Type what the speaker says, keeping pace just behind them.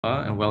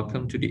And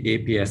welcome to the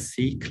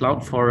APSC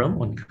Cloud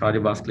Forum on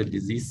Cardiovascular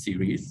Disease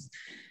series.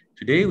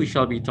 Today, we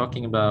shall be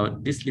talking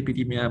about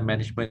dyslipidemia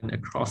management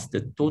across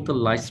the total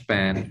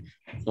lifespan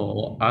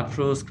for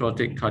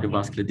atherosclerotic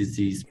cardiovascular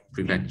disease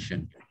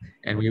prevention.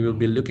 And we will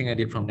be looking at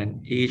it from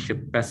an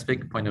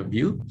Asia-Pacific point of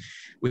view.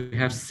 We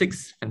have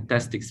 6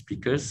 fantastic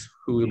speakers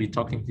who will be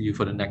talking to you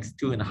for the next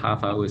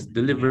 2.5 hours,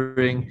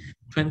 delivering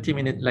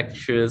 20-minute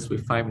lectures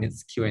with 5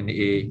 minutes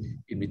Q&A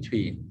in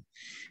between.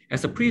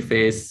 As a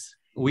preface,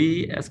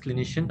 we as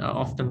clinicians are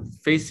often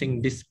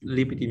facing this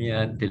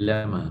dyslipidemia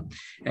dilemma,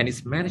 and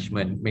its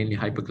management, mainly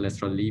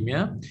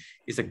hypercholesterolemia,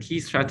 is a key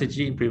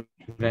strategy in the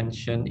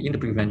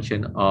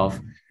prevention of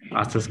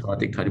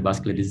atherosclerotic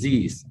cardiovascular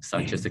disease,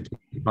 such as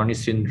acute coronary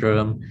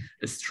syndrome,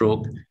 a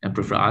stroke, and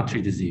peripheral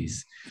artery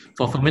disease.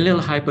 For familial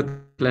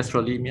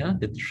hypercholesterolemia,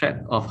 the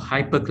threat of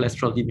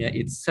hypercholesterolemia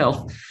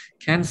itself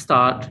can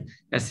start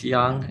as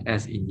young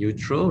as in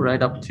utero,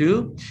 right up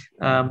to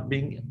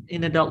being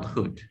in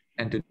adulthood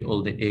and to the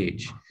older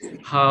age.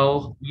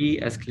 How we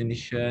as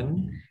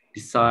clinicians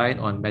decide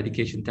on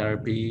medication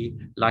therapy,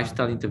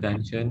 lifestyle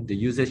intervention, the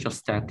usage of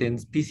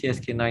statins,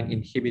 PCSK9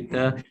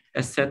 inhibitor,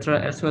 etc.,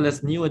 as well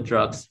as newer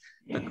drugs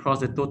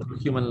across the total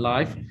human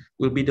life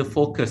will be the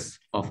focus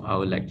of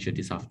our lecture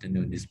this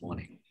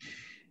morning.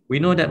 We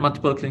know that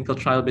multiple clinical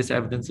trial-based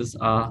evidences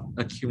are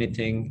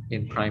accumulating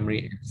in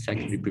primary and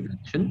secondary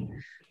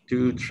prevention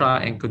to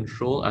try and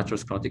control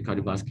atherosclerotic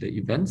cardiovascular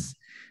events,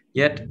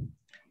 yet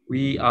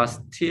we are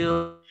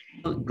still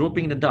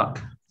groping in the dark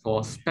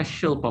for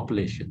special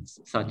populations,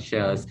 such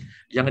as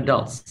young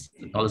adults,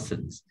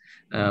 adolescents,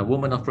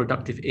 women of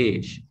productive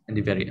age, and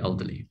the very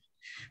elderly.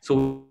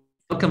 So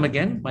welcome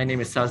again. My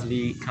name is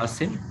Sazzli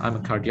Kasim. I'm a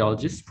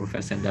cardiologist,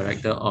 professor and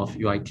director of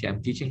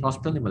UiTM Teaching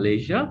Hospital in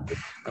Malaysia.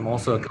 I'm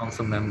also a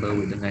council member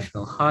with the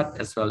National Heart,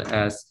 as well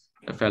as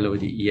a fellow with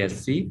the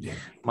ESC.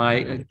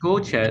 My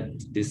co-chair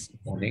this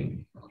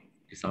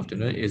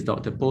afternoon is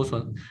Dr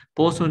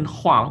Po-Hsun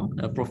Huang,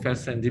 a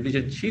professor and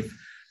division chief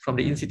from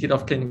the Institute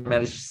of Clinical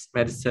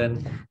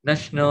Medicine,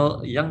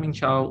 National Yang Ming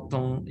Chiao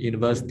Tung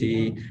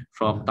University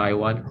from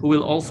Taiwan, who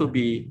will also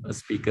be a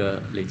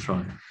speaker later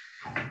on.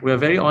 We are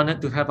very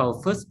honored to have our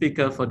first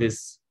speaker for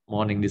this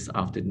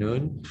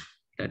afternoon.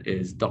 That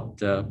is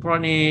Dr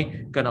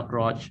Poranee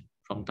Ganokroj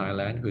from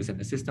Thailand, who is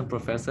an assistant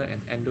professor and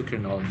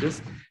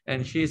endocrinologist,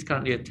 and she is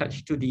currently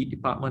attached to the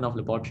Department of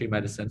Laboratory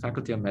Medicine,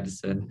 Faculty of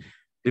Medicine,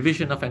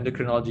 Division of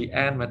Endocrinology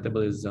and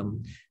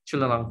Metabolism,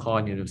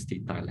 Chulalongkorn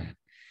University, Thailand.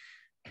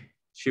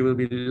 She will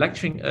be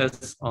lecturing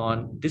us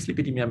on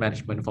dyslipidemia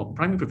management for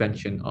primary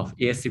prevention of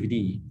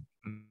ASCVD,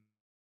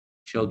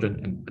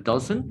 children and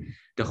adolescents,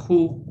 the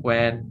who,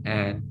 when,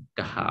 and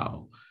the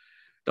how.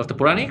 Dr.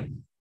 Poranee,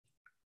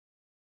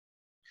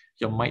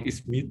 your mic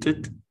is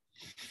muted.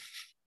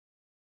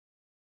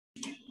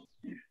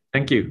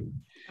 Thank you.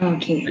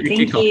 Okay,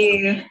 thank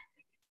you.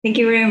 Thank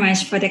you very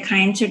much for the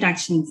kind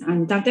introductions.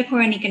 I'm Dr.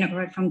 Poranee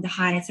Ganokroj from the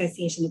Heart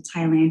Association of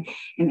Thailand,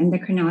 an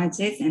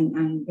endocrinologist, and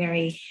I'm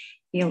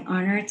feel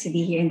honored to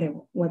be here in the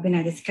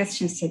webinar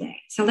discussions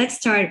today. So let's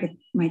start with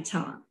my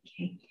talk.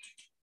 Okay.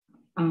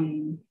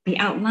 The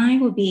outline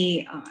will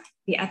be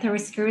the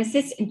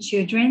atherosclerosis in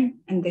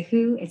children and the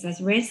who is at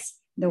risk,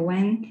 the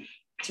when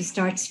to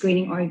start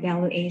screening or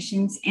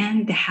evaluations,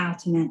 and the how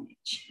to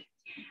manage.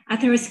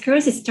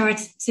 Atherosclerosis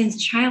starts since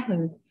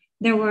childhood.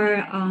 There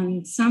were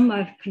some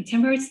of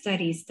contemporary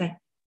studies that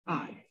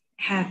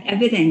have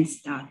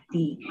evidence that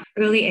the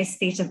earliest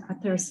stage of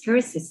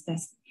atherosclerosis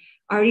that's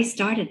already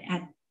started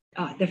at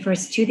the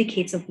first 2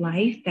 decades of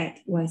life, that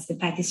was the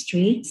fatty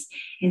streaks.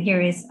 And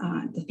here is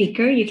the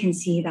figure. You can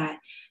see that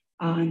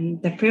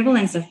the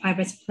prevalence of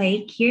fibrous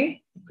plaque here,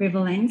 the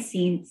prevalence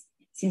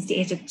since the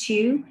age of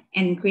 2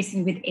 and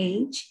increasing with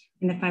age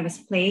in the fibrous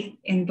plaque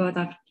in both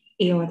of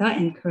aorta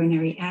and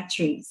coronary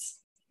arteries.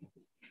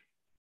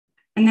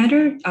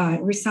 Another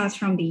results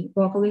from the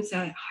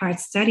Vocaloosa heart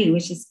study,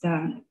 which is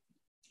the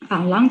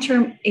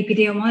long-term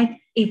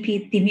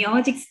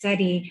epidemiologic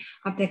study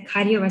of the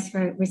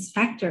cardiovascular risk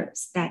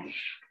factors that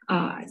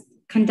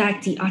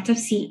conduct the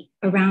autopsy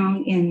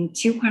around in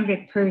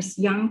 200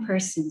 young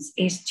persons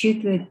aged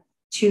 2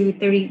 to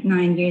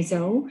 39 years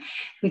old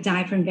who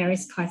died from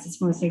various causes,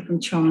 mostly from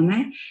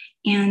trauma.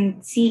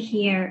 And see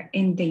here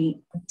in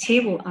the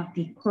table of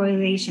the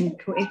correlation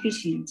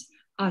coefficient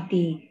of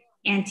the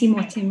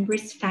antemortem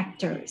risk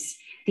factors.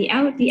 The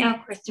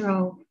LDL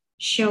cholesterol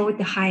showed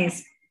the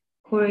highest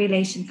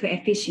correlation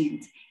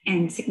coefficient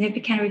and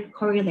significantly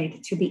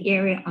correlated to the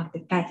area of the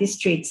fatty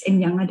streaks in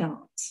young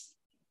adults.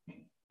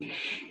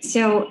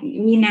 So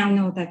we now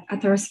know that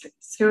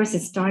atherosclerosis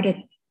started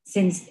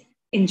since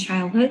in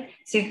childhood.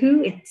 So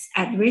who is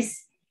at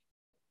risk?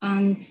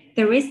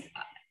 The risk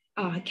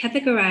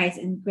categorized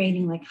and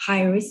grading like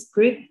high risk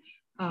group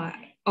are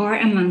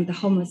among the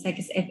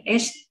homozygous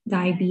FH,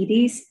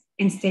 diabetes,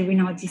 end-stage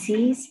renal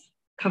disease,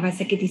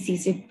 Kawasaki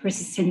disease with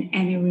persistent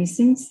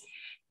aneurysms.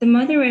 The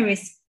moderate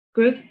risk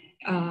group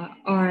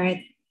are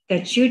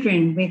the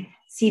children with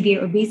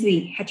severe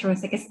obesity,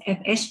 heterozygous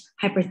FH,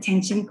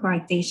 hypertension,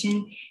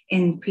 coarctation,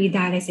 and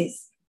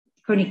pre-dialysis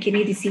chronic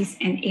kidney disease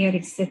and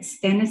aortic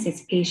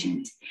stenosis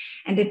patient.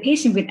 And the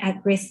patient with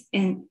at-risk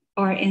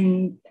are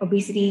in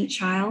obesity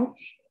child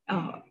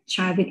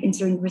with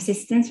insulin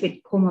resistance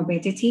with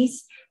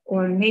comorbidities,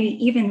 or maybe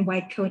even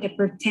white coat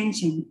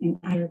hypertension and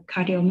other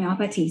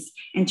cardiomyopathies,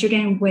 and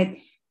children with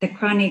the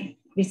chronic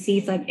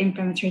disease like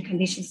inflammatory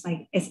conditions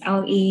like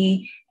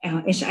SLE,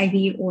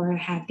 HIV, or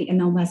have the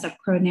anomalous of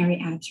coronary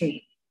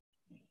artery.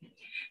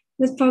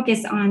 Let's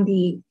focus on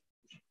the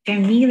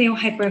familial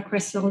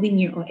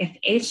hypercholesterolemia, or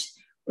FH,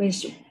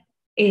 which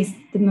is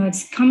the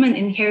most common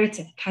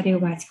inherited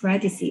cardiovascular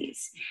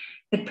disease.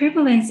 The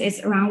prevalence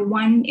is around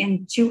 1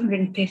 in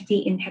 250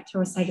 in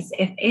heterozygous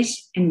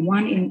FH and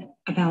 1 in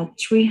about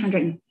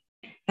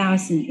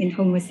 300,000 in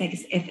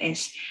homozygous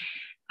FH,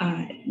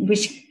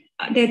 which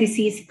the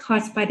disease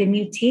caused by the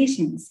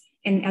mutations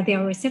in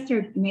LDL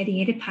receptor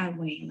mediated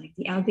pathway, like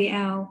the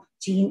LDL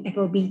gene,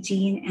 FOB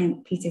gene,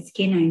 and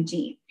PCSK9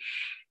 gene.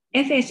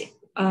 FH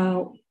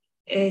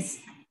is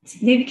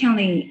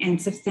significantly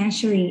and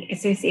substantially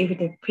associated with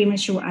the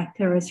premature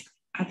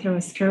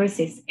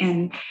atherosclerosis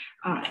and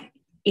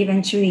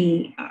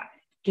eventually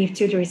give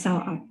to the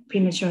result of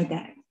premature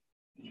death.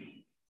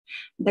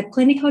 The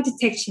clinical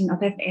detection of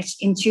FH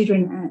in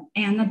children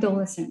and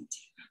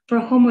adolescents. For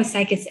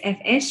homozygous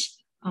FH,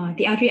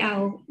 the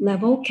LDL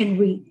level can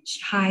reach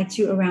high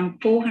to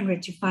around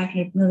 400 to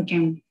 500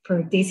 milligrams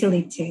per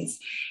deciliters.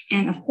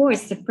 And of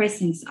course, the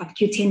presence of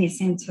cutaneous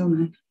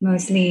symptom,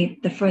 mostly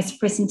the first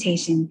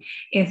presentation,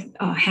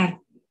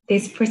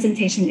 this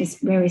presentation is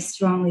very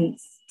strongly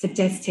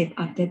suggestive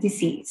of the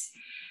disease.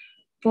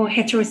 For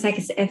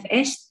heterozygous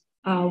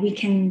FH, we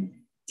can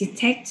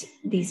detect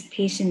these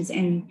patients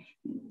and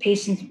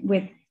patients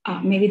with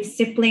maybe the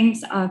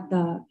siblings of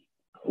the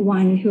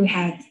one who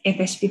had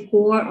FH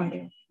before, or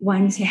the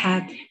ones who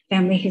have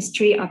family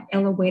history of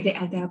elevated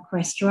LDL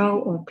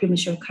cholesterol or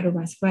premature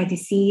cardiovascular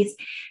disease.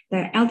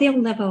 The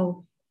LDL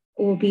level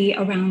will be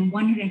around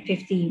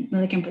 150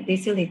 milligrams per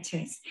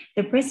deciliters.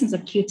 The presence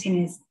of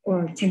cutaneous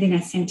or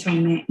tendinous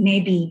symptom may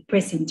be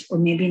present or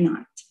maybe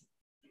not.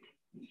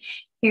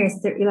 Here's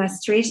the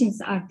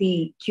illustrations of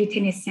the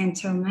cutaneous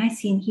symptom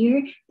seen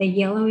here, the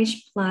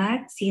yellowish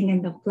plaque seen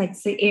in the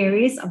flexor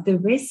areas of the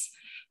wrist,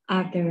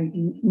 of the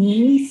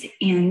knees,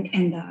 and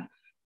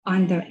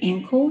on the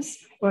ankles,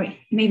 or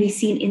maybe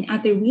seen in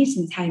other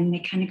regions having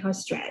mechanical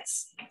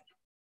stress.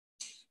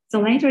 So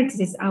later, this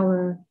is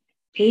our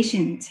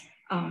patient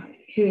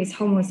who is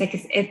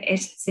homozygous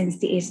FH since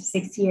the age of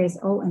 6 years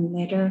old, and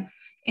later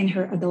in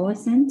her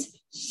adolescent,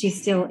 she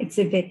still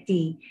exhibits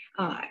the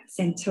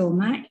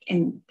symptoma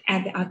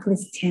at the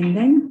Achilles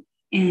tendon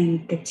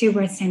and the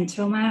tuberous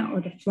symptoma,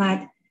 or the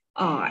flat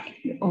or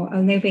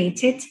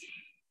elevated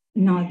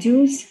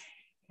nodules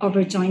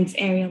over joints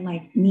area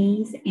like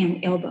knees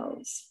and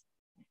elbows.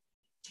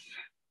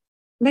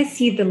 Let's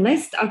see the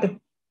list of the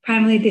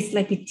primary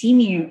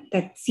dyslipidemia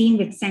that's seen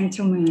with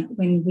symptom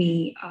when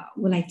we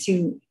would like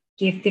to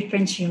give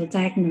differential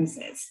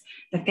diagnosis.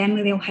 The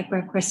familial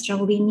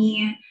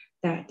hypercholesterolemia,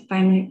 the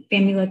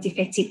familial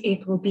defective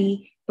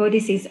ApoB, both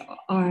diseases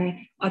are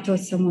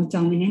autosomal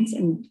dominant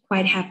and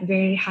quite have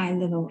very high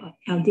level of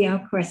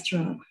LDL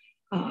cholesterol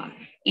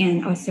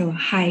and also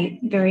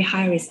very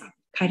high risk of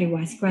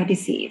cardiovascular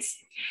disease.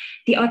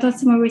 The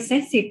autosomal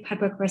recessive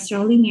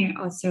hypercholesterolemia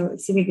also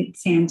exhibit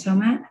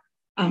symptom,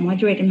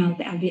 moderate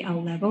amount of the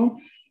LDL level,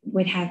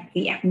 would have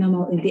the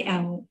abnormal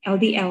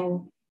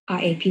LDL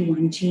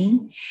AP1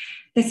 gene.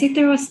 The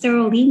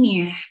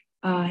siderosterolemia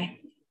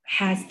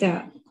has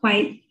the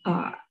quite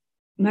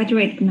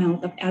moderate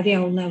amount of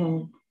LDL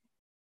level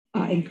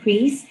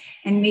increase,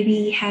 and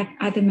maybe have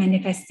other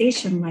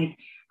manifestation like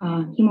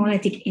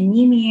hemolytic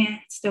anemia,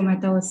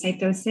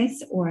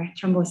 stomatocytosis, or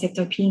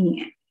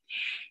thrombocytopenia.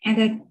 And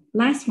the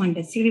last one,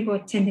 the cerebral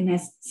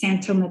tendinous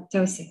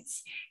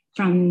xanthomatosis.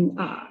 From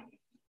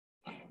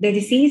the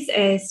disease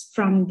is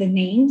from the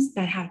names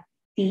that have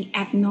the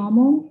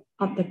abnormal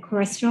of the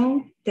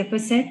cholesterol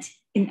deposit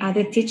in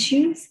other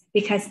tissues,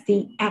 because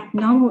the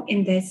abnormal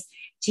in this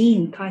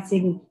gene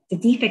causing the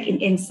defect in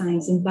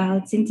enzymes in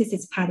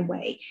biosynthesis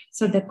pathway.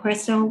 So the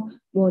cholesterol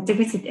will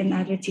deposit in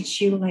other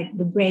tissue like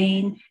the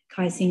brain,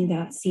 causing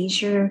the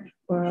seizure,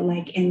 or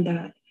like in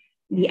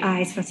the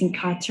eyes, causing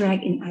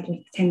cataract, in other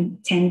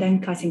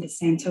tendon, causing the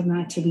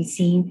symptom to be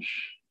seen.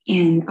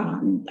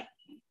 And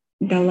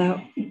the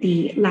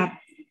lab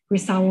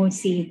result will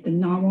see the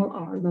normal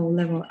or low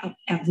level of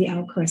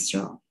LDL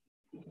cholesterol.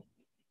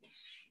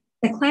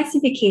 The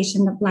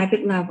classification of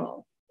lipid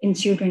level in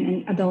children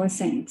and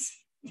adolescents.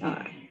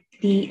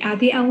 The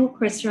LDL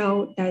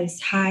cholesterol that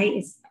is high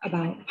is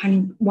about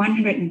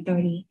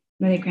 130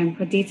 milligrams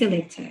per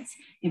deciliter.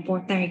 And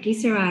for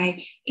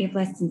triglyceride, if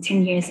less than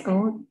 10 years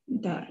old,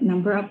 the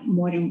number of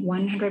more than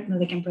 100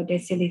 milligrams per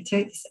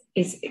deciliter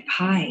is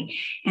high,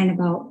 and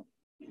about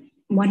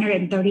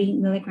 130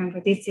 milligrams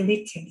per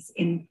deciliter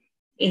in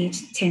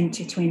age 10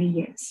 to 20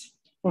 years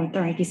for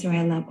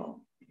triglyceride level.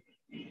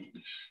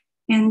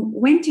 And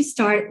when to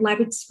start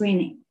lipid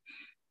screening?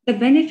 The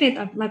benefit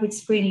of lipid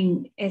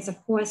screening is,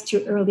 of course,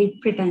 to early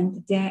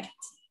prevent death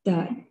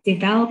the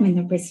development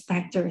of risk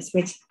factors,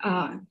 which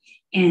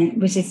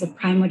is the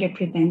primary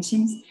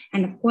preventions,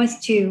 and of course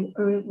to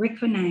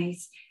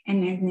recognize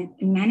and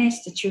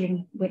manage the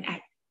children with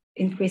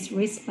increased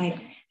risk, like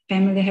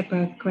familial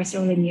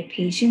hypercholesterolemia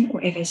patient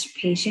or FH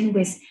patient,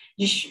 which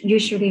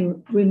usually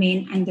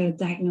remain under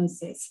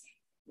diagnosis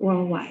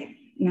worldwide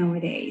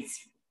nowadays.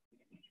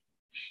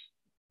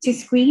 To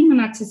screen or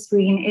not to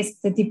screen is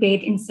the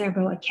debate in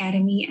several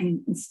academy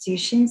and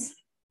institutions,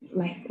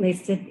 like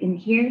listed in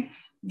here.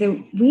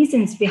 The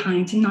reasons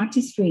behind not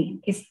to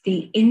screen is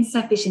the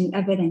insufficient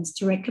evidence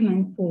to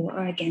recommend for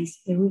or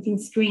against the routine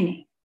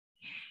screening.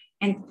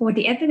 And for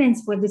the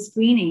evidence for the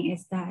screening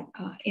is that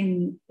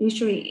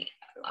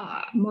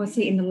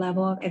mostly in the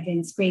level of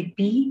advanced grade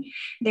B,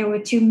 there were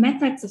two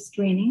methods of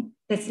screening.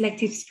 The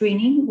selective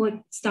screening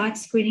would start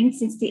screening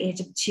since the age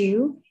of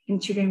 2 in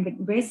children with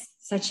risk,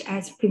 such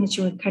as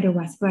premature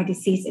cardiovascular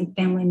disease in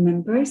family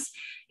members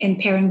and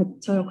parents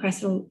with total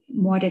cholesterol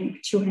more than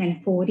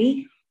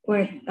 240,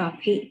 or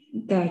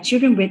the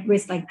children with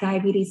risk like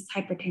diabetes,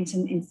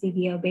 hypertension, and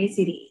severe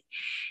obesity.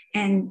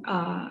 And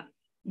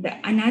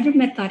another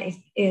method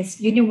is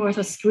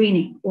universal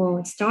screening,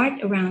 or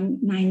start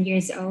around 9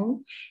 years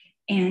old,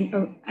 and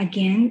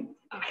again,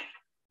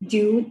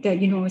 do the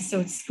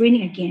universal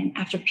screening again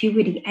after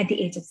puberty at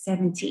the age of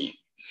 17.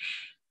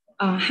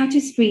 How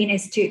to screen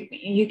is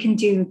you can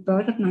do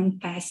both of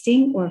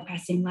non-fasting or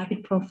fasting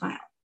lipid profile.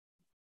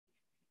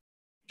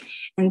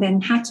 And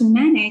then how to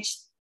manage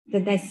the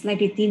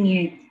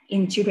dyslipidemia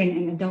in children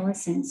and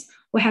adolescents.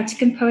 We have to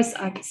compose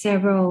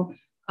several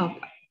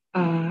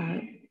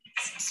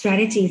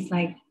strategies,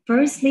 like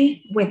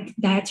firstly, with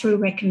dietary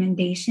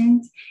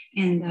recommendations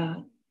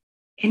and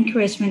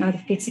encouragement of the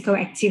physical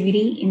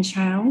activity in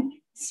child,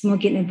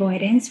 smoking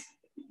avoidance,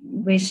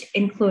 which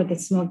include the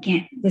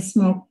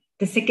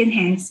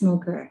secondhand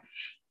smoker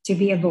to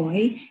be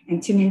avoided,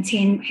 and to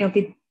maintain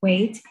healthy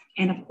weight,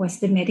 and of course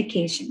the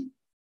medication.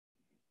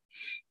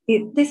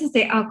 This is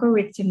the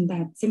algorithm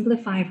that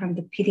simplified from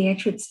the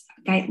pediatrics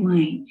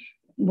guideline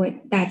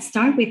that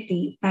start with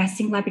the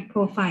fasting lipid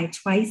profile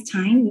twice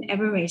time in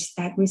average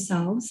that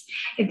results.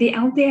 If the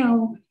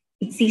LDL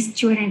exceeds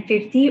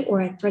 250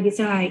 or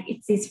triglyceride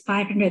exceeds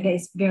 500, that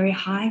is very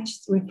high,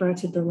 just refer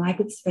to the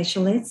lipid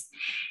specialist.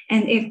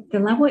 And if the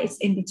level is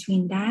in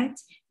between that,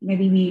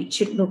 maybe we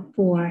should look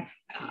for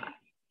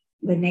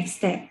the next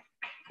step,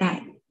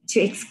 that to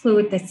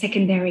exclude the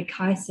secondary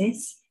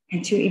causes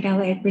and to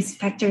evaluate risk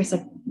factors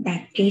of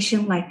that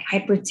patient, like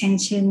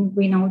hypertension,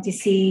 renal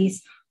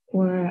disease,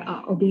 or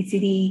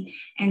obesity,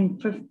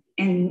 and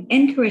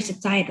encourage a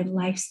diet and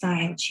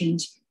lifestyle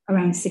change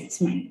around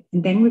 6 months,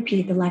 and then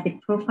repeat the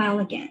lipid profile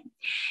again.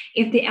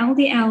 If the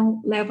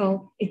LDL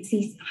level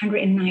exceeds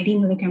 190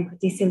 milligram per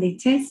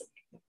deciliter,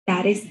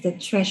 that is the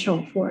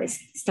threshold for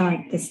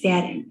start the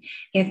statin.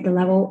 If the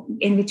level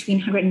in between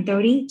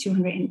 130 to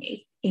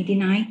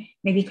 189,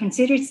 maybe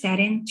consider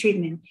statin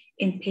treatment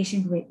in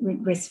patients with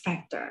risk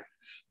factor.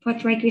 For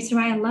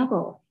triglyceride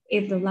level,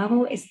 if the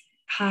level is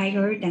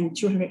higher than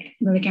 200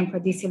 milligram per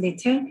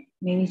deciliter,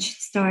 maybe you should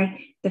start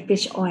the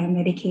fish oil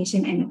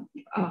medication and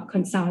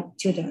consult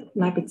to the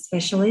lipid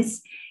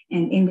specialist.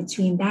 And in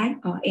between that,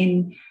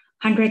 in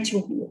 100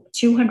 to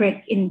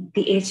 200 in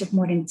the age of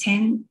more than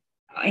 10,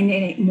 or in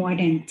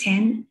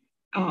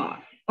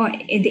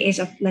the age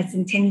of less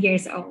than 10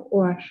 years old,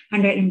 or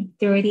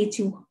 130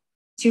 to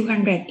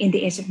 200 in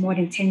the age of more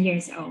than 10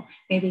 years old,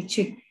 maybe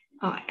should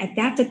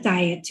adapt the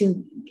diet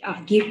to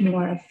give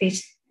more of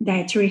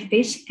dietary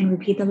fish, and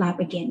repeat the lab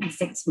again in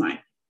 6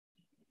 months.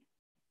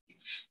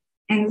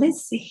 And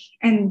let's see,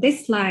 and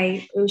this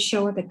slide will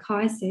show the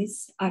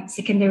causes of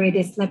secondary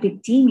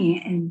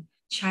dyslipidemia in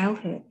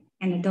childhood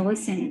and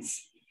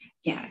adolescence.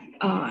 Yeah,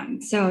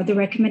 so the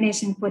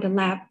recommendation for the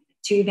lab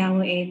to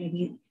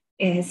evaluate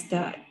is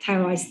the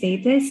thyroid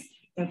status,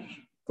 the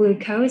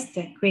glucose,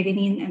 the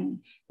creatinine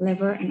and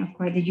liver, and of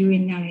course the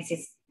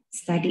urinalysis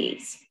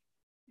studies.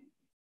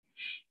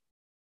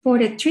 For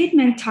the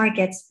treatment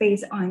targets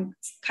based on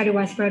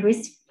cardiovascular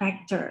risk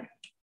factor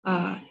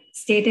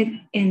stated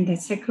in the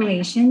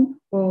circulation,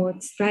 or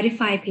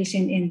stratify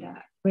patient in the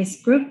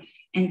risk group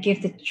and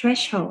give the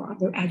threshold of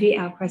the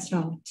LDL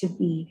cholesterol to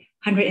be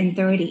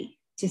 130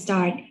 to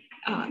start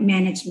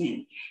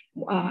management.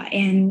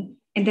 And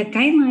the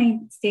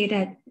guidelines state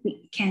that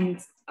we can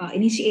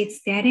initiate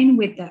statin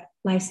with the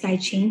lifestyle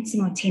change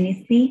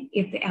simultaneously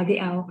if the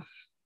LDL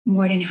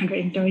more than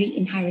 130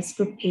 in high-risk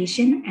group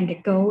patient, and the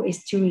goal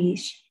is to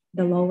reach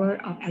the lower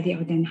of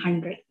LDL than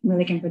 100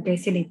 milligram per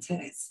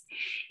deciliter.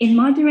 In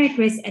moderate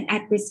risk and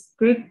at-risk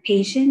group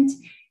patients,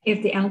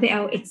 if the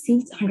LDL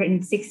exceeds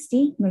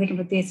 160 milligram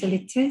per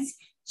deciliter,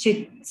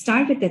 should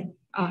start with the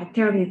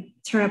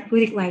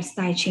therapeutic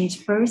lifestyle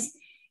change first.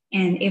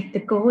 And if the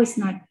goal is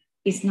not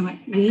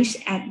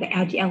reached at the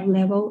LDL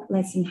level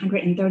less than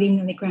 130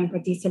 milligram per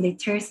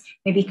deciliter,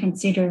 maybe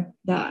consider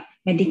the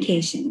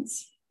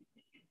medications.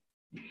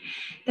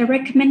 The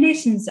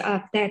recommendations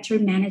of dietary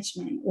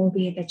management will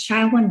be the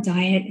child one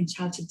diet and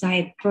child two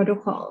diet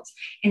protocols.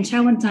 And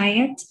child one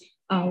diet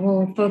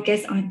will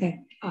focus on the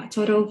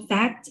total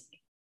fat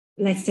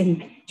less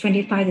than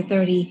 25 to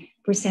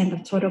 30%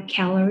 of total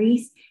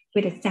calories,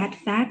 with a sat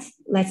fat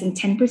less than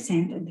 10%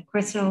 and the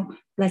cholesterol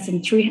less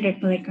than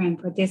 300 milligram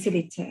per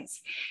deciliter.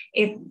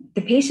 If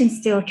the patient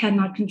still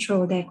cannot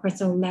control their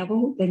cholesterol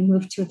level, then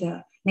move to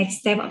the next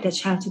step of the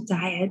childhood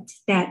diet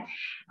that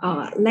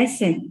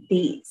lessen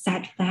the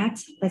sat fat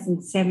less than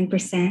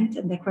 7%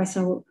 and the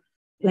cholesterol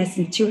less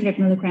than 200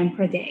 milligram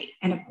per day.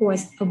 And of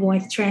course,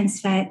 avoid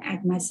trans fat as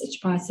much as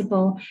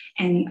possible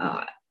and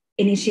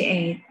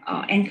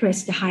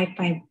encourage the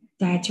high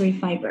dietary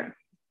fiber.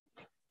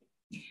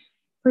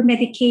 For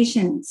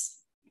medications,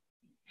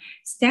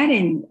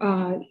 statin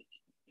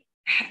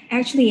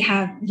actually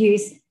have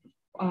used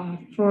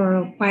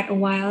for quite a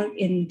while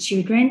in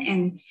children,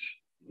 and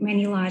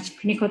many large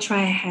clinical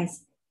trials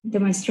has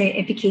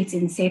demonstrated efficacy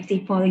and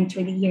safety following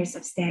 20 years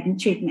of statin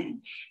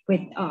treatment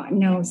with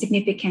no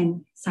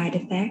significant side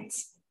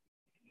effects.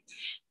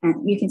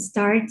 And you can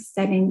start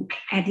statin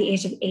at the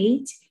age of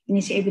 8,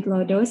 initiate with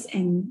low dose,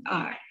 and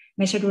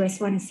measure the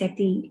response and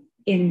safety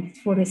in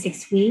 4 to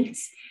 6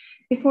 weeks.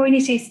 Before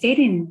initiating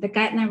statin, the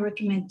guideline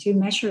recommend to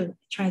measure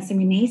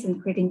transaminase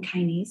and creatine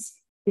kinase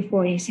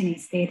before initiating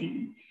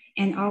statin,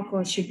 and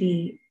alcohol should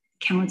be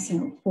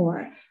counseled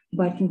for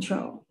blood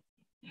control.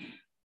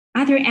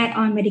 Other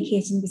add-on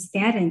medications with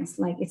statins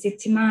like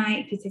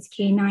ezetimibe,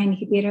 PCSK9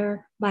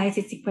 inhibitor,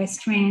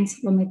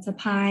 biacid-sequestrant,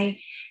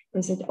 lomecel-P,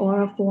 there's an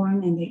oral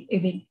form, and the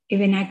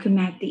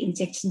evinacumab, the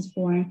injection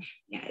form,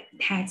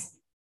 have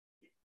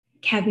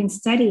been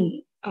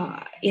studied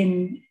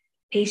in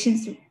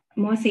patients,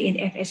 mostly in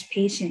FH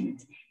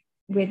patients,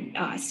 with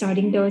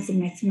starting dose and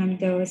maximum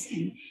dose,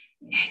 and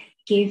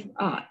give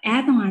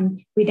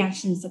add-on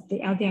reductions of the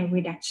LDL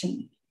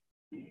reduction.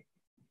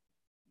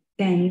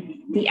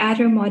 Then the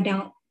other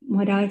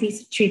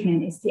modalities of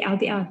treatment is the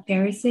LDL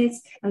apheresis,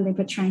 a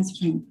liver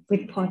transplant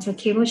with portal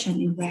cable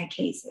shunt in rare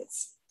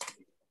cases.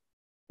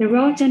 The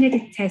role of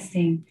genetic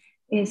testing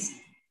is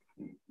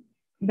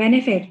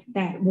benefit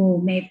that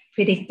will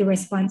predict the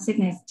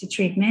responsiveness to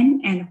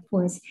treatment. And of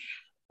course,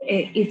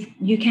 if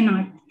you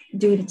cannot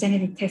do the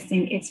genetic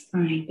testing, it's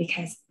fine,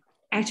 because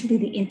actually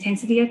the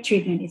intensity of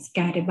treatment is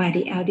guided by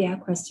the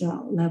LDL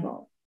cholesterol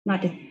level,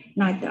 not the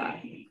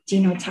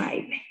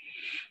genotype.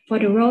 For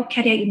the role of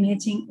cardiac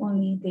imaging,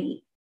 only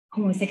the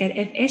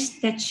homozygote FH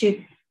that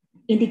should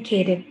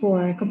indicate it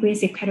for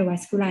comprehensive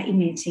cardiovascular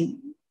imaging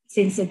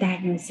since the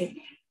diagnosis.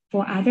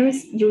 For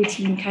others,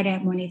 routine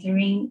cardiac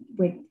monitoring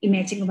with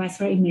imaging or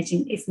vascular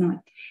imaging is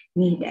not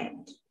needed.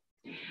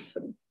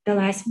 The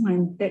last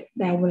one that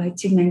I would like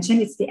to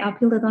mention is the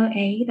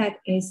Lp(a), that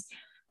is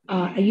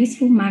a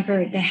useful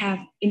marker that have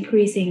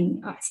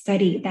increasing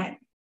study that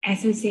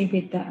associate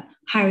with the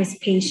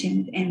high-risk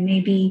patient, and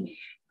maybe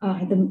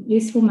the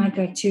useful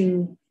marker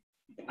to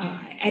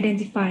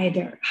identify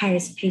the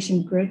high-risk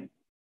patient group.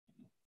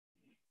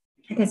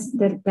 That's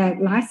the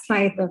last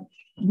slide of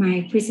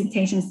my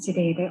presentations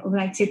today. I would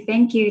like to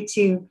thank you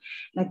to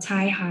the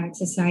Thai Heart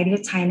Society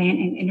of Thailand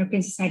and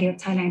Endocrine Society of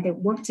Thailand that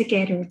work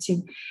together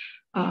to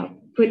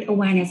put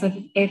awareness of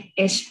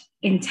FH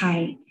in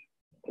Thai.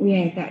 We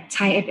are the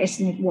Thai FH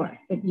Network,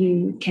 but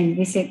you can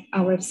visit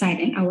our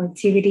website and our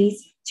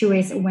activities to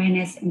raise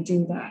awareness and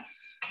do the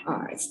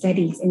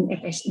studies in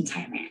FH in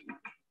Thailand.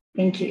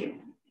 Thank you.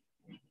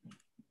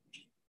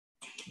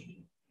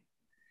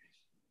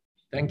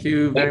 Thank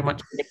you very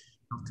much,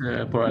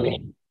 Dr.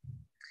 Poranee.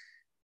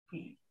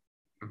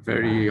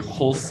 Very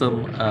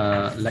wholesome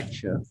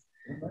lecture,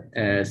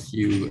 as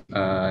you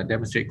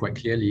demonstrate quite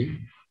clearly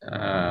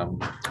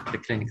the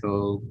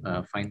clinical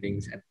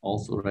findings and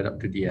also right up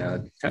to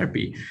the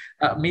therapy.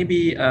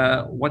 Maybe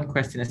one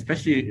question,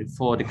 especially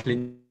for the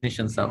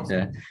clinicians out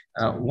there,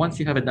 once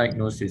you have a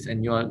diagnosis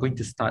and you are going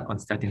to start on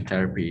statin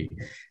therapy,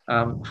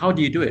 how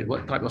do you do it?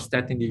 What type of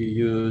statin do you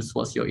use?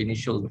 What's your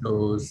initial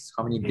dose?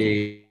 How many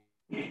days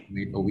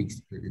or weeks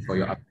before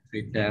you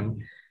upgrade them?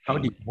 How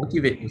do you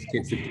motivate those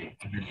kids to take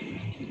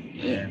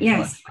it?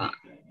 Yes,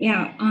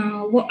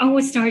 well, I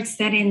would start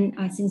statin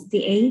since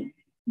the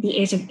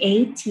age of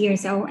 8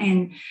 years old,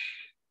 and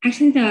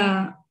actually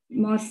the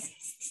most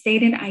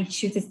statin I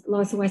choose is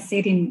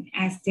losuvastatin,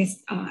 as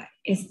this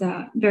is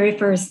the very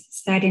first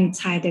statin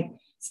type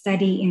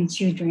study in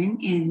children,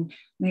 and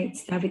might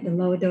start with the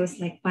low dose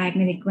like 5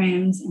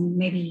 milligrams, and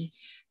maybe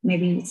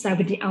start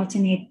with the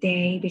alternate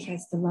day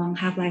because the long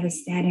half-life of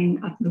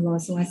statin of the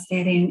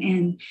losuvastatin,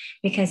 and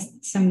because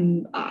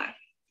some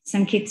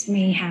kids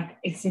may have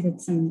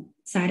exhibit some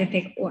side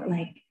effect or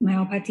like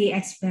myopathy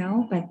as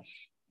well, but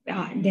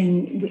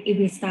then if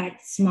we start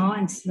small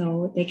and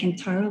slow, they can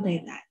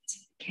tolerate that.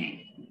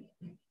 Okay.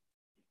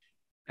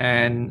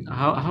 And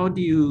how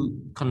do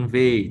you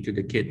convey to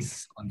the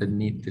kids on the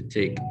need to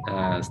take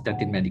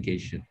statin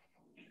medication?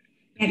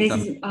 Yeah,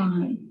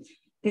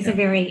 this is a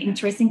very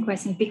interesting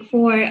question.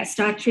 Before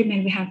start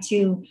treatment, we have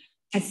to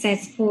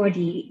assess for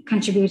the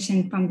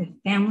contribution from the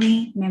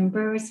family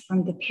members,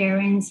 from the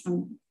parents,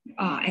 from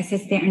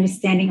assess their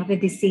understanding of the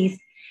disease.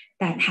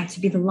 That have to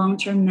be the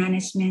long-term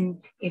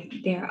management if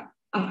they're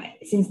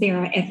since they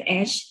are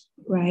FH,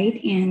 right?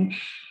 And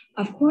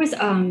of course,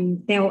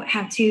 they'll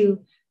have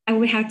to I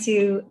would have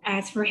to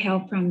ask for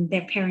help from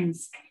their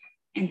parents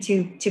and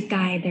to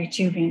guide their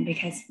children,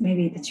 because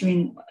maybe the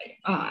children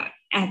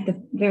at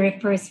the very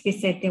first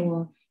visit, they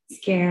will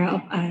scare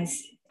of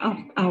us, of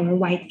our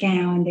white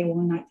gown. They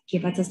will not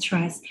give us a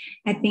trust.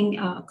 I think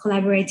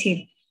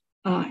collaborative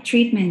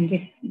treatment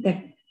with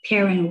the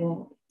parent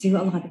will do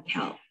a lot of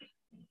help.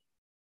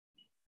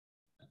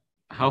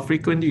 How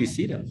frequent do you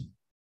see them?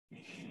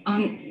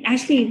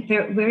 Actually,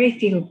 very, very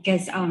few,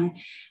 because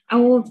I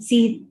will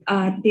see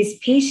these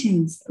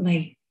patients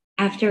like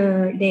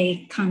after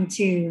they come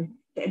to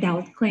the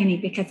adult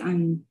clinic, because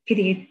I'm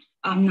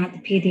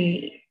not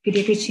the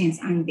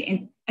pediatricians, I'm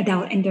the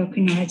adult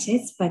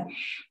endocrinologist, but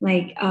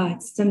like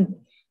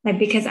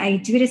because I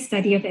do the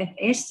study of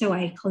FH, so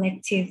I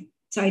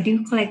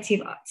do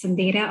collective some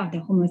data of the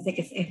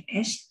homozygous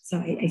FH, so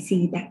I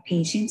see that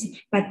patient.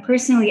 But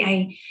personally,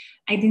 I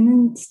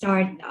didn't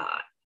start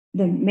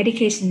the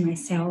medication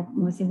myself.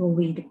 Mostly will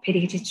be the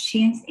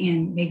pediatricians,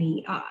 and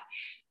maybe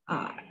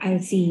I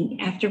would see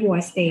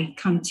afterwards they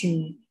come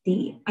to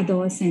the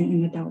adolescent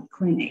and adult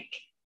clinic.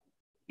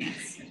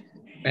 Yes.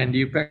 And do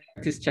you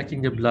practice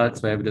checking the bloods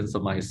for evidence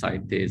of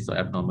myositis or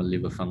abnormal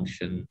liver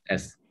function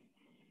as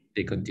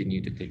they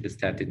continue to take the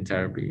statin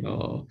therapy,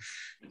 or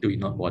do we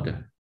not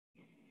bother?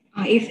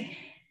 If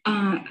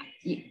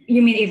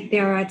you mean if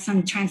there are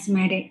some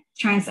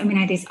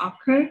transaminitis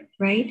occur,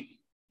 right?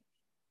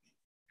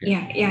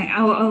 Yeah.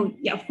 Yeah.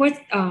 Of course,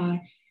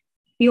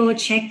 we will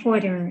check for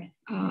the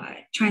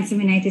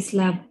transaminitis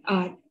level,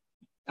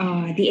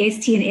 the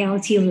AST and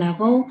ALT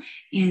level,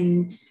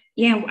 and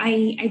yeah,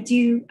 I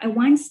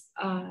once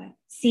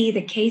see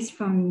the case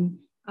from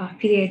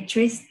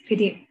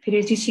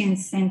pediatricians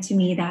sent to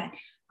me that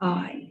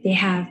they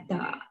have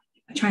the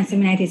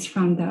transaminitis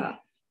from the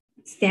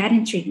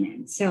statin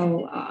treatment.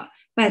 So,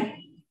 but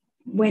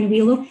when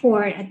we look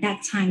for at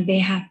that time, they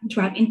have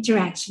drug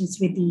interactions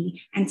with the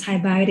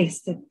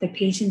antibiotics that the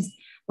patients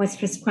was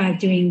prescribed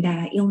during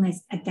the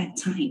illness at that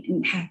time,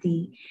 and have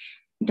the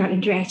drug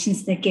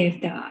interactions that give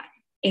the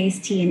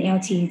AST and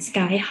ALT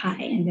sky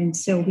high. And then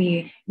so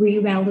we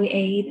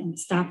reevaluate and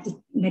stop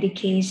the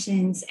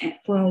medications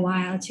for a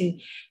while to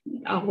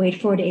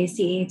wait for the AST,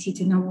 ALT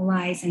to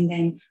normalize, and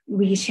then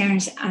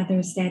rechange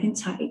other statin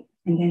type.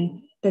 And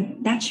then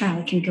that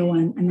child can go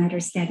on another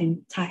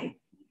statin type,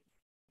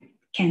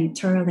 can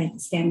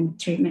tolerate statin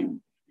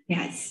treatment.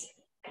 Yes.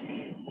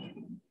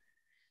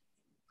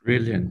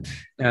 Brilliant.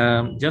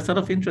 Just out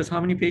of interest,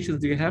 how many patients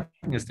do you have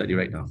in your study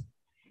right now?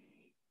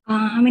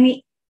 How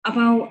many?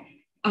 About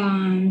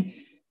 200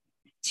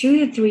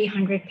 to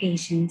 300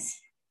 patients.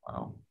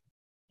 Wow.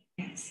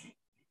 Yes.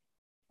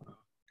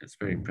 That's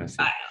very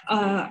impressive.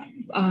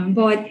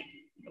 But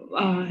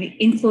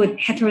include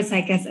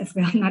heterozygous as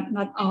well,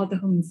 not all the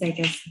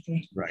homozygous.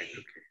 Okay. Right.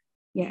 Okay.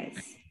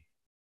 Yes.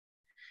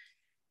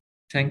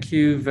 Thank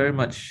you very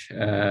much,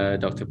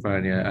 Dr.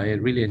 Poranee. I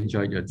really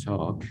enjoyed your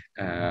talk.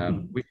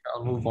 We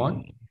shall move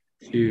on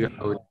to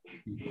our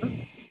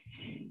speaker,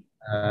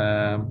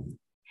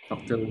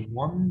 Dr.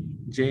 Won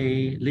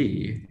Jae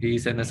Lee. He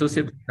is an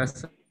associate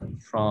professor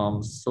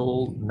from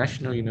Seoul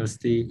National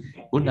University,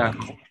 Bunan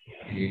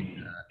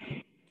in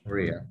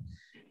Korea.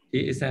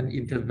 He is an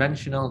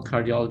interventional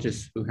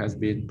cardiologist who has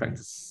been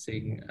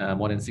practicing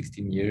more than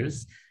 16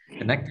 years,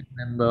 an active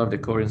member of the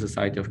Korean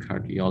Society of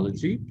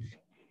Cardiology,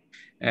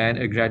 and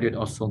a graduate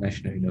of Seoul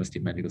National University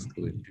Medical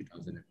School in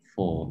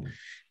 2004.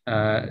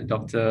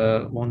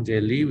 Dr. Won Jae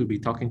Lee will be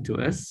talking to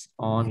us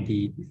on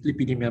the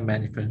dyslipidemia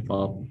management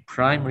for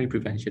primary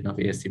prevention of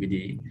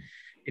ASCVD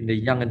in the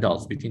young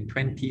adults between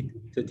 20 to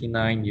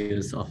 39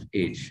 years of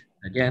age.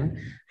 Again,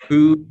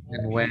 who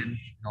and when,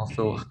 and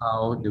also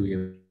how do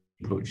we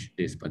approach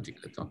this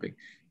particular topic?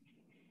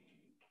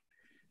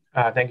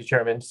 Thank you,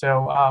 Chairman.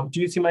 So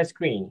do you see my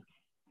screen?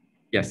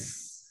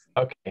 Yes.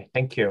 Okay,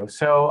 thank you.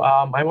 So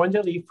I'm Won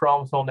Jae Lee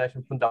from Seoul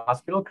National Bunan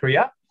Hospital,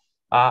 Korea.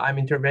 I'm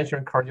an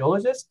interventional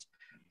cardiologist.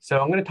 So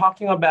I'm going to be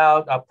talking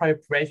about primary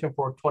prevention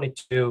for 20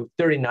 to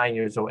 39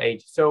 years of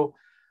age. So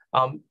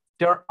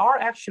there are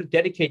actually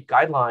dedicated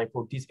guidelines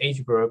for this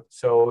age group.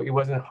 So it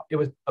was a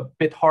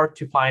bit hard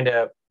to find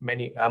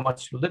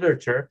much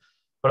literature,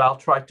 but I'll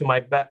try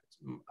my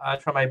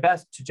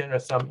best to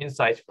generate some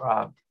insights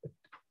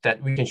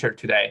that we can share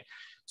today.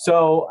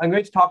 So I'm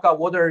going to talk about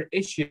what are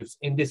issues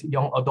in these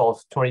young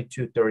adults,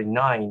 22 to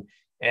 39,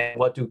 and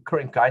what do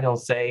current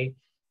guidelines say.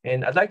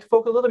 And I'd like to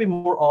focus a little bit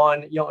more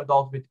on young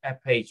adults with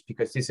FH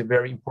because this is a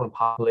very important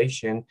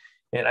population.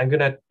 And I'm going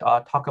to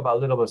talk about a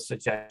little bit of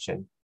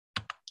suggestion.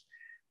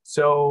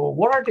 So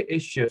what are the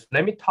issues?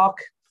 Let me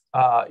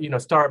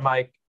start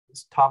my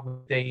talk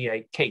with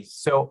a case.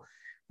 So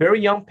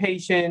very young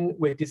patient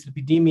with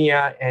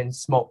dyslipidemia and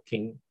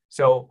smoking.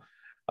 So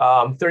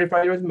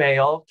 35 years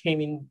male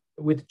came in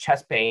with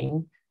chest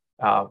pain,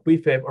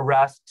 brief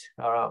arrest,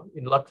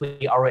 and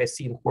luckily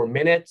RSC in 4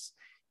 minutes.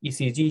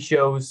 ECG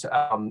shows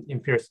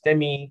inferior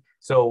STEMI,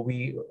 so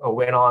we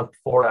went on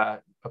for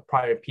a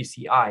prior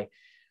PCI.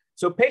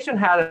 So patient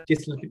had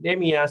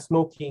dyslipidemia,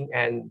 smoking,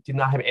 and did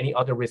not have any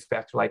other risk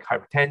factor like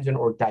hypertension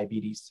or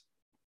diabetes.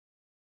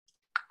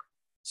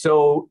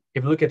 So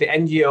if you look at the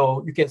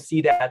NGO, you can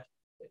see that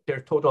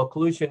there's total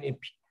occlusion in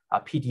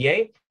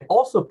PDA,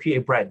 also PA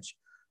branch.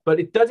 But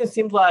it doesn't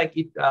seem like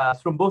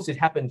thrombosis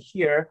happened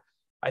here.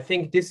 I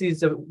think this is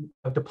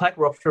the plaque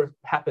rupture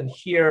happened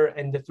here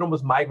and the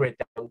thrombus migrate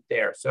down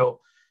there. So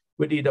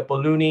we did a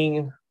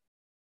ballooning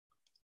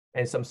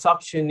and some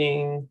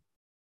suctioning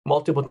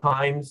multiple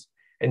times.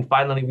 And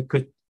finally, we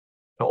could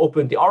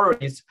open the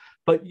arteries.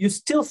 But you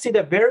still see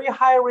the very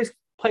high risk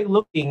plaque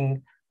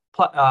looking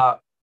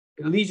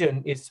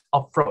lesion is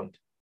up front.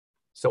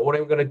 So what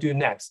I'm going to do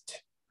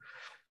next?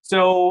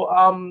 So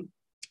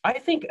I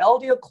think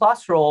LDL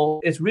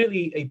cholesterol is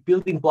really a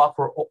building block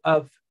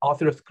of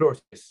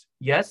atherosclerosis.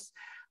 Yes,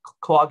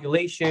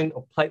 coagulation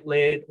or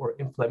platelet or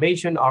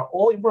inflammation are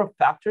all important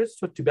factors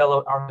to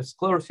develop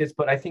atherosclerosis,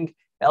 but I think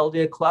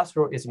LDL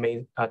cholesterol is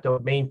the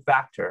main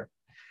factor.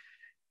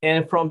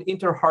 And from the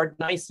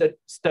InterHeart-9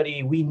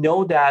 study, we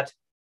know that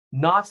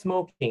not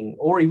smoking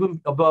or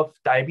even above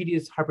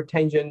diabetes,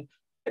 hypertension,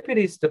 lipid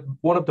is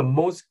one of the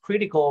most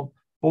critical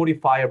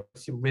modifier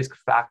risk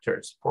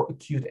factors for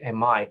acute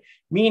MI,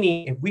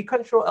 meaning if we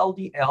control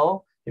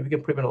LDL, we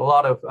can prevent a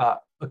lot of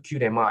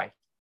acute MI.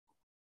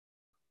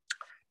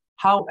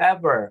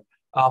 However,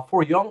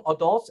 for young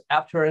adults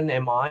after an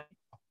MI,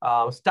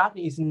 statin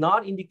is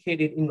not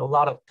indicated in a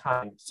lot of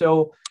time.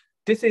 So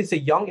this is a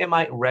young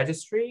MI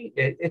registry.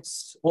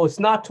 It's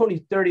not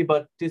 2030,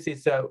 but this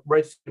is a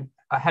registry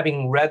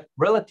having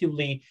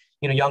relatively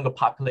younger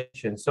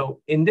population.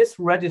 So in this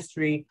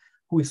registry,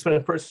 who is for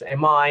the first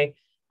MI,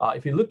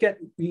 if you look at,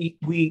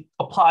 we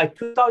applied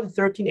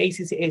 2013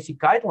 ACC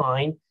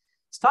guideline,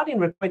 statin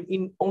recommended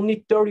in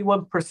only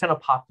 31%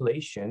 of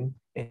population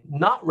and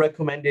not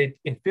recommended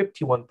in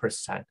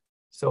 51%.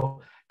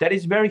 So that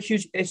is very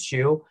huge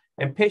issue.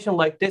 And patient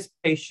like this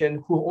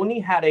patient who only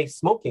had a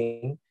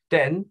smoking,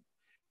 then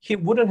he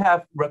wouldn't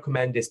have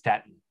recommended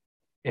statin.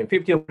 And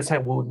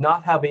 51% would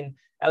not have been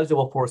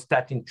eligible for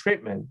statin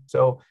treatment.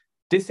 So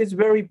this is a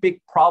very big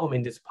problem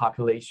in this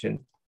population.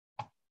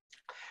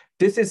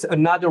 This is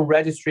another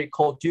registry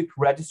called Duke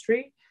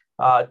Registry.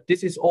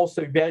 This is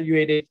also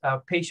evaluated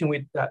patient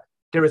with,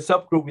 there is a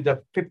subgroup with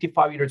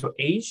 55 years of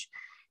age.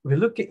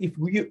 If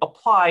we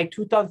apply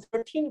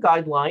 2013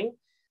 guideline,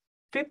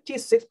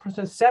 56%,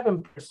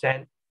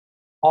 7%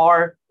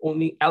 are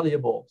only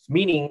eligible,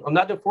 meaning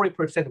another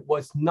 40%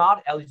 was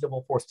not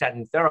eligible for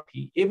statin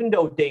therapy, even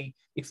though they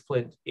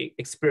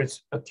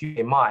experienced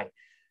acute MI.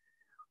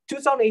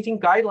 2018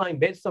 guideline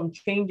made some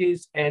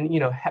changes and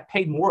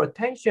paid more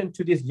attention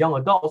to these young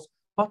adults,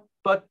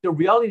 but the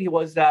reality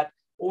was that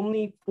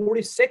only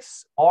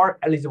 46 are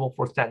eligible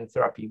for statin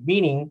therapy,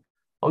 meaning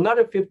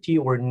another 50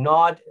 were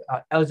not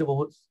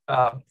eligible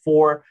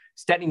for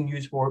statin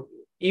use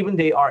even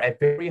they are at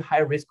very high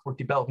risk for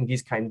developing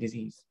this kind of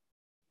disease.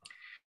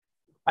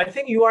 I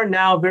think you are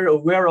now very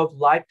aware of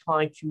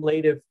lifetime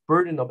cumulative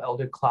burden of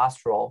LDL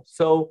cholesterol.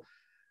 So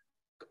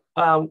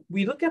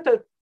we look at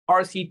the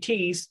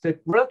RCTs, the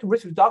relative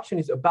risk reduction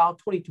is about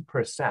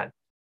 22%.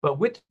 But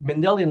with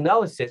Mendelian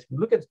analysis, we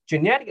look at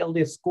genetic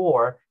LDL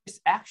score, it's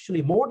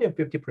actually more than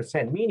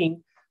 50%,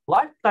 meaning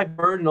lifetime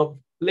burden of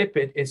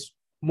lipid is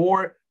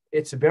more,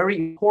 it's very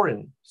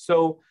important.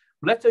 So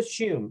let's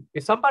assume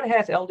if somebody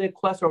has LDL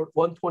cholesterol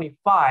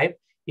 125,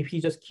 if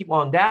he just keep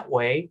on that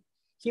way,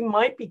 he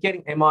might be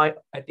getting MI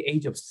at the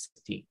age of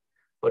 60.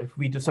 But if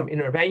we do some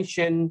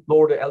intervention,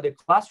 lower the LDL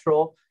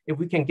cholesterol, if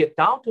we can get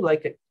down to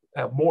like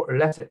more or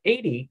less at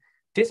 80,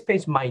 this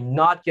patient might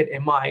not get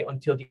MI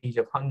until the age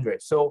of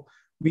 100. So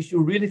we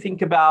should really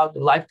think about the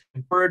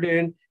lifetime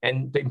burden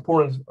and the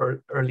importance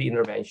of early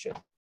intervention.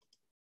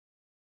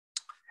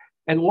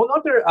 And one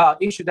other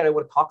issue that I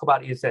want to talk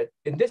about is that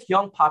in this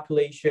young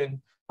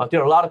population,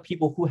 there are a lot of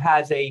people who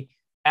has a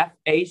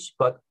FH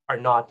but are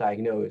not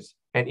diagnosed.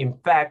 And in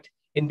fact,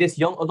 in this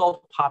young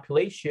adult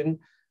population,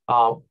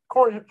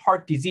 coronary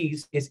heart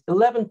disease is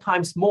 11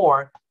 times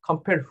more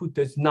compared to who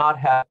does not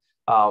have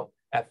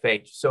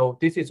FH. So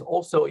this is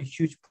also a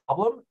huge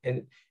problem.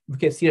 And we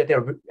can see that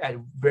they're at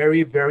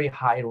very, very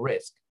high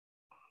risk.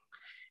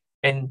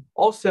 And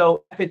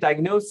also, FH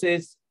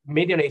diagnosis,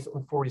 median age is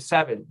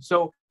 47.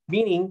 So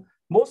meaning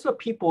most of the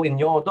people in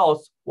young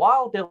adults,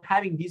 while they're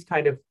having these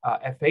kind of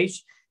FH,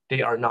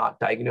 they are not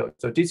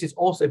diagnosed. So this is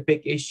also a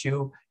big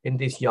issue in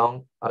this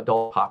young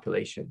adult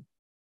population.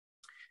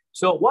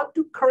 So what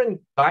do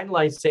current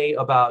guidelines say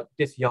about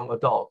this young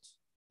adults?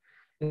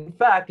 In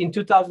fact, in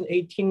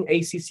 2018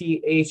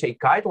 ACC AHA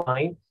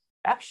guideline,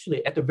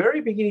 actually at the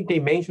very beginning, they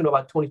mentioned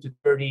about 20 to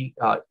 30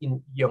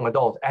 in young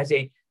adults as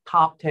a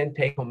top 10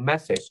 take-home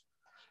message.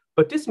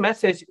 But this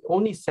message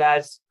only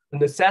says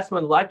an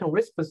assessment of lifetime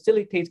risk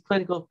facilitates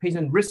clinical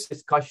patient risk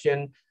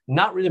discussion,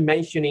 not really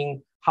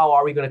mentioning how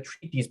are we going to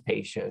treat these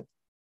patients.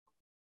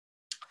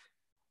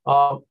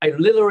 I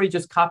literally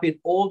just copied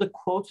all the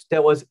quotes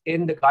that was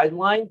in the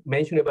guideline,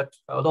 mentioning about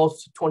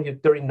adults 20 to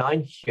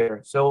 39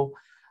 here. So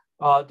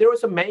there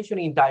was a mention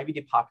in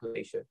diabetes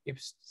population. If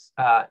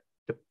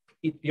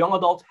young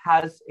adult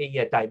has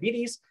a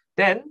diabetes,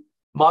 then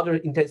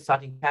moderate intense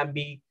statin can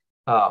be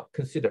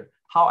considered.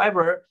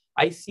 However,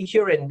 I see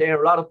here and there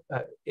a lot of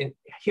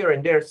here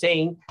and there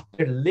saying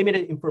there's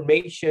limited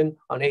information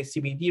on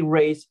ACVD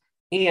rates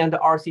and the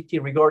RCT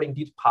regarding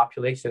these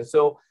populations.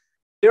 So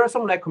there are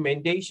some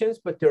recommendations,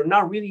 but they're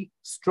not really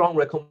strong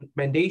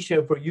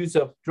recommendation for use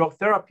of drug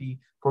therapy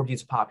for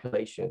this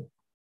population.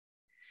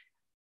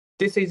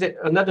 This is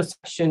another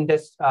section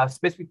that's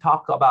specifically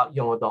talk about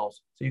young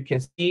adults. So you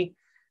can see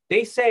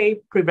they say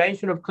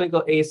prevention of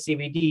clinical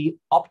ASCVD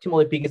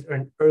optimally begins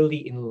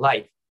early in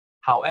life.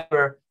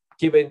 However,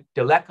 given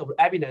the lack of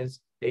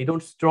evidence, they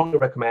don't strongly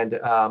recommend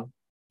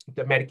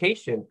the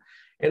medication.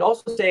 It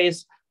also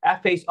says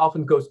FH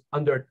often goes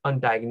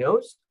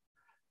undiagnosed.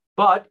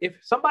 But if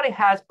somebody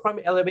has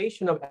primary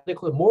elevation of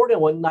LDL more than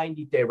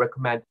 190, they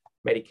recommend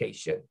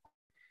medication.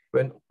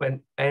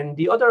 And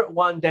the other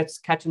one that's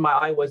catching my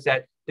eye was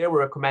that they were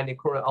recommending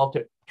coronary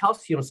altered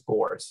calcium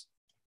scores.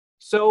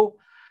 So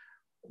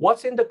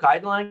what's in the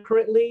guideline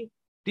currently?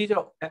 These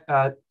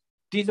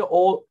are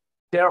all,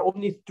 there are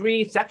only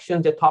 3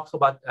 sections that talks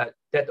about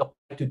that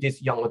apply to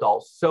these young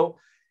adults. So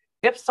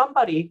if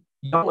somebody,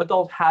 young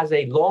adult, has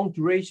a long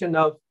duration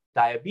of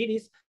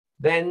diabetes,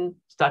 then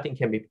statin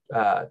can be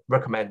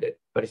recommended,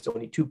 but it's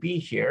only 2B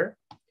here.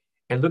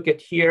 And look at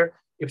here,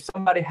 if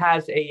somebody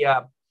has a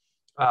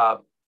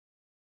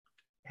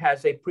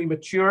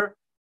premature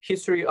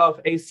history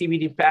of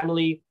ACVD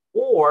family,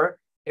 or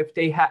if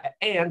they have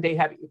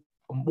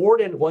more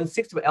than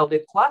 1/6 of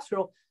LDL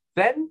cholesterol,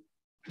 then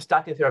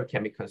statin therapy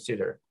can be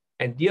considered.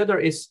 And the other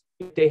is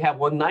if they have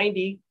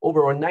 190,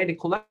 over 190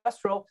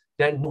 cholesterol,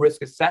 then risk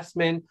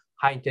assessment,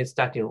 high intensity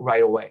statin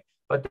right away.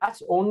 But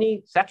that's only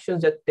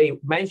sections that they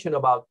mention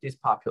about this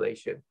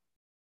population.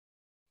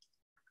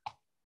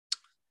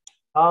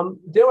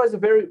 There was a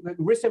very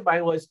recent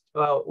bind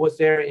was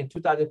there in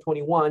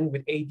 2021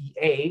 with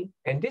ADA,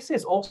 and this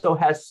is also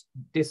has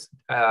this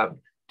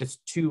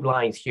 2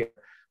 lines here.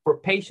 For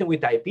patient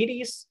with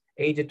diabetes,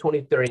 age of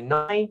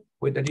 20-39,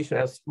 with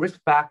additional risk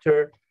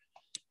factor,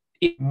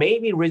 it may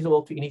be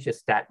reasonable to initiate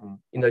statin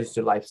in addition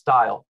to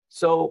lifestyle.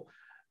 So,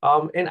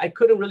 and I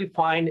couldn't really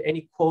find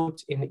any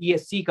quotes in the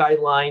ESC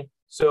guideline.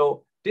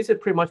 So this is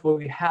pretty much what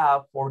we have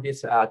for this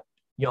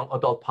young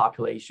adult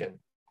population.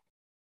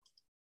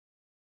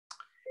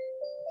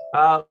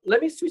 Let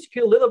me switch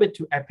a little bit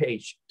to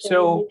FH.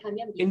 So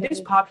in this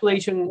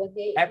population,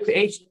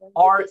 FH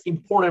are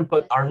important,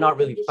 but are not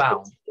really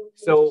found.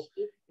 So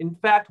in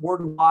fact,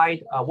 worldwide,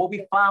 what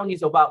we found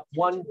is about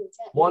one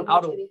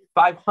out of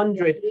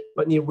 500,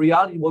 but in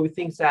reality, what we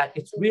think is that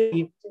it's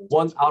really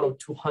 1 out of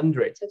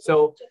 200.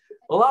 So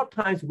a lot of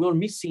times we're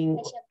missing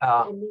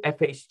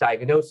FH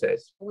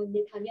diagnosis.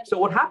 So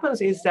what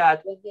happens is that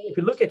if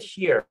you look at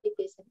here,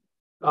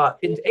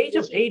 in the age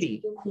of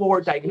 80, who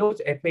are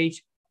diagnosed FH,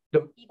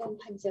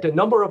 the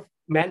number of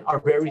men are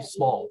very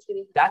small.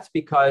 That's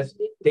because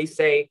they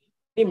say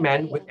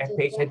men with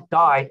FH had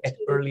died at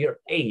earlier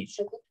age.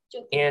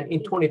 And in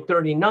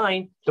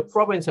 2039, the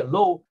prevalence is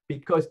low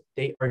because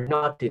they are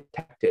not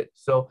detected.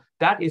 So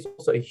that is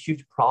also a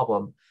huge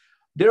problem.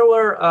 There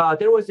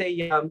was a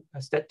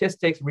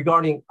statistics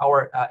regarding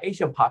our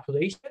Asian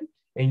population,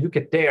 and you look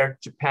at there,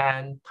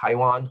 Japan,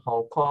 Taiwan,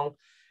 Hong Kong,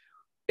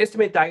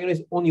 estimated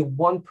diagnosis only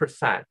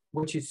 1%,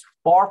 which is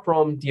far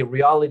from the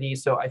reality.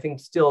 So I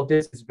think still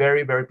this is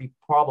very, very big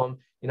problem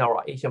in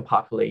our Asian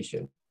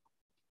population.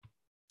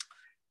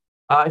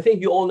 I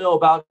think you all know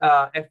about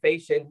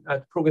FH and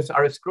progressive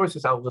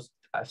atherosclerosis.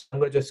 I'm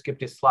going to just skip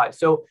this slide.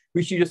 So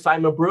we should use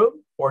Simon-Broom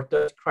or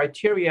the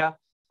criteria,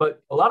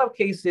 but a lot of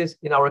cases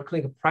in our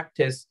clinical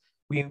practice,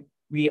 we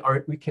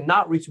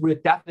cannot reach really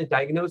definite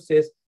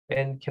diagnosis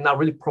and cannot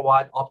really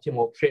provide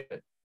optimal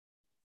treatment.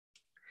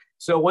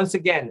 So once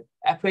again,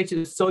 FH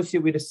is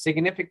associated with a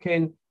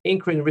significant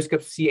increase in risk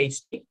of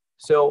CHD.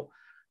 So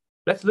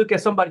let's look at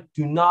somebody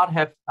who do not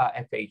have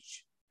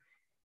FH.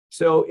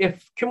 So if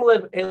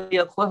cumulative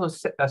LDL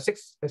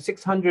cholesterol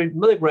 600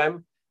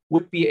 milligram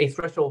would be a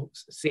threshold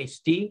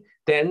CHD,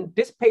 then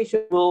this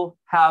patient will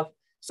have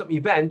some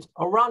event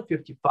around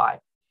 55.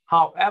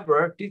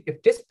 However,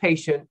 if this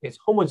patient is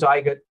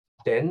homozygous,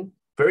 then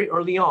very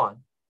early on,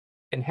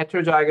 and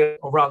heterozygous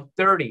around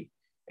 30,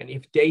 and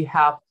if they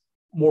have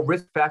more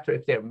risk factor,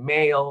 if they're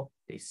male,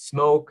 they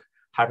smoke,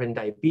 having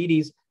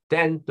diabetes,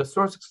 then the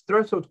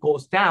threshold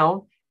goes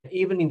down.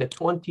 Even in the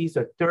 20s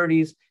or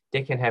 30s,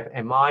 they can have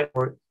MI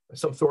or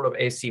some sort of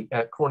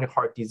coronary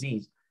heart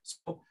disease.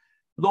 So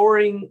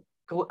lowering,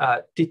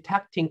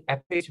 detecting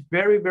FH is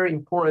very, very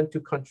important to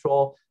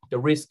control the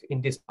risk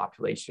in this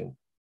population.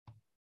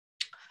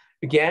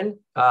 Again,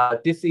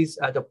 this is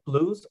the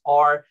blues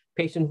are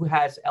patient who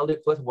has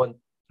LDL cholesterol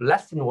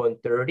less than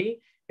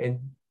 130, and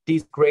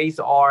these grays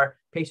are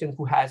patient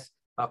who has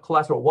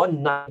cholesterol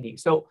 190.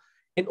 So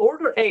in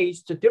older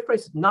age, the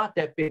difference is not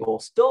that big, or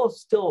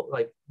still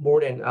like more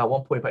than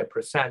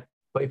 1.5%.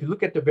 But if you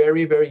look at the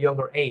very, very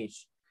younger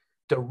age,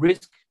 the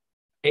risk,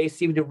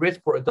 ACVD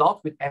risk for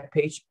adults with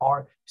FH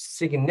are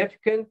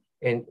significant.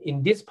 And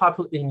in this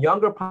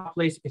younger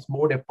population, it's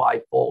more than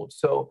 5-fold.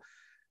 So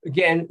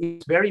again,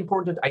 it's very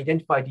important to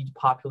identify the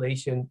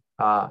population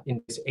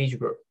in this age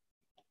group.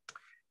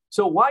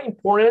 So why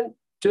important?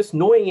 just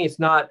knowing it's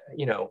not,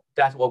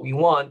 that's what we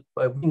want,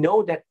 but we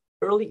know that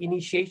early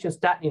initiation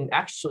statin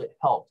actually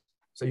helps.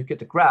 So you get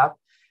the graph.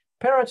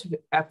 Parents with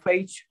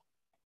FH,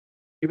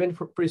 even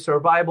for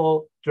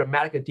pre-survival,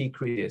 dramatically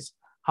decreases.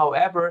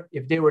 However,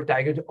 if they were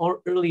diagnosed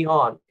early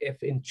on,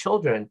 if in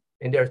children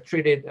and they're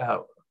treated,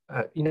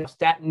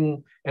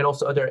 statin and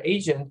also other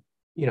agents,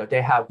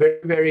 they have very,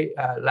 very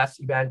less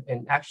event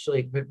and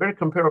actually very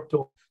comparable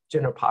to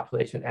general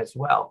population as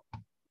well.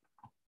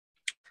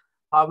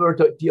 However,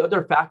 the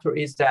other factor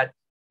is that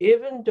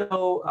even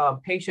though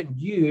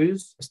patients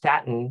use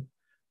statin,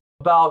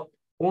 about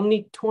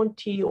only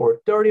 20 or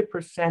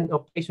 30%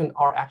 of patients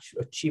are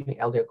actually achieving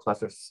LDL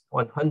cholesterol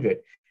 100.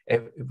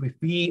 If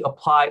we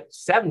apply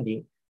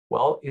 70,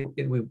 well,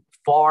 it will be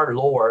far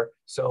lower.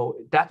 So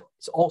that's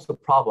also a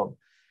problem.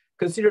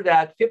 Consider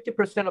that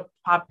 50% of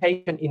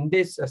patients in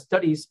these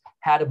studies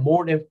had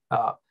more than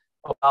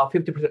about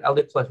 50%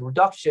 LDL cholesterol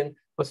reduction,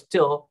 but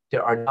still they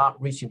are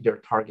not reaching their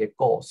target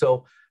goal.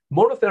 So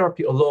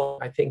monotherapy alone,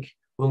 I think,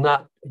 will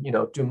not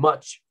do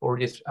much for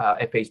this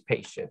FH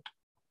patient.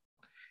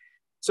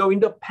 So in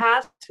the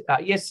past,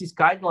 ESC's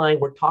guideline,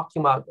 we're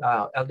talking about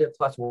LDL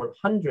cholesterol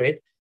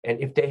 100, and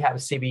if they have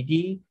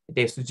CVD,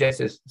 they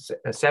suggest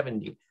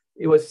 70.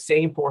 It was the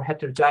same for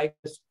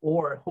heterozygous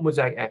or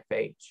homozygous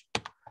FH.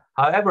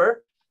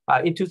 However,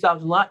 in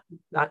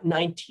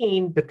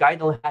 2019, the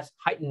guideline has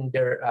heightened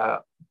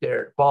their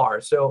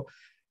bar. So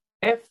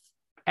if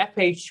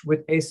FH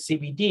with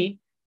ACVD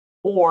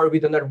or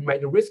with another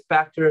major risk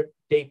factor,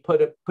 they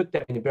put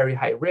them in very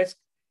high risk.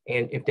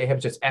 And if they have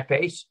just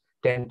FH,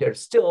 then they're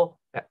still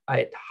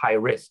at high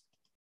risk.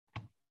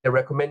 The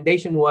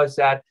recommendation was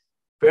that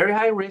very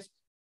high risk,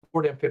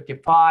 more than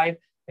 55,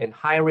 and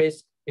high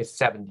risk is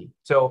 70.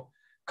 So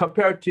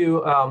compared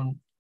to a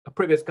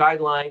previous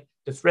guideline,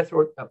 the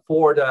threshold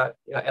for the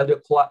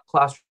LDL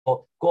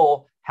cholesterol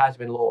goal has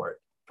been lowered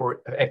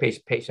for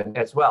FH patient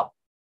as well.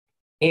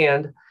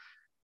 And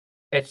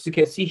as you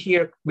can see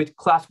here, with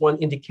class 1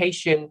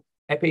 indication,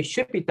 FH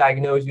should be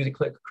diagnosed using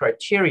clinical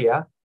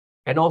criteria,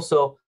 and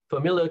also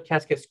familial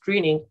cascade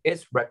screening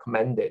is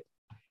recommended.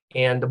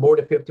 And the more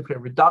than 50%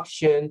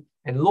 reduction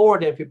and lower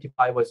than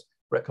 55 was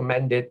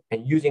recommended,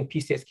 and using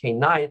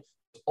PCSK9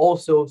 is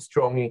also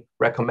strongly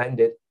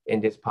recommended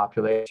in this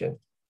population.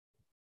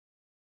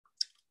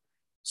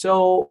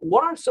 So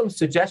what are some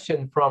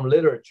suggestions from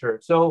literature?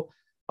 So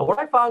what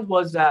I found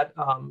was that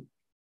a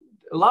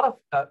lot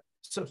of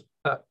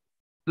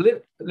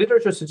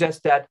literature suggests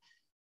that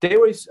they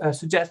were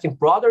suggesting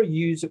broader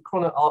use of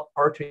coronary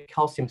artery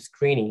calcium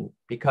screening,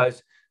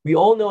 because we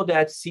all know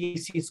that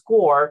CAC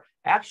score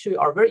actually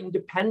are very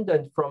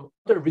independent from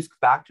other risk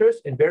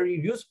factors and very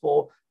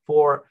useful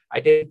for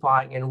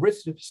identifying and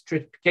risk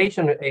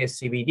stratification of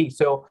ASCVD.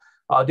 So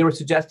they were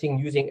suggesting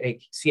using a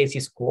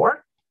CAC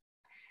score.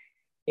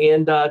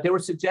 And they were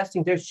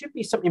suggesting there should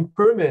be some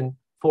improvement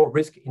for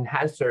risk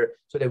enhancer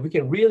so that we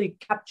can really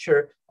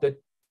capture the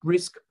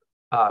risk,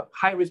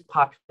 high-risk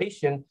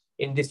population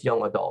in these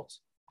young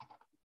adults.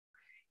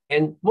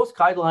 And most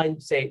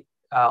guidelines say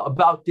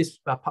about this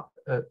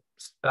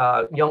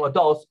young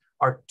adults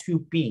are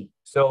 2B.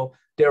 So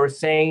they were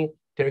saying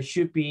there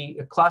should be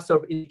a class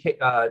of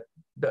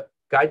the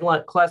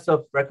guideline class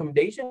of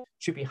recommendation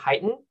should be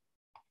heightened.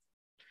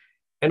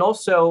 And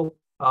also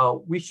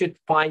we should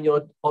find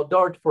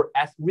adult for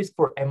risk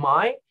for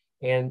MI,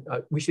 and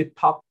we should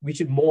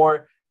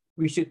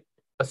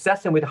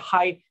assess them with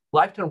high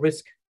lifetime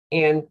risk,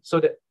 and so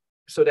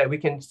that we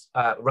can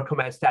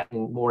recommend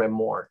statin more and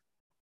more.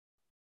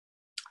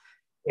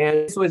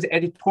 And this was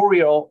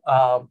editorial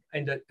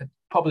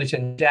published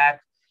in JACC.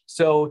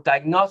 So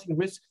diagnostic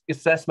risk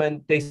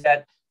assessment, they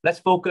said, let's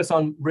focus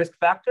on risk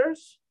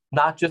factors,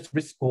 not just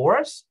risk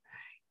scores.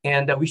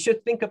 And we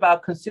should think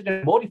about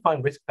considering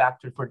modifying risk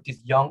factors for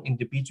these young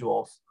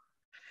individuals.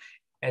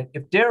 And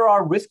if there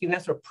are risk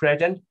enhancers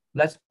present,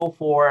 let's go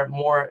for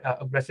more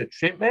aggressive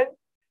treatment.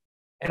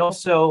 And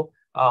also,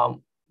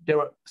 they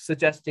were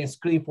suggesting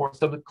screening for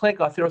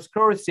subclinical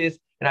atherosclerosis,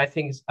 and I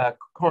think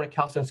coronary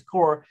calcium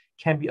score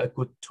can be a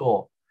good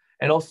tool.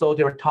 And also,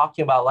 they were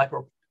talking about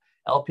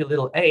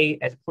lipo-Lp(a)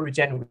 as a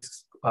polygenic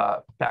risk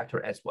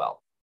factor as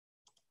well.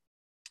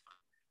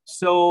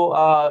 So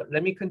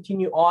let me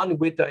continue on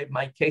with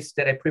my case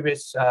that I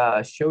previously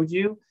showed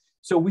you.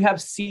 So we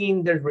have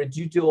seen the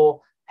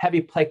residual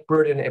heavy plaque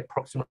burden at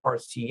proximal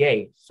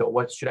RCA. So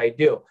what should I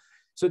do?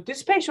 So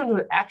this patient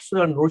was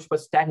actually on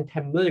rosuvastatin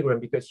 10 milligram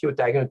because he was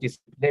diagnosed with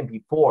dyslipidemia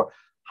before.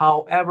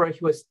 However, he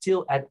was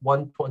still at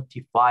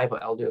 125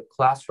 LDL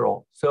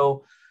cholesterol.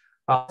 So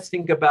let's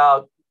think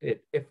about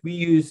it. If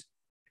we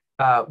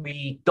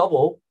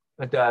double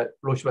the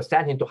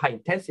rosuvastatin into high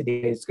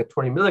intensity, it's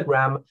 20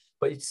 milligram,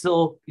 but it's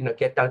still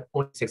get down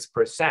only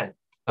 6%,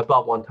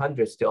 above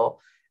 100 still.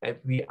 If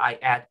I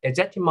add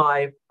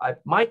ezetimibe, I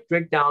might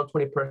break down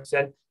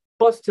 20%,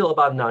 but still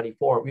about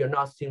 94. We are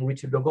not seeing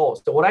reaching the goal.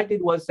 So what I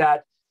did was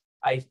that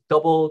I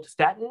doubled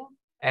statin,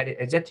 added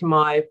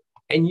ezetimibe,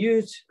 and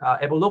used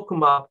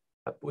evolocumab,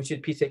 which is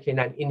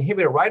PCSK9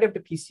 inhibitor right after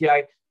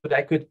PCI, so that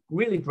I could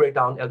really break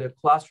down LDL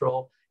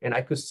cholesterol. and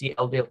I could see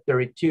LDL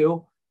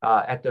 32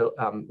 at the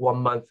 1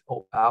 month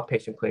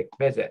outpatient clinic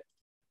visit.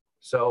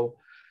 So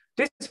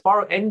this is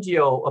for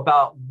angio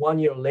about 1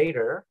 year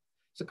later.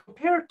 So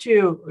compared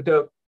to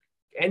the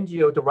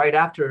angio right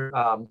after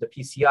the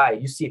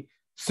PCI, you see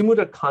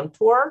smoother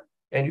contour,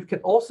 and you can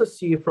also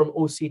see from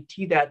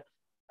OCT that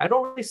I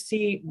don't really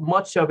see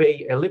much of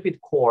a lipid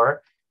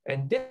core,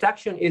 and this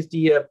section is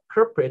the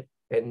culprit,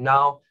 and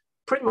now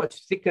pretty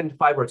much thickened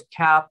fibrous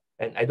cap,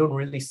 and I don't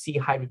really see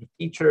high-lipid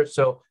features,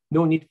 so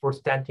no need for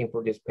stenting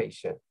for this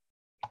patient.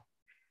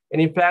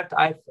 And in fact,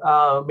 I've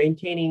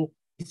maintaining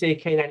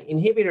PCSK9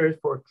 inhibitors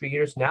for 3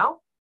 years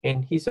now,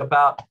 and he's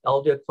about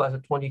LDL class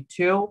of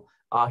 22.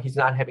 He's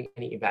not having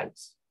any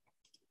events.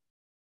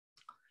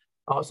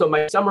 So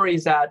my summary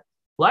is that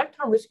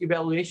lifetime risk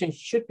evaluation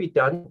should be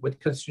done with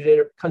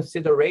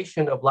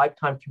consideration of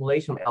lifetime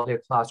accumulation of LDL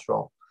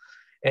cholesterol.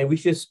 And we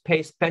should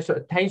pay special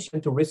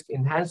attention to risk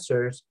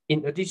enhancers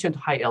in addition to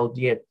high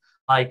LDL,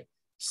 like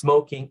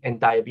smoking and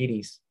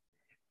diabetes.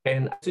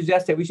 And I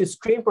suggest that we should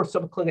screen for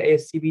subclinical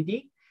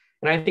ASCVD.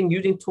 And I think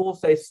using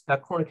tools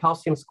like coronary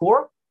calcium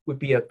score would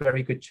be a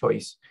very good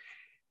choice.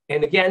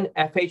 And again,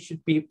 FH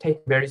should be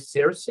taken very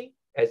seriously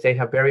as they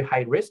have very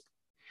high risk.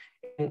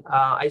 And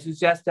I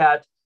suggest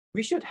that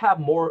we should have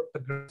more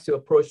aggressive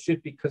approach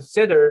should be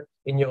considered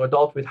in young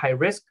adults with high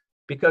risk,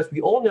 because we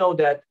all know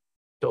that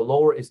the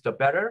lower is the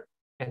better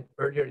and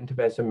earlier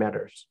intervention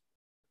matters.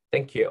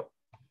 Thank you.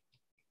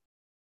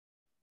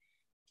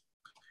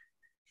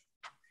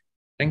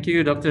 Thank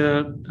you,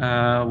 Dr.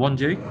 Won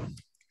Jae.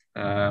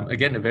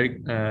 Again, a very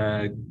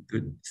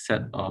good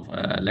set of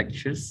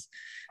lectures.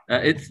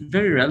 It's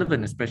very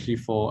relevant, especially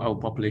for our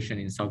population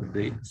in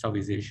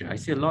Southeast Asia. I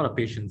see a lot of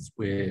patients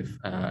with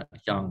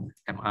young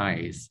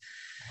MIs.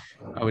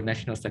 Our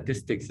national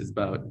statistics is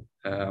about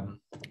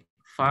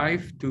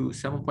 5 to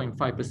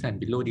 7.5%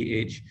 below the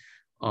age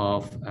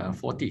of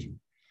 40.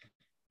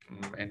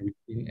 And we've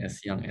seen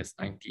as young as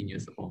 19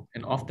 years old,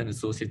 and often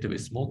associated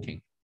with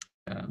smoking,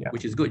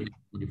 which is good,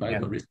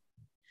 modifiable risk.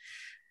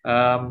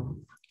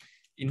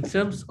 In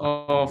terms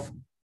of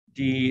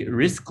the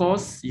risk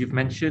scores, you've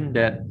mentioned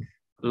that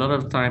a lot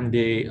of time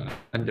they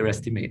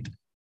underestimate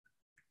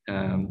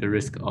the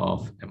risk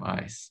of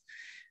MIs.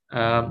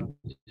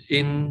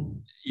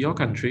 In your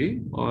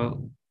country,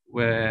 or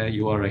where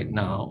you are right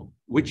now,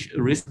 which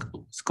risk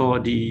score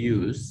do you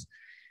use,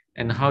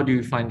 and how do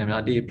you find them?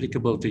 Are they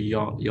applicable to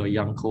your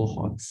young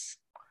cohorts?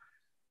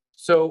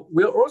 So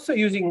we're also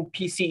using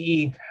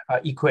PCE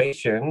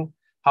equation.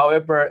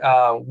 However,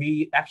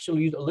 we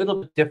actually use a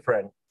little bit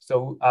different.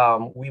 So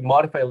we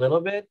modify a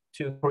little bit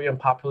to Korean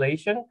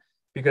population,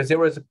 because there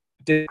was a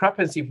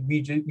discrepancy if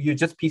we use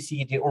just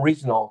PCE, the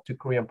original, to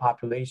Korean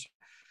population.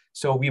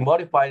 So we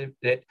modified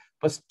it,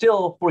 but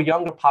still for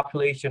younger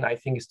population, I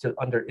think it's still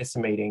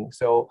underestimating.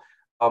 So,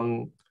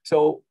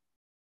 so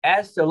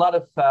as a lot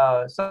of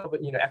some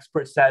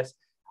experts says,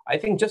 I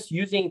think just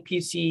using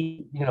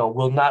PC,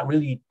 will not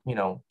really,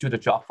 do the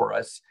job for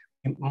us.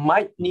 You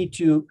might need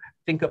to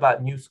think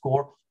about new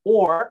score,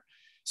 or,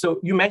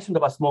 so you mentioned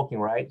about smoking,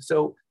 right?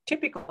 So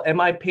typical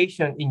MI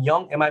patient, in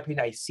young MI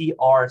patient I see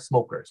are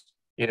smokers.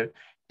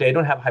 They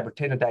don't have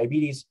hypertension,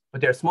 diabetes,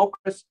 but they're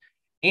smokers.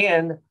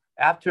 And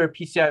after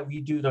PCI,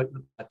 we do the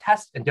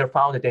test, and they're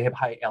found that they have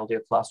high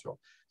LDL cholesterol.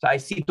 So I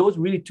see those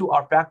really two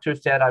are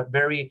factors that are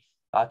very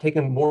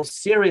taken more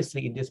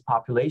seriously in this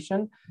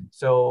population.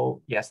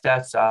 So yes,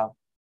 that's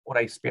what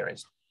I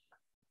experienced.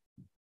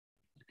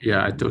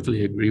 Yeah, I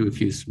totally agree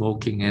with you.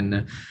 Smoking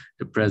and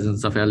the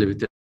presence of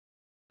elevated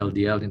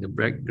LDL in the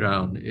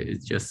background,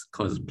 it just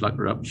causes plaque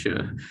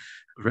rupture,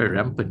 very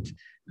rampant.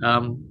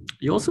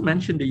 You also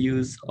mentioned the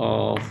use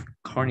of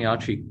coronary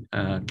artery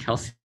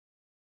calcium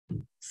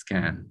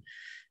scan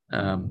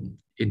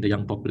in the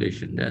young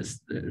population. That's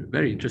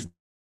very interesting.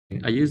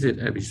 I use it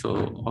every so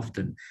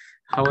often.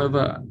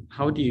 However,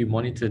 how do you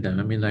monitor them?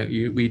 I mean,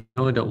 we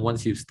know that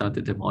once you've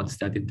started them on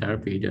statin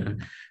therapy, the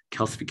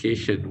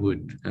calcification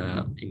would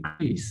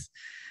increase.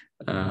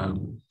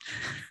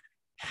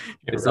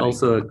 It's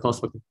also a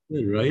cost for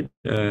concern, right?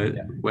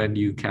 When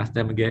you cast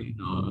them again,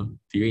 or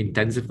do you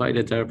intensify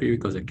the therapy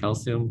because the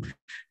calcium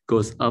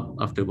goes up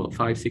after about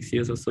 5-6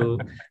 years or so?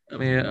 I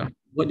mean,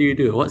 what do you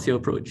do? What's your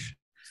approach?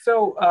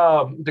 So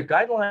the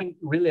guideline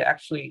really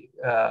actually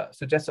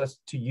suggests us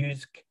to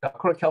use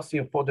coronary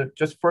calcium for the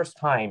just first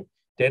time.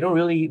 They don't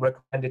really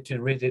recommend it to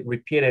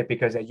repeat it,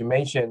 because as you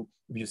mentioned,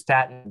 if you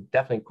statin,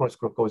 definitely coronary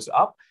score goes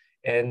up.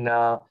 And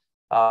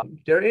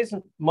there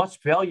isn't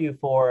much value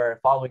for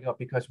following up,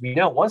 because we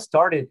know once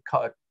started,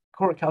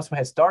 coronary calcium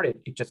has started,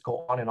 it just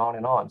go on and on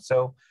and on.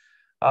 So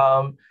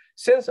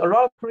since a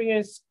lot of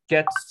Koreans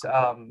get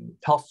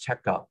health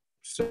checkup,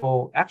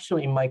 so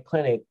actually in my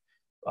clinic,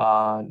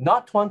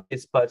 not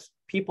 20s, but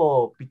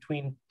people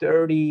between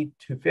 30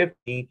 to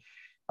 50,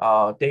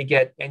 they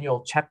get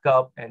annual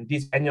checkup, and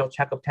these annual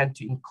checkup tend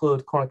to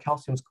include coronary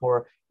calcium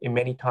score in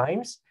many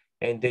times,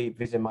 and they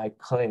visit my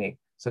clinic.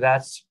 So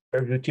that's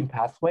a routine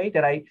pathway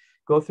that I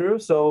go through.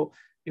 So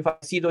if I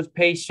see those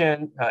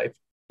patients, if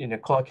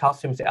coronary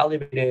calcium is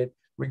elevated,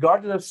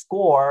 regardless of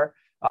score,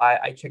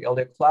 I check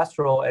LDL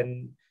cholesterol,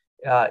 and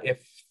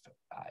if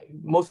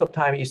most of the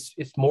time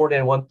it's more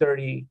than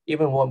 130,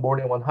 even more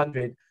than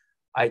 100,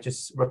 I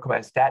just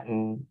recommend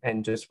statin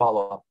and just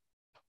follow up.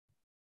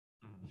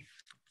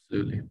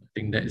 Absolutely. I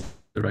think that is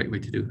the right way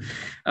to do.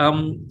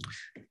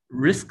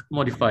 Risk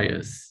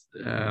modifiers,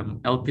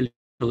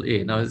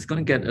 LP(a). Now it's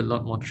going to get a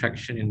lot more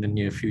traction in the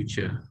near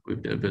future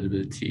with the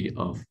availability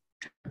of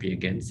therapy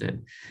against it.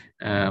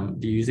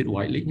 Do you use it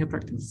widely in your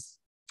practice?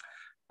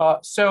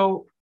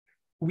 So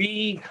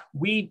we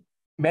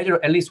measure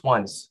at least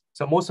once.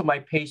 So most of my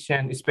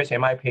patients, especially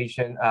my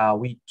patient,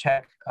 we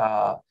check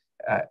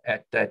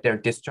at their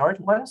discharge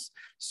once.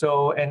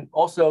 So, and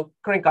also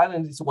current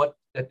guidelines is what's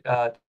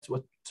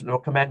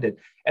recommended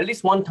at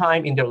least one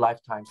time in their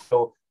lifetime.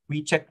 So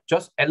we check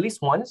just at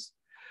least once.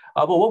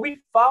 But what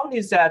we found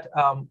is that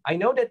I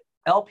know that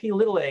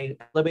LP(a)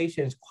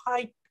 elevation is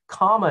quite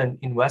common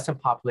in Western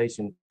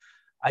population.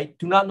 I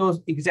do not know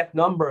the exact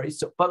number,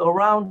 but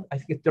around, I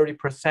think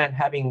 30%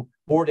 having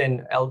more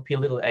than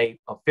LP(a)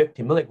 of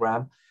 50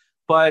 milligram.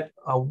 But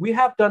we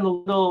have done a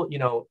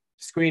little,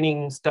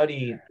 screening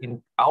study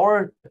in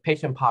our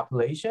patient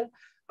population.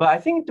 But I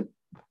think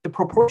the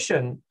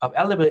proportion of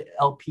elevated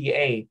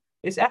LPA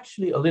is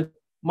actually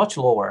much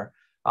lower.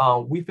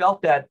 We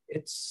felt that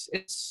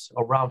it's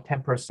around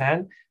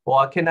 10%.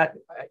 Well,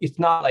 it's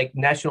not like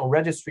national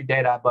registry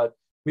data, but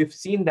we've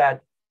seen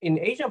that in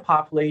Asian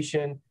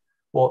population,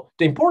 well,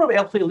 the importance of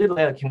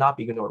LP(a) cannot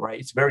be ignored, right?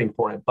 It's very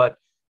important, but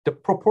the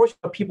proportion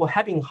of people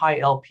having high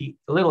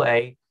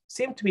LP(a)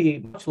 seem to be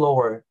much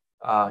lower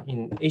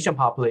in Asian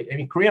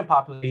population, Korean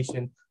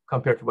population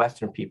compared to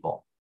Western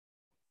people.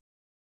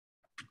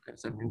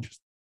 That's an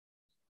interesting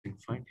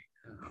finding.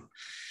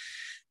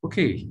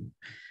 Okay,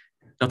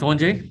 Dr. Wang,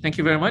 thank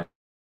you very much.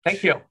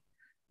 Thank you.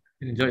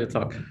 Enjoy your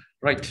talk.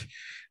 Right.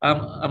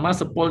 I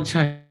must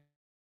apologize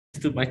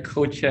to my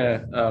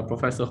co-chair,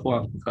 Professor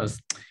Huang,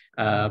 because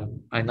I'll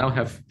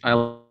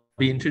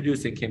be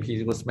introducing him.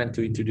 He was meant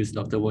to introduce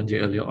Dr. Wang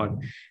earlier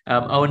on.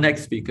 Our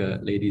next speaker,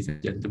 ladies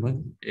and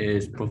gentlemen,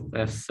 is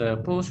Professor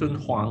Po-Hsun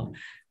Huang,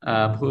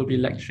 who will be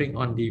lecturing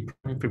on the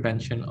primary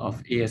prevention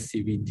of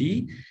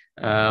ASCVD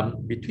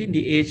between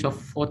the age of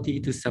 40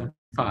 to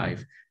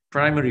 75.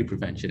 Primary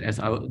prevention, as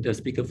the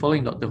speaker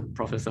following Dr.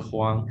 Professor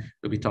Huang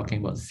will be talking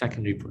about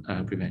secondary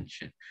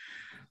prevention.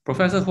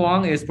 Professor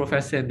Huang is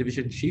Professor and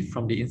Division Chief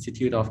from the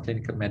Institute of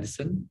Clinical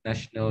Medicine,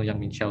 National Yang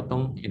Ming Chiao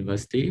Tung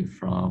University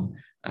from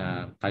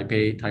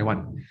Taipei,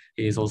 Taiwan.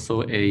 He is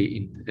also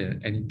an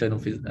internal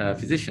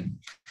physician.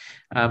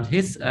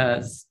 His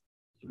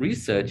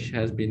research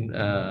has been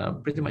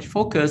pretty much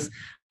focused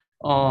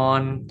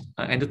on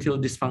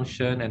endothelial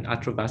dysfunction and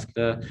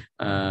atherosclerotic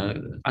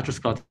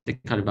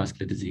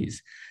cardiovascular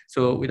disease.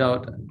 So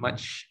without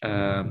much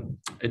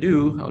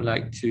ado, I would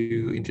like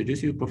to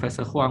introduce you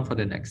Professor Huang for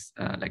the next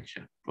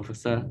lecture.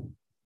 Professor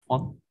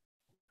Huang.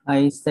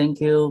 Hi,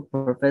 thank you,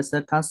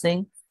 Professor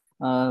Kasim.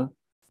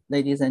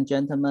 Ladies and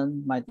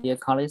gentlemen, my dear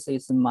colleagues,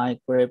 it's my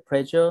great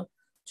pleasure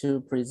to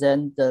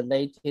present the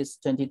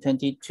latest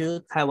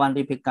 2022 Taiwan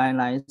lipid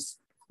guidelines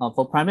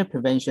for primary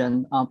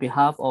prevention on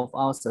behalf of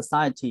our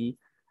society.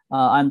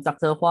 I'm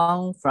Dr.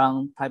 Huang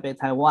from Taipei,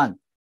 Taiwan.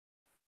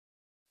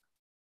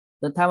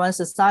 The Taiwan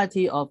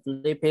Society of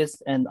Lipids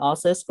and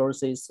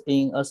Atherosclerosis,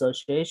 in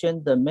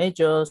association the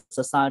major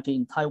society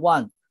in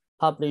Taiwan,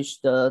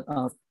 published the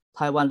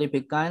Taiwan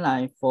lipid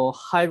guideline for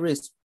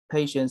high-risk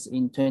patients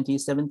in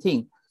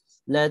 2017,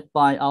 led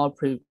by our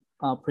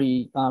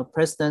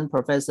President,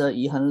 Professor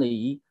Yi-Hen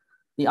Li.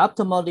 The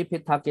optimal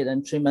lipid target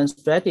and treatment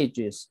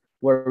strategies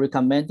were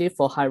recommended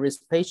for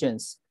high-risk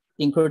patients,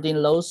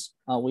 including those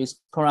with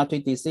coronary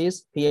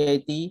disease,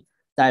 PAD,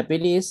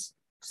 diabetes,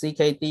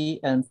 CKD,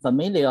 and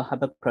familial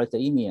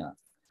hypercholesterolemia.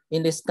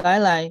 In this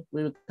guideline,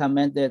 we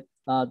recommend that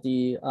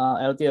the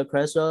LDL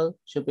cholesterol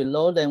should be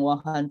lower than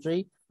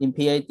 100 in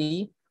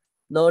PAD,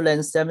 lower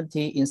than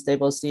 70 in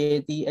stable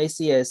CAD,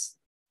 ACS,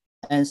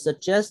 and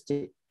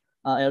suggested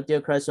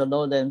LDL cholesterol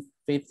lower than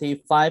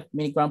 55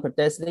 milligram per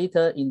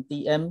deciliter in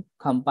DM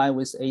combined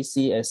with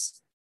ACS.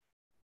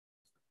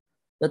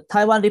 The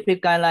Taiwan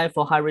lipid guideline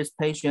for high-risk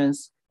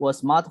patients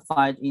was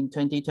modified in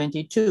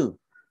 2022.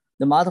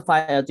 The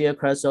modified LDL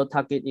cholesterol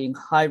target in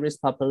high-risk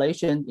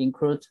population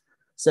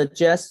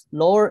suggests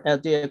lower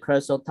LDL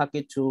cholesterol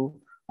target to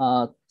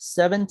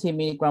 70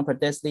 milligram per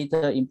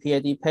deciliter in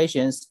PAD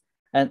patients,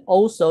 and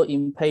also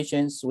in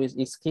patients with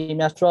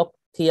ischemia stroke,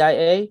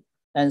 TIA,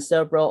 and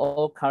cerebral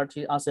or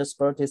carotid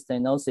atherosclerotic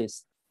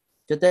stenosis.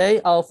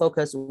 Today, our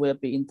focus will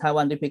be in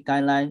Taiwan lipid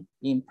guideline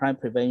in primary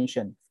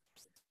prevention.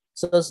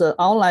 So the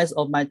outlines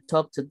of my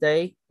talk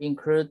today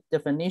include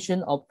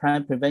definition of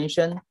primary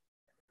prevention,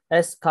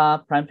 SCAR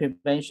primary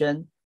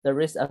prevention, the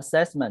risk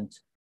assessment,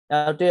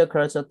 LDL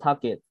cholesterol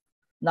target,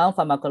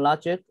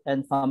 non-pharmacologic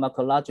and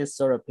pharmacologic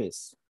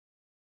therapies.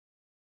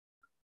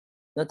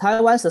 The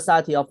Taiwan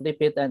Society of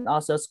Lipid and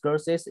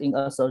Atherosclerosis, in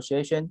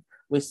association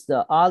with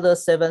the other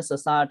 7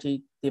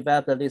 societies,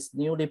 developed this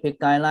new lipid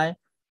guideline,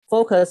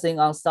 focusing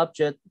on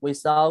subjects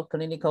without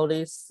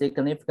clinically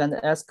significant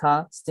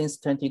SCAR since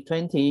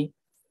 2020.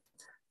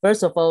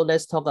 First of all,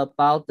 let's talk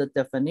about the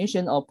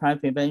definition of primary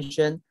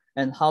prevention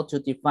and how to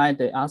define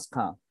the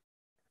APSC.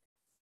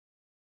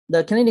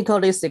 The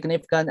clinically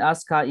significant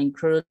APSC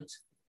include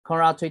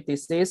coronary artery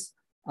disease,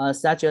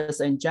 such as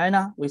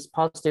angina with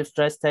positive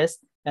stress test,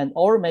 and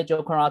all major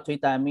coronary artery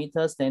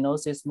diameter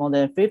stenosis more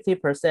than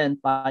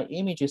 50% by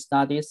imaging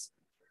studies,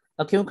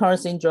 acute coronary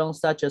syndrome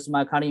such as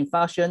myocardial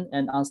infarction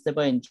and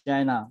unstable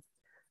angina,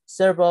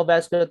 cerebral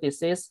vascular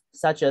disease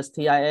such as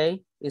TIA,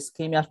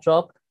 ischemia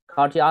stroke,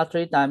 cardiac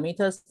artery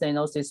diameter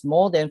stenosis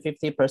more than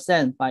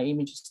 50% by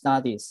imaging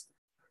studies,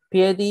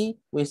 PAD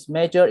with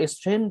major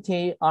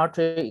extremity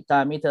artery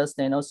diameter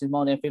stenosis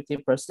more than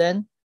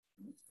 50%,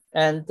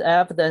 and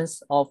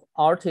evidence of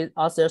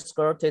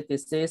atherosclerotic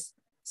disease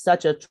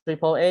such as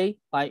AAA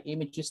by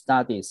imaging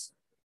studies.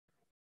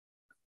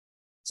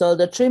 So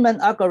the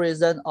treatment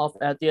algorithm of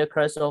LDL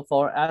cholesterol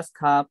for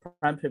APSC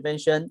primary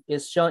prevention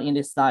is shown in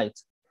this slide.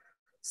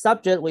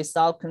 Subject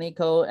without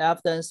clinical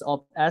evidence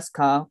of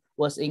APSC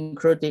was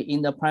included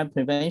in the primary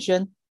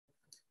prevention.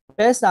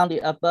 Based on the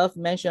above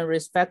mentioned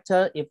risk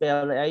factor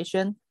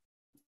evaluation,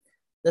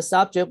 the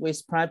subject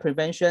with primary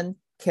prevention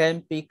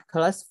can be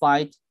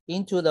classified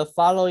into the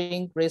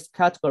following risk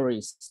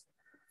categories.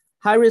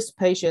 High-risk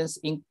patients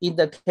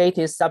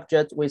indicated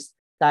subject with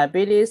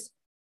diabetes,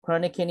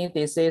 chronic kidney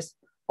disease,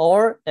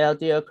 or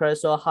LDL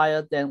cholesterol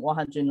higher than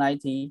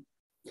 190.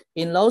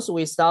 In those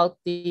without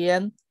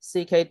DM,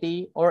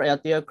 CKD, or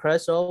LDL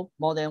cholesterol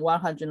more than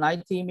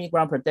 190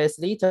 mg per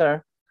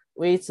deciliter,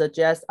 we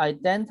suggest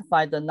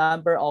identify the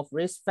number of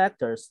risk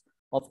factors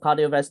of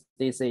cardiovascular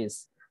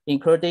disease,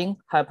 including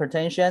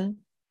hypertension,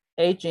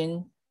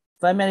 aging,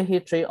 family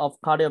history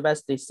of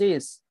cardiovascular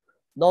disease,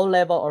 low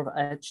level of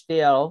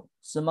HDL,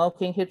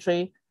 smoking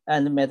history,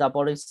 and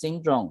metabolic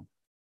syndrome.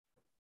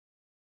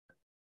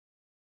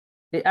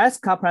 The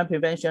APSC primary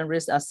prevention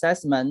risk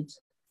assessment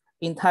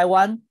in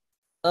Taiwan,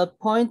 a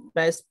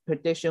point-based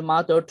prediction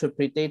model to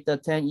predict the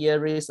 10-year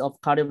risk of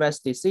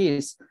cardiovascular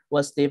disease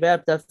was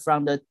developed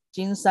from the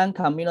Jinshan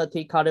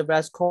Community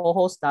Cardiovascular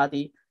Cohort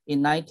Study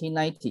in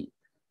 1990.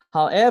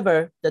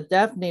 However, the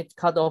definite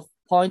cutoff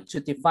point to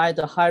define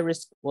the high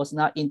risk was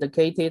not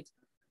indicated.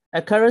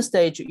 At current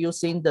stage,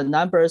 using the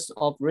numbers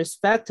of risk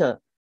factor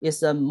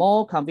is a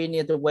more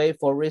convenient way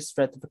for risk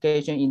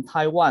stratification in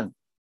Taiwan.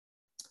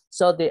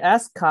 So the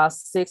APSC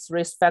 6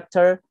 risk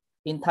factor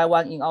in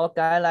Taiwan in our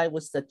guideline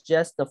would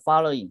suggest the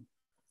following.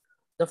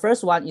 The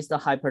first one is the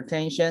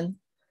hypertension,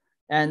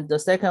 and the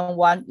second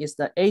one is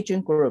the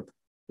aging group.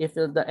 If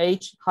the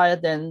age higher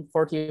than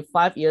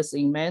 45 years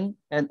in men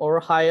and or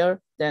higher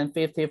than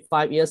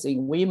 55 years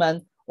in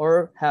women,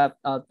 or have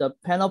the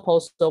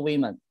menopausal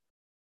women.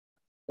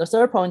 The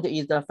third point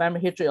is the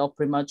family history of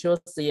premature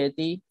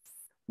CAD.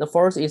 The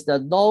fourth is the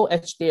low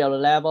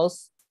HDL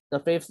levels. The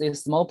fifth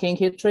is smoking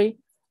history,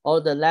 or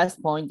the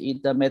last point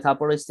is the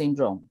metabolic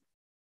syndrome.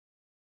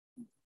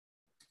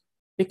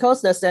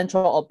 Because the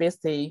central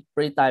obesity,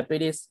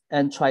 prediabetes,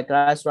 and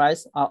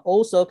triglycerides are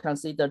also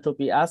considered to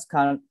be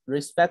APSC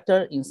risk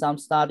factor in some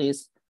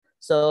studies,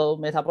 so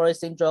metabolic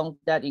syndrome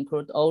that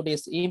include all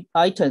these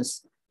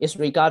items is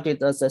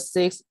regarded as a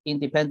 6th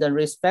independent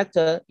risk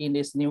factor in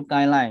this new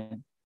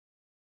guideline.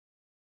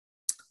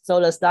 So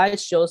the slide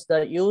shows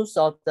the use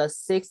of the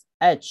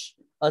 6H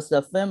as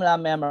the formula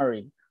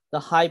memory, the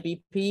high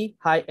BP,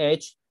 high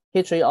H,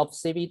 history of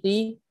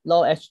CVD,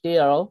 low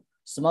HDL,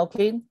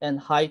 smoking, and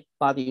high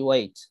body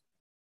weight.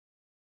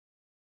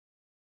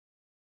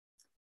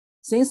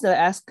 Since the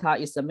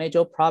APSC is a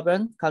major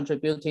problem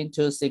contributing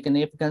to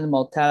significant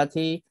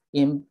mortality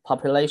in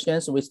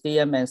populations with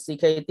DM and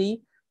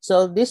CKD,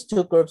 so these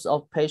two groups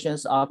of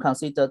patients are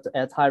considered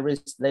at high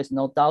risk, there's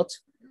no doubt.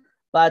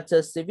 But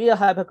severe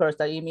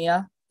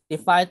hypercholesterolemia,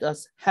 defined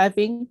as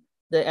having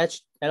the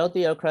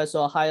LDL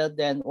cholesterol higher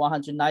than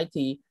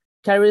 190,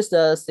 carries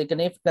a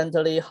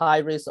significantly high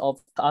risk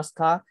of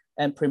APSC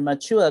and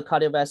premature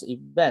cardiovascular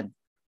event,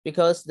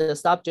 because the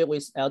subject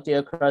with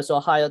LDL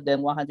cholesterol higher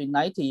than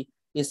 190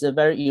 is a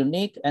very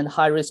unique and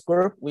high-risk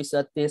group with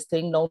a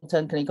distinct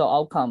long-term clinical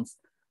outcomes.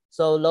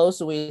 So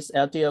those with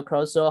LDL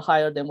cholesterol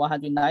higher than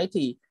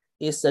 190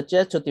 is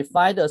suggested to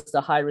define as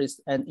the high risk,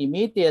 and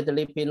immediate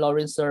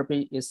lipid-lowering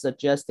therapy is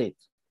suggested.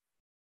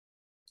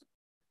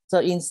 So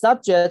in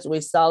subjects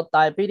without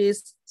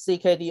diabetes,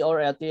 CKD, or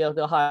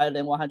LDL higher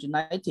than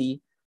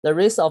 190, the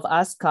risk of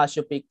APSC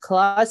should be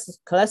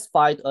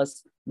classified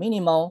as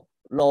minimal,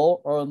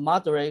 low, or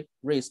moderate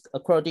risk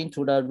according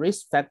to the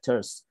risk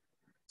factors.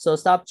 So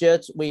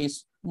subjects with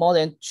more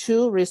than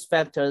 2 risk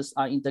factors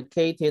are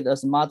indicated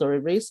as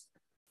moderate risk,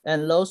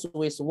 and those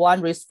with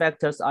 1 risk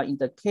factors are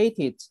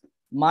indicated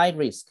mild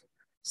risk.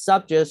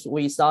 Subjects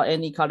without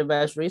any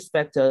cardiovascular risk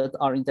factors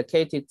are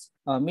indicated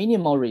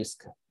minimal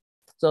risk.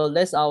 So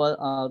that's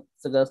our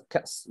the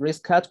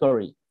risk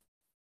category.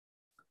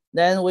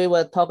 Then we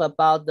will talk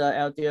about the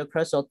LDL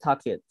cholesterol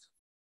target.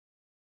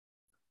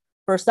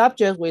 For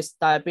subjects with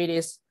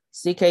diabetes,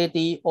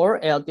 CKD, or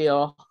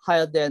LDL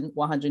higher than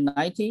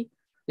 190,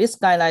 this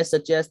guideline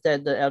suggests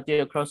that the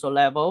LDL cholesterol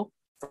level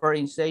for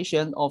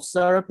initiation of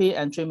therapy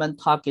and treatment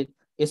target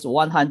is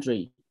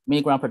 100.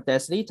 milligram per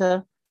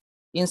deciliter.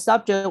 In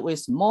subject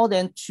with more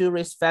than 2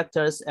 risk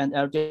factors and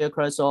LDL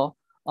cholesterol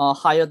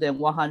higher than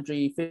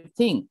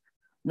 115,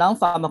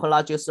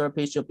 non-pharmacologic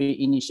therapy should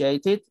be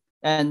initiated,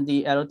 and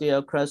the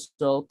LDL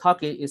cholesterol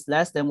target is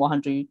less than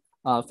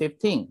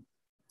 115.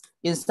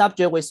 In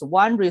subject with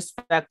 1 risk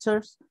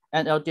factor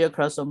and LDL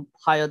cholesterol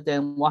higher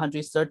than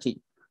 130,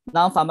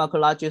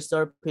 non-pharmacologic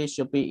therapy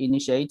should be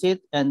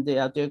initiated, and the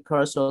LDL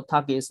cholesterol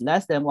target is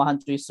less than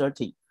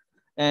 130.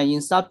 And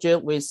in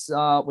subject with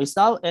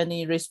without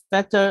any risk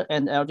factor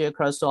and LDL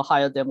cholesterol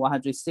higher than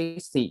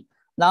 160,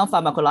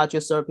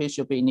 non-pharmacologic therapy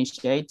should be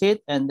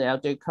initiated, and the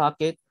LDL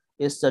target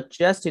is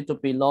suggested to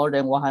be lower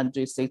than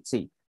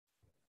 160.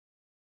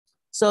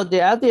 So the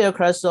LDL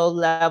cholesterol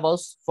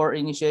levels for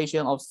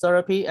initiation of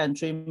therapy and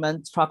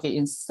treatment target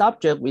in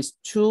subject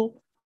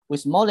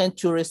with more than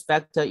 2 risk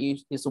factor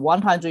is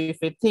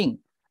 115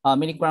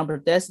 milligram per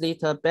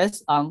deciliter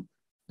based on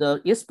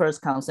the experts'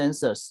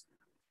 consensus.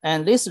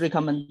 And this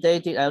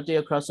recommended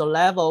LDL cholesterol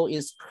level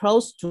is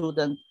close to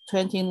the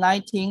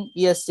 2019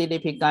 ESC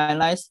lipid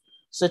guidelines,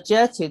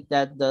 suggested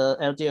that the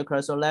LDL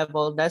cholesterol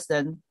level less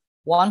than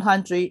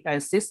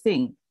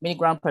 116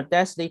 milligram per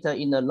deciliter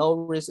in the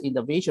low-risk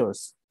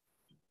individuals.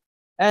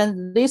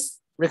 And this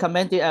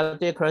recommended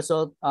LDL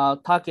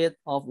cholesterol target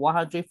of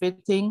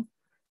 115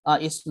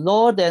 is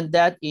lower than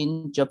that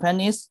in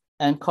Japanese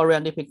and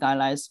Korean lipid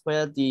guidelines,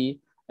 where the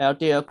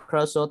LDL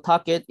cholesterol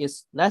target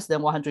is less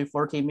than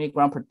 140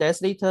 milligram per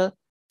deciliter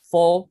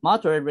for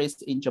moderate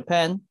risk in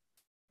Japan.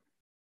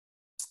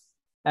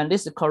 And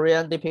this is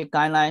Korean lipid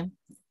guideline,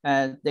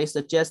 and they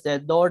suggest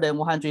that lower than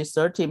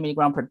 130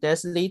 milligram per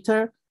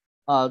deciliter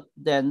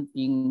than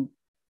in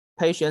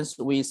patients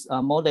with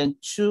more than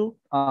 2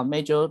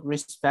 major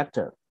risk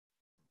factors.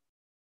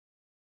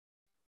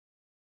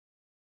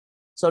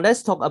 So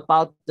let's talk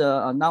about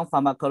the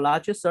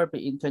non-pharmacologic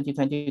therapy in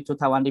 2022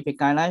 Taiwan lipid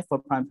guideline for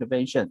primary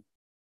prevention.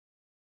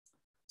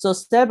 So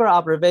several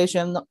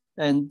observations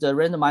and the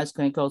randomized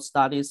clinical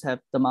studies have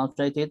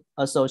demonstrated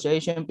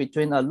association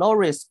between a low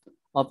risk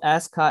of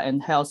ASCA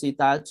and healthy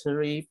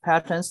dietary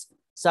patterns,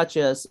 such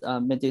as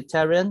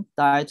Mediterranean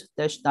diet,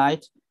 DASH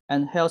diet,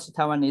 and healthy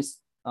Taiwanese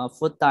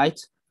food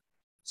diet.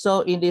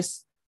 So in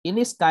this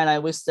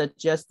guideline, we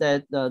suggest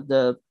that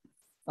the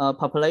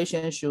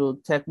population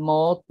should take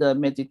more the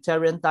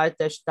Mediterranean diet,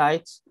 DASH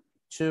diet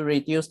to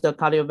reduce the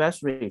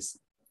cardiovascular risk.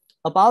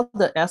 About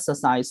the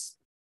exercise,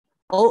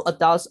 all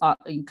adults are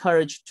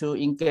encouraged to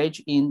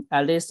engage in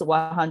at least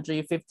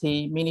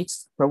 150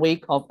 minutes per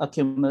week of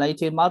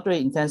accumulated moderate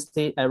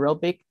intensity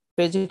aerobic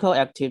physical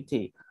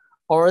activity,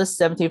 or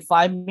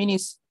 75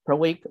 minutes per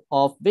week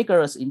of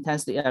vigorous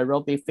intensity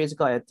aerobic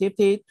physical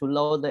activity to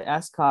lower the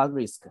ASCA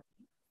risk.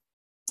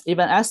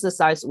 Even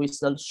exercise with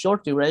a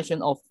short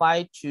duration of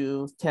 5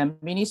 to 10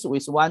 minutes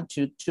with 1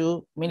 to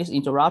 2 minutes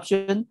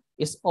interruption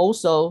is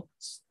also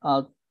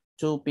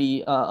to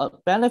be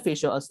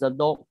beneficial as the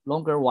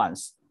longer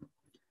ones.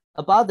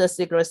 About the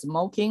cigarette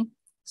smoking,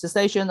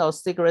 cessation of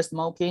cigarette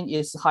smoking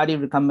is highly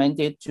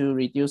recommended to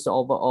reduce the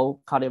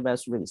overall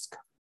cardiovascular risk.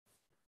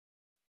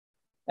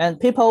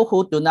 And people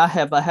who do not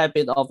have a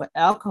habit of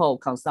alcohol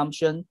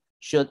consumption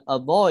should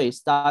avoid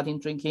starting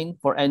drinking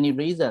for any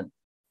reason.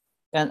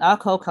 And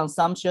alcohol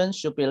consumption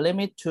should be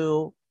limited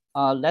to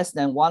less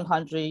than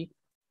 100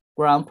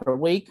 grams per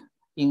week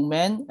in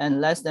men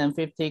and less than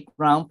 50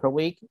 grams per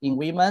week in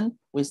women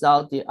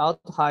without the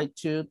aldehyde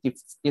 2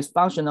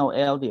 dysfunctional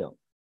LDL.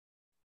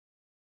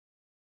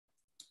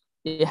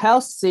 The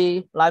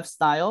healthy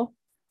lifestyle,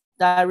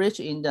 diet rich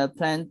in the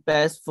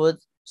plant-based food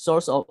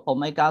source of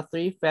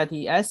omega-3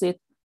 fatty acid,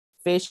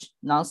 fish,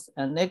 nuts,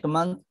 and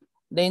legumes,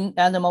 lean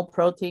animal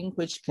protein,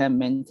 which can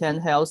maintain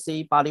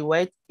healthy body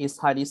weight, is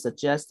highly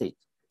suggested.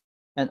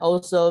 And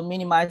also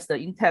minimize the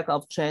intake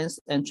of trans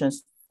and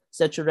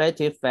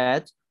saturated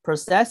fat,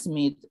 processed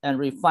meat, and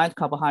refined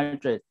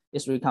carbohydrate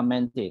is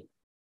recommended.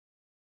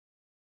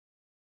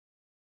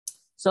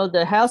 So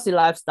the healthy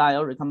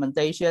lifestyle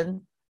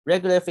recommendation,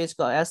 regular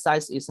physical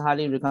exercise is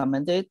highly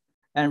recommended,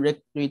 and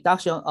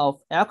reduction of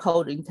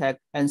alcohol intake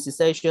and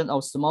cessation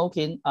of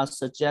smoking are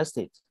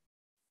suggested.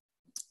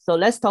 So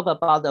let's talk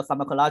about the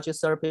pharmacologic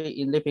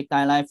therapy in lipid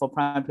guideline for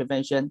primary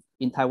prevention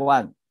in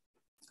Taiwan.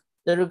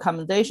 The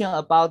recommendation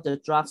about the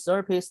drug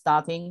therapy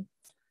starting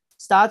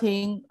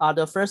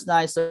the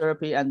first-line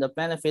therapy and the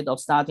benefit of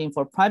starting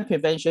for primary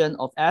prevention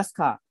of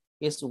ASCA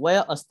is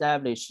well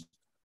established.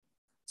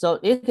 So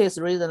it is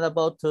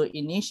reasonable to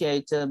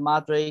initiate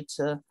moderate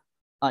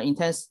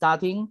intense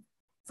starting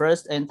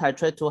first and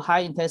titrate to high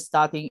intense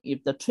starting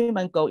if the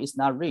treatment goal is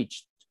not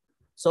reached.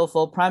 So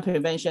for primary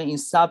prevention in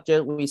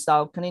subject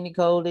without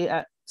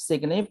clinically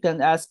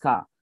significant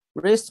ASCA,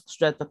 risk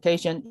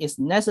stratification is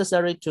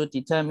necessary to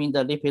determine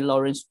the lipid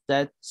lowering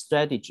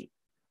strategy.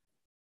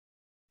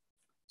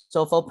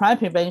 So for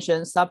primary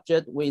prevention,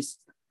 subject with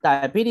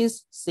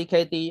diabetes,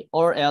 CKD,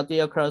 or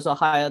LDL cholesterol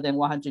higher than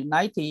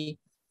 190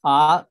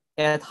 are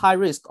at high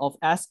risk of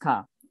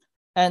ASCA.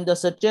 And the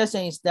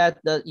suggestion is that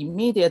the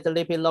immediate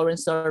lipid lowering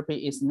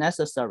therapy is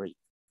necessary.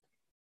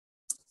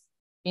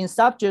 In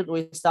subjects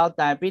without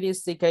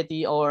diabetes,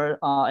 CKD, or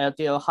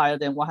LDL higher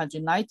than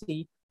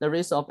 190, the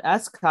risk of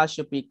ASCA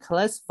should be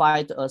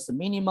classified as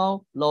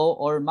minimal, low,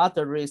 or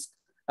moderate risk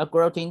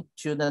according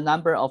to the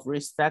number of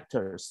risk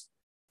factors.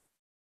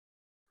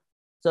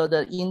 So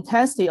the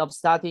intensity of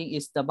statin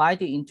is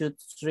divided into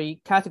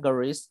 3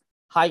 categories.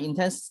 High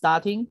intensity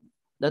statin,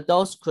 the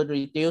dose could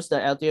reduce the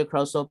LDL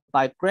cholesterol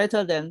by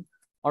greater than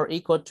or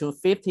equal to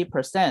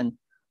 50%.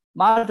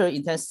 Moderate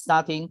intensity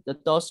statin, the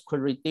dose could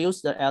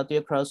reduce the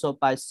LDL cholesterol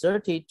by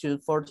 30 to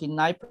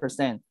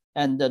 49%.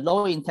 And the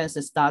low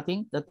intensity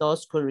statin, the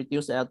dose could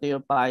reduce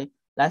LDL by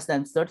less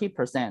than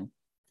 30%.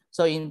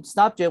 So in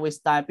subject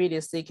with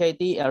diabetes,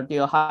 CKD,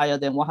 LDL higher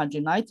than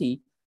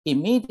 190,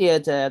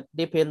 immediate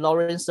lipid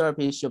lowering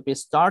therapy should be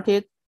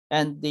started,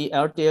 and the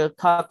LDL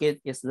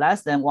target is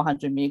less than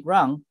 100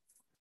 milligrams.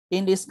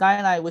 In this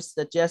guideline, we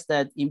suggest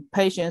that in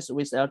patients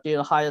with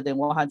LDL higher than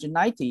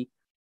 190,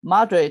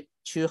 moderate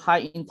to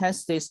high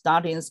intensity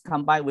statins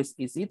combined with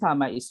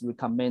ezetimibe is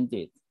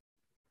recommended.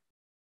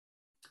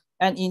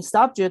 And in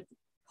subject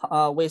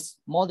with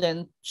more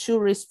than 2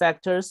 risk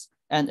factors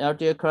and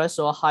LDL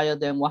cholesterol higher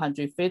than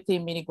 150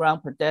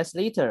 milligrams per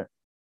deciliter,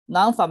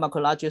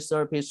 non-pharmacologic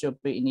therapy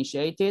should be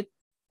initiated,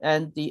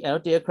 and the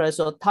LDL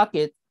cholesterol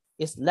target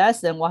is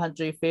less than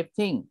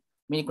 115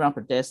 milligrams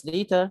per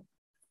deciliter.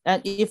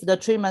 And if the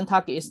treatment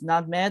target is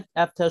not met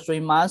after 3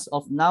 months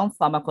of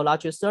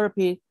non-pharmacologic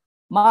therapy,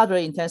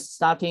 moderate intensity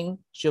statin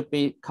should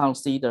be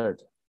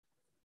considered.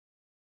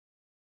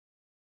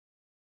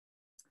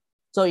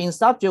 So in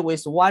subject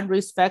with 1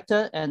 risk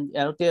factor and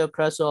LDL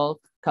cholesterol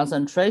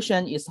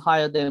concentration is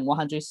higher than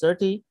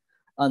 130,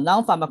 a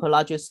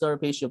non-pharmacologic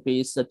therapy should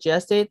be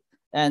suggested,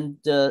 and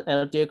the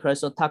LDL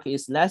cholesterol target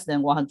is less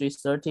than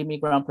 130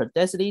 milligrams per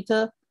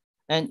deciliter.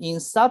 And in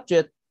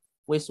subject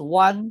with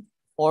 1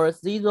 or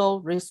 0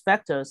 risk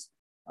factors,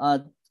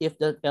 if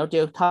the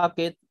LDL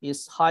target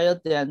is higher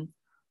than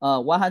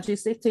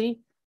 160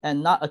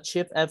 and not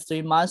achieved after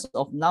 3 months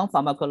of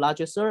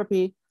non-pharmacologic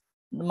therapy,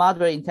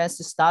 moderate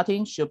intensity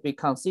statin should be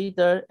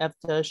considered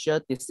after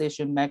shared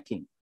decision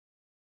making.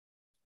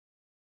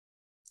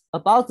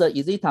 About the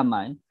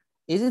ezetimibe,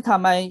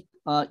 ezetimibe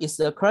is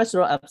a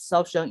cholesterol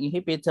absorption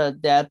inhibitor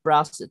that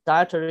blocks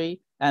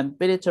dietary and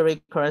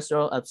biliary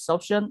cholesterol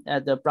absorption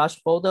at the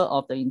brush border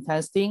of the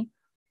intestine,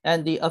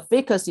 and the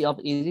efficacy of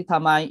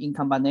ezetimibe in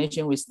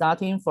combination with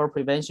statin for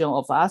prevention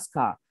of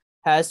ASCA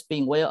has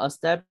been well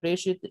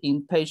established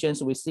in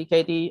patients with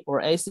CKD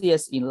or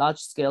ACS in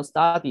large-scale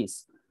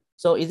studies.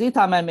 So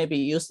ezetimibe may be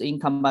used in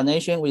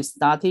combination with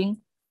statin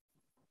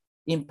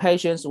in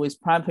patients with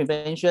prime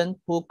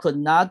prevention who could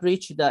not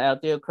reach the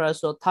LDL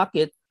cholesterol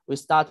target with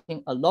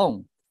statin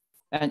alone.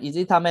 And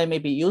ezetimibe may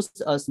be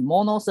used as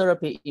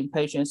monotherapy in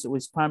patients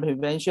with prime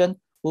prevention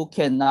who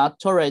cannot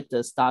tolerate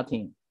the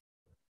statin.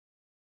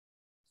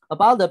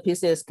 About the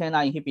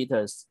PCSK9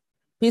 inhibitors,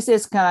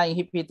 PCSK9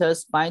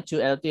 inhibitors bind to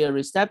LDL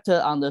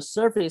receptor on the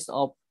surface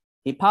of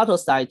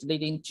hepatocyte,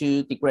 leading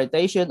to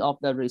degradation of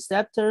the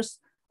receptors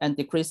and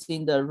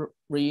decreasing the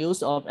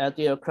reuse of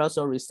LDL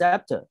cholesterol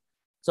receptor.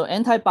 So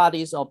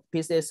antibodies of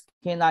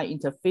PCSK9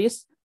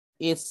 interface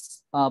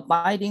is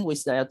binding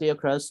with the LDL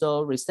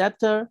cholesterol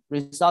receptor,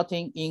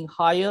 resulting in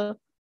higher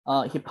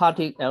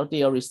hepatic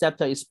LDL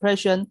receptor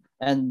expression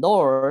and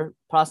lower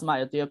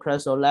plasma LDL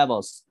cholesterol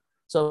levels.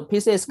 So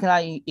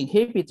PCSK9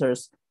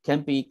 inhibitors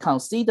can be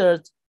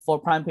considered for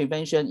prime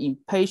prevention in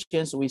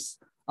patients with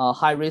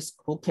high risk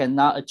who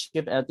cannot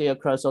achieve LDL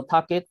cholesterol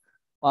target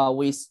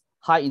with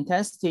high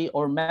intensity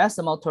or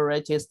maximal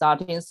tolerated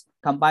statins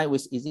combined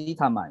with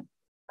ezetimibe.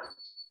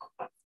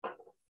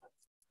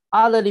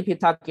 Other lipid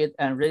target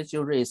and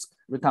residual risk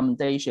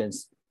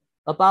recommendations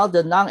about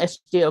the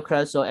non-HDL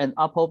cholesterol and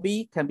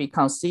ApoB can be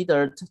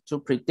considered to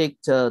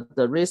predict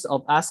the risk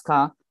of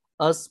ASCA,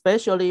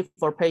 especially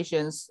for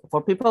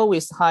people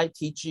with high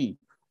TG,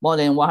 more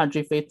than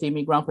 150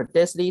 milligrams per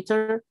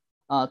deciliter,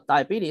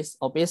 diabetes,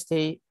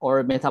 obesity,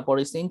 or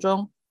metabolic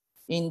syndrome.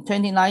 In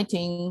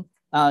 2019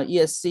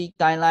 ESC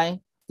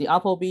guideline, the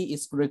ApoB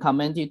is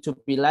recommended to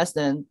be less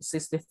than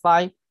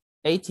 65,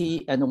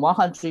 80, and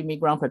 100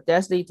 milligrams per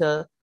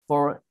deciliter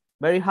for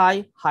very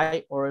high,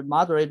 or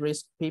moderate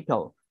risk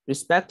people,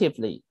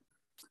 respectively.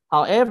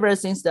 However,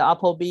 since the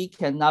ApoB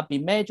cannot be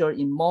measured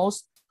in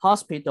most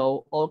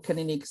hospitals or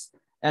clinics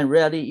and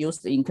rarely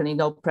used in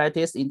clinical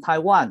practice in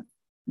Taiwan,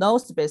 no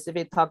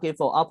specific target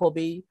for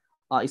ApoB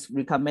is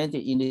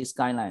recommended in this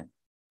guideline.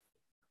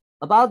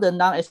 About the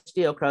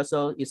non-HDL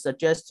cholesterol, is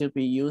suggested to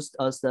be used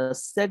as a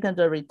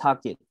secondary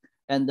target,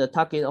 and the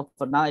target of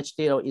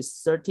non-HDL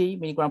is 30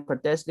 milligrams per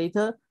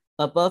deciliter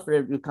above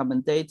the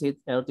recommended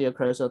LDL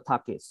cholesterol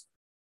targets.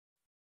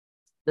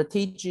 The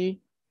TG,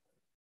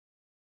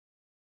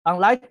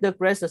 unlike the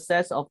great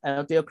success of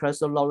LDL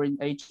cholesterol lowering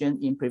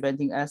agent in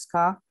preventing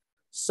ASCA,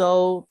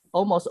 so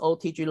almost all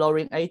TG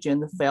lowering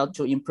agents failed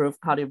to improve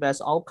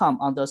cardiovascular outcome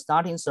under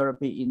statin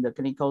therapy in the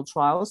clinical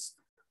trials.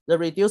 The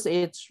reduced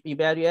age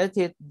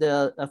evaluated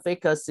the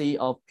efficacy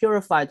of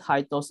purified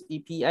high-dose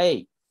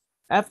EPA.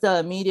 After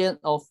a median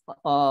of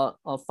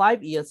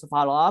 5 years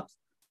follow-up,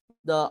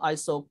 the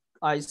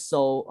I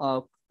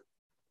saw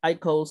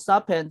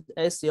icosapent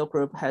ACO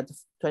group had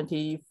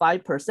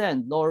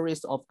 25% lower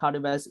risk of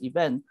cardiovascular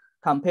event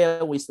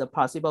compared with the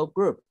placebo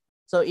group.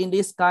 So in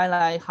this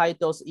guideline, high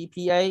dose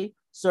EPA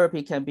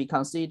therapy can be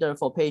considered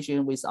for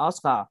patients with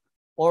ASCA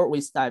or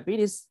with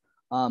diabetes,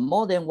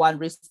 more than one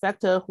risk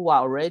factor who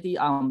are already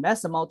on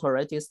maximal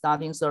tolerated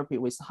starting therapy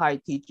with high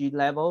TG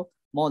level,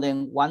 more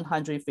than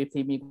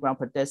 150 milligram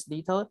per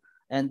deciliter,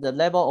 and the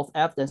level of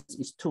evidence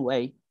is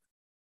 2A.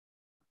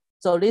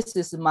 So this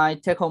is my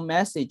take-home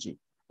message.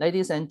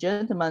 Ladies and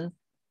gentlemen,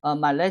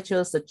 my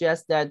lecture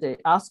suggests that the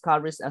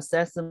ASCA risk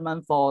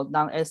assessment for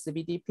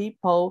non-SCVD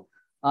people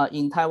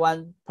in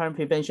Taiwan primary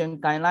prevention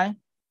guideline.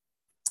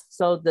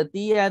 So the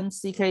DM,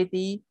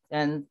 CKD,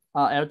 and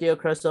LDL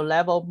cholesterol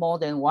level more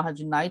than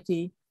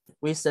 190,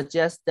 we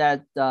suggest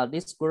that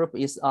this group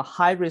is a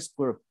high-risk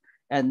group,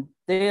 and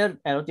their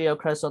LDL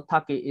cholesterol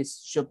target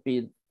should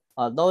be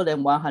lower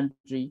than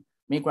 100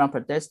 milligram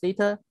per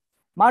deciliter.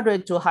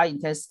 Moderate to high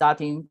intent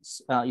statin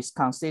is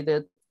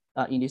considered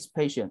in this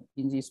patient,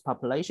 in this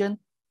population.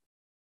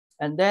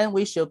 And then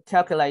we should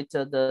calculate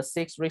the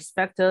 6 risk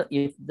factor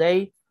if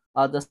they,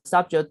 the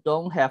subject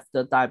don't have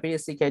the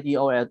diabetes, CKD,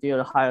 or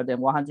LDL higher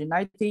than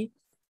 190.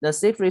 The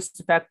 6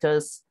 risk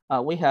factors,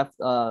 we have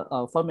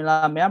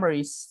formula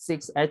memory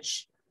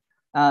 6H.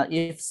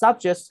 If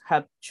subjects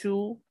have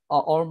 2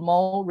 or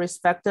more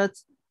risk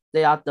factors,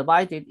 they are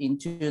divided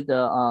into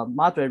the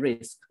moderate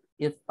risk.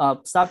 If a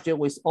subject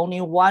with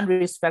only 1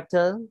 risk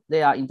factor,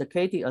 they are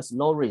indicated as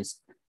low risk.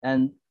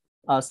 And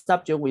a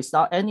subject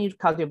without any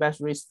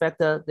cardiovascular risk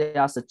factor, they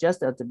are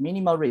suggested as the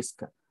minimal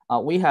risk.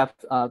 We have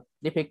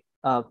lipid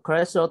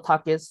cholesterol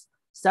targets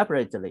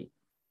separately.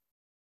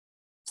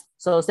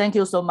 So thank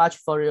you so much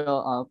for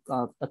your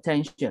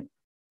attention.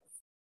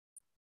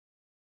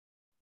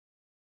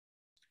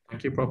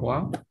 Thank you, Prof.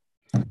 Huang.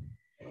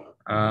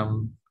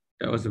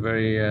 That was a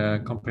very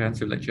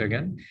comprehensive lecture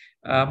again.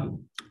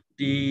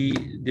 The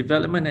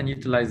development and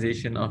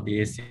utilization of the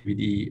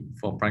ACVD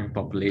for primary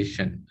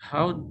population,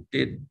 how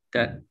did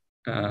that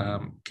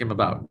came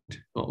about?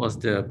 What was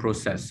the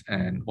process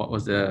and what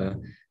was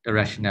the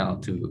rationale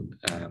to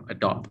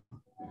adopt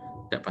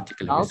that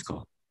particular risk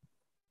score?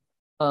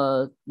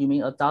 You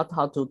mean adopt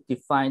how to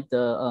define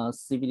the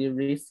CVD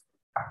risk?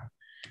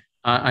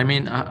 I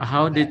mean,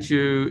 how did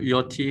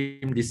your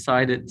team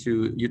decided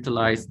to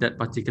utilize that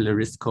particular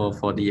risk score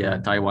for the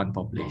Taiwan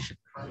population?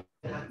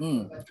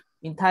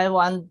 In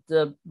Taiwan,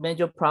 the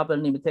major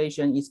problem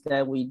limitation is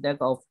that we lack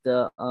of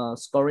the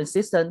scoring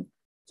system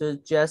to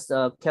just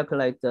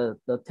calculate the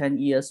 10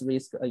 years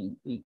risk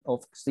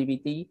of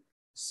CVD.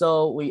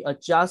 So we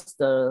adjust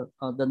the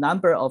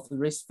number of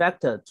risk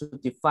factors to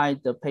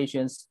define the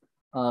patients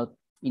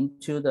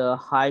into the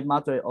high,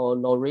 moderate, or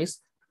low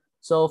risk.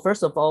 So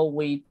first of all,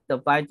 we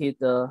divided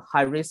the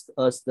high risk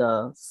as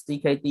the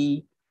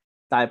CKD,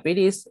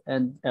 diabetes,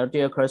 and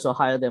LDL cholesterol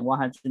higher than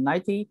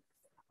 190.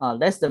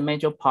 That's the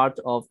major part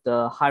of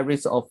the high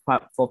risk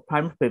for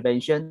primary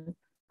prevention.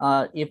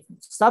 If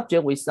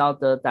subject without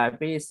the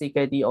diabetes,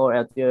 CKD, or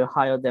LDL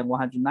higher than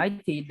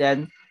 190,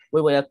 then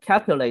we will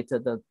calculate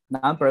the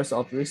numbers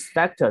of risk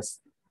factors.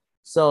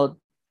 So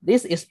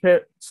this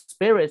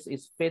spirit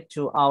is fit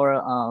to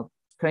our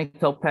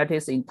clinical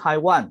practice in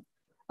Taiwan.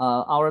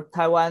 Our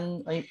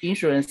Taiwan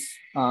insurance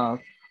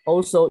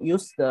also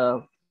use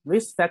the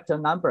risk factor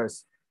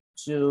numbers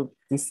to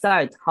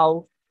decide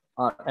how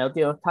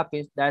LDL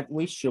target that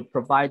we should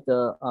provide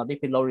the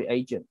lipid-lowering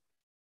agent.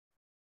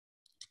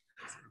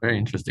 Very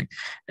interesting.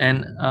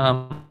 And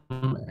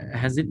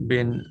has it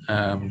been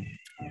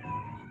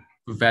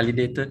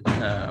validated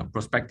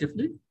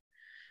prospectively?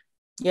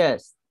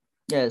 Yes.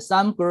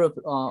 Some group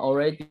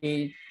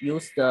already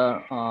use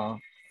the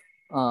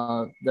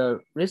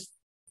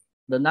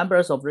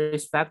numbers of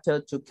risk factor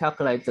to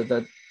calculate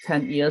the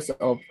 10 years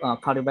of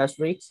cardiovascular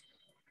risk.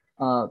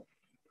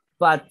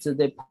 But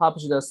they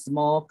published the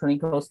small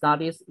clinical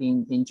studies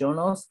in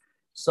journals.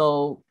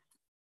 So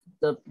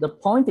the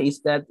point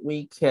is that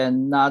we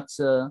cannot,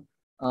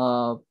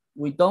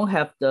 we don't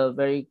have the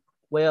very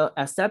well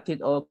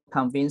accepted or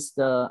convinced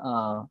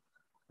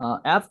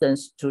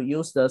evidence to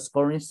use the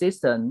scoring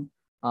system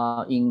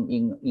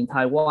in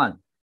Taiwan.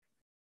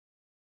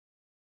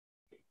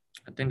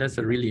 I think that's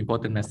a really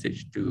important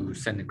message to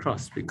send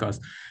across, because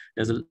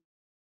there's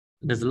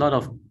a lot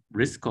of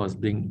risk scores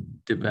being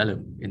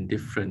developed in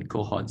different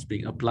cohorts,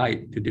 being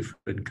applied to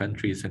different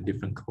countries and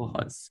different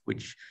cohorts,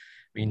 which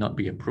may not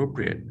be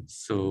appropriate.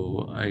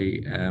 So I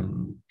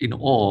am in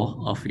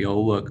awe of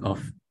your work of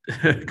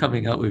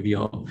coming up with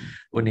your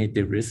own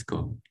native risk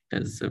score.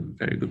 That's a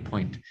very good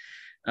point.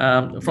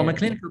 From a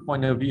clinical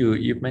point of view,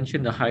 you've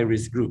mentioned the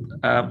high-risk group.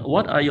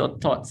 What are your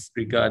thoughts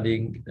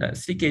regarding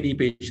CKD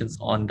patients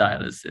on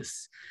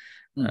dialysis?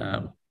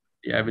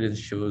 The evidence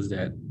shows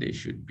that they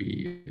should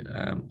be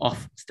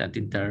off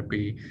statin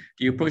therapy.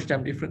 Do you approach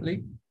them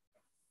differently?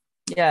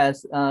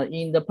 Yes,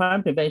 in the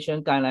primary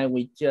prevention guideline,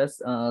 we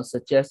just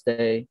suggest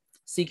a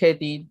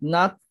CKD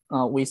not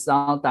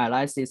without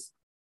dialysis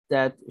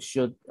that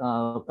should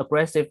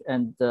aggressive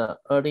and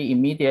early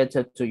immediate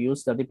to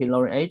use the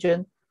lipid-lowering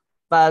agent.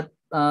 But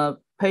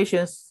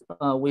patients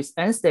with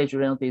end-stage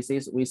renal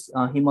disease with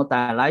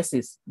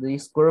hemodialysis,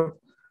 this group,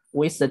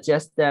 we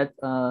suggest that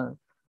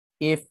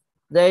if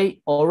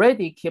they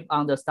already keep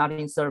on the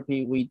starting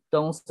therapy, we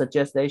don't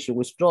suggest they should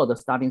withdraw the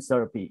starting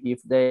therapy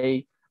if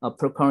they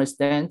put current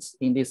stents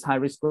in this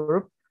high-risk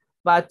group.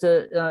 But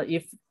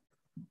if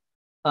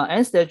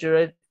end-stage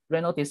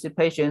renal disease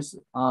patients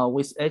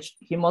with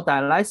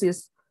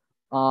hemodialysis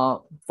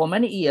for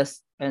many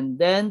years, and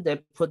then they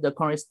put the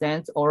current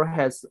stent or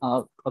has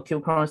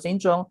acute coronary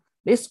syndrome,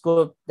 this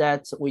group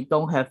that we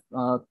don't have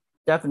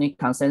definite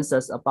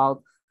consensus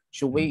about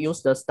should we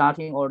use the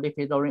statin or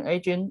lipid-lowering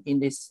agent in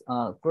this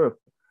group.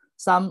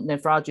 Some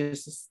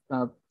nephrologists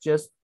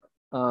just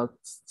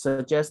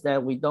suggest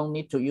that we don't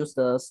need to use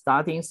the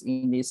statins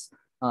in this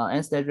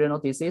end-stage renal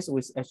disease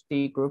with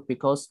HD group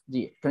because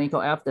the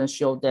clinical evidence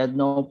showed that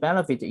no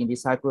benefit in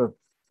this high group.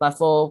 But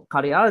for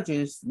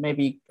cardiologists,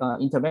 maybe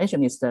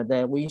interventionists,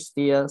 that we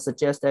still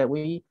suggest that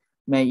we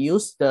may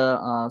use the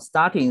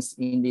statins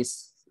in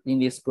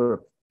this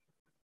group.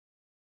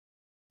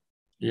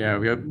 Yeah,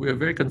 we are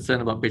very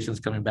concerned about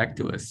patients coming back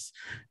to us,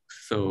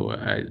 so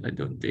I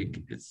don't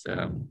think it's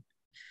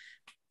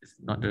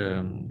not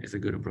it's a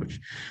good approach.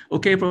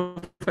 Okay,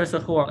 Professor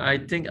Huang, I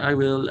think I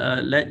will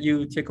let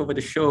you take over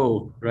the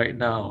show right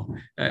now.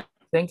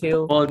 Thank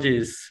you.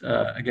 Apologies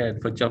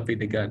again for jumping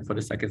the gun for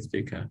the second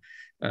speaker.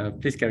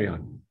 Please carry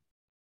on.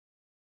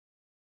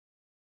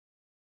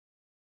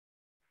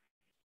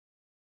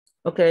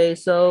 Okay,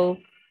 so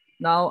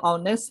now our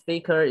next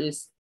speaker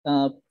is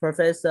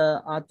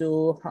Professor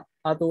Abdullah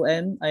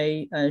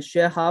M.A.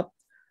 Shehab,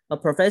 a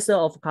professor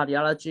of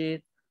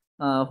cardiology,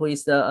 who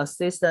is the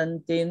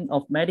Assistant Dean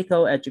of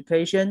Medical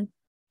Education,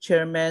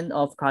 Chairman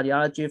of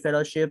Cardiology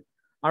Fellowship,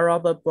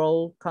 Arab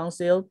Broad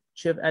Council,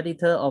 Chief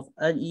Editor of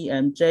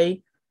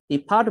NEMJ,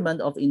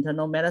 Department of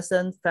Internal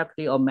Medicine,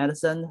 Faculty of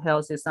Medicine,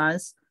 Health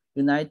Science,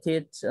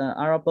 United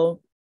Arab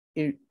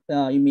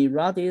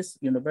Emirates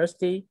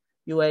University,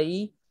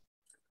 UAE.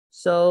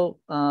 So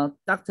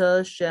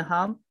Dr.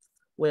 Shehab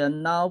will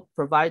now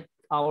provide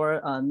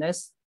our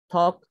next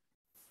talk.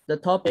 The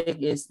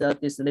topic is the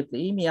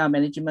dyslipidemia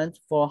management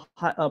for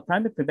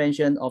primary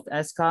prevention of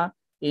ASCA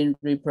in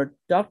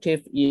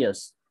reproductive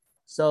years.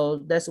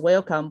 So let's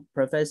welcome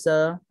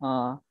Professor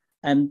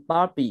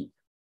Ambari,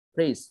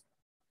 please.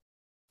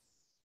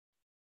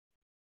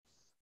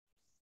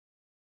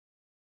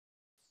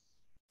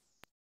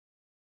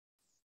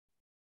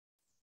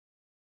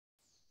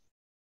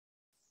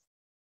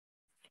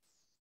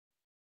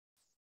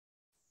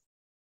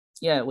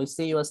 Yeah, we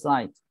see your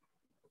slide.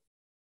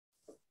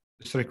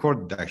 It's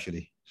recorded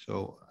actually.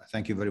 So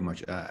thank you very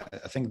much.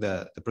 I think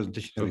the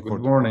presentation is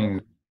recorded. Good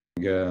morning.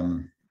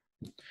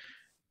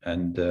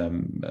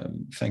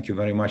 Thank you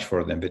very much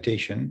for the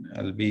invitation.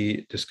 I'll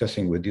be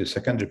discussing with you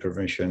secondary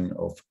prevention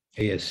of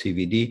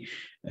ASCVD,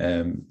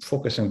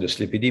 focusing on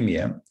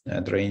dyslipidemia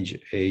at range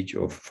age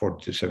of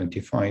 40 to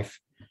 75.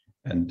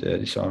 And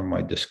these are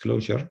my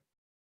disclosure.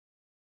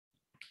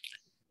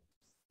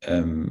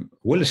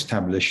 Well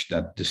established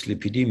that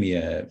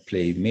dyslipidemia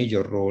play a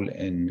major role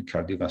in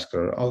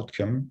cardiovascular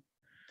outcome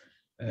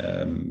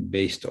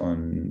based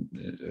on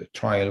a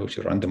trial, which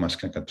is a randomized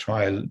clinical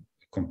trial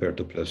compared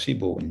to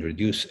placebo, and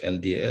reduce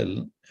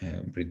LDL,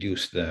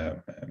 reduce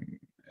the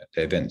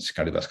events,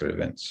 cardiovascular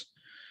events.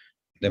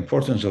 The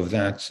importance of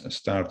that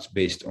starts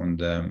based on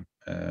the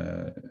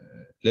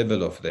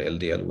level of the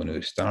LDL when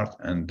we start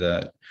and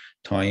the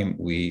time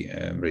we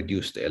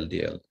reduce the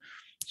LDL.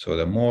 So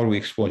the more we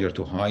exposure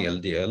to high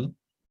LDL,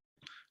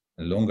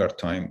 the longer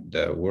time,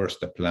 the worse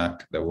the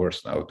plaque, the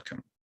worse the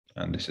outcome.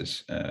 And this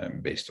is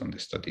based on the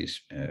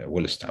studies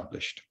well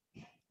established.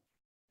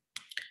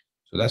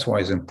 So that's why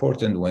it's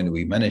important when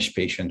we manage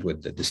patient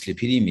with the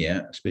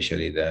dyslipidemia,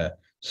 especially the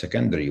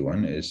secondary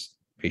one, is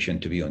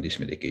patient to be on this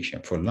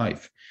medication for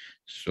life.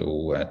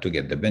 So to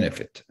get the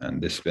benefit,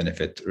 and this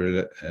benefit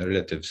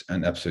relatives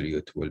and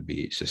absolute will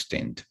be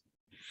sustained.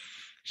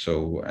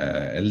 So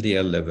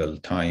LDL level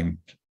time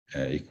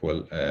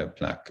equal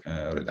plaque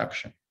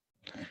reduction.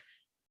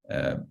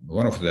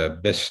 One of the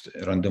best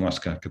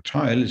randomized clinical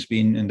trials has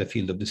been in the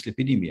field of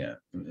dyslipidemia,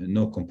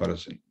 no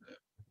comparison.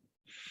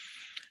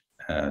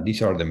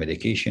 These are the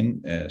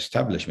medication,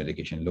 established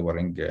medication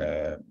lowering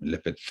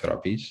lipid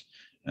therapies,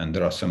 and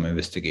there are some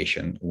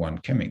investigation, one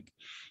coming.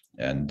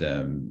 And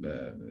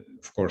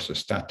of course, a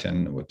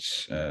statin,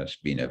 which has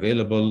been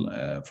available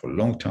for a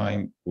long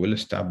time, well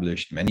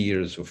established, many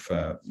years of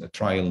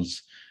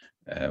trials,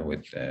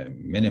 with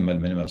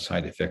minimal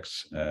side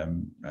effects,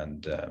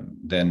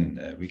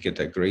 then we get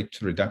a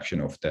great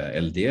reduction of the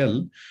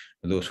LDL,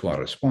 those who are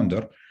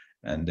responder.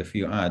 And if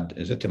you add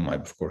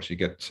ezetimibe, of course, you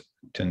get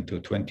 10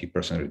 to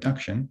 20%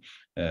 reduction.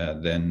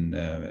 Then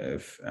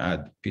if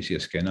add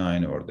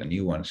PCSK9 or the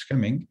new ones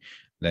coming,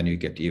 then you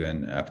get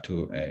even up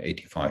to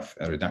 85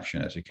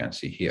 reduction, as you can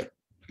see here.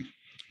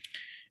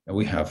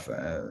 We have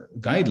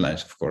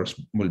guidelines, of course,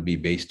 will be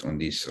based on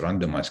this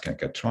randomized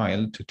clinical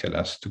trial to tell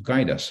us, to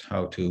guide us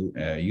how to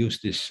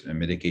use this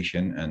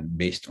medication, and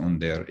based on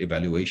their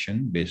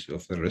evaluation, based on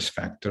the risk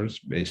factors,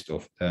 based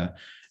on the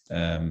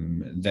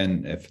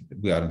Then if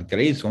we are in the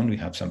gray zone, we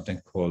have something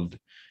called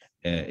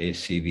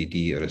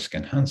ACVD risk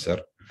enhancer.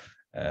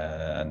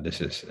 And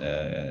this is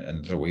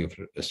another way of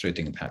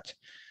illustrating that.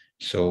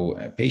 So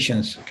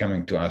patients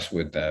coming to us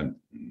with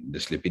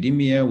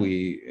dyslipidemia,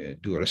 we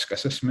do a risk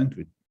assessment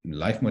with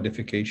life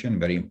modification,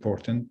 very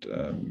important.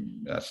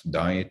 That's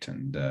diet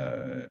and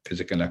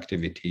physical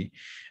activity.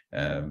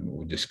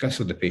 We discuss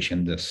with the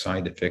patient the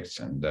side effects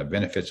and the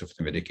benefits of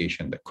the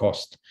medication, the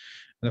cost.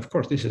 And of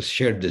course, this is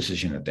shared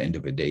decision at the end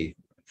of the day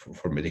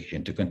for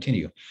medication to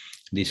continue.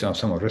 These are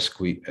some of the risk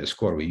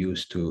score we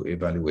use to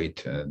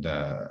evaluate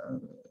the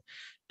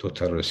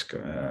total risk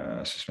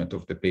assessment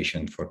of the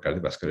patient for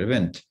cardiovascular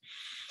event.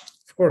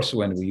 Of course,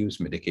 when we use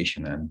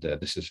medication, and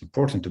this is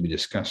important to be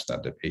discussed,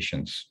 that the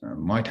patients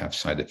might have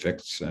side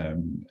effects,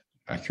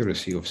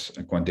 accuracy of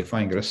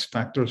quantifying risk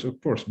factors,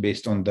 of course,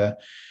 based on the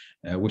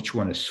which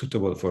one is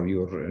suitable for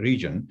your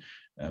region.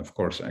 Of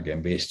course,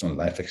 again, based on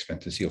life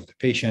expectancy of the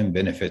patient,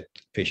 benefit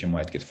patient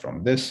might get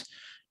from this,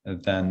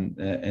 then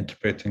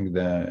interpreting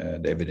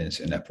the evidence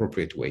in an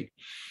appropriate way.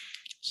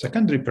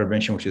 Secondary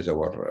prevention, which is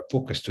our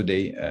focus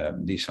today,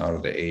 these are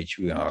the age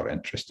we are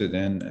interested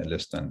in,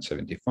 less than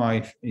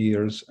 75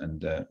 years,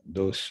 and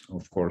those,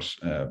 of course,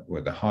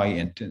 with a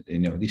high,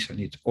 these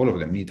need, all of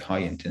them need high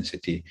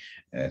intensity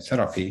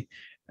therapy,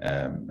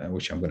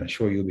 which I'm going to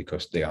show you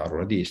because they are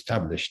already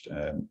established.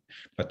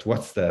 But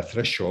what's the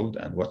threshold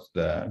and what's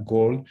the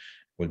goal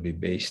will be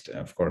based,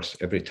 of course,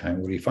 every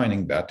time we're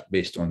refining that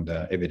based on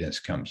the evidence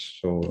comes.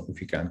 So if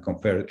you can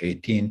compare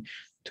 18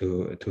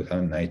 to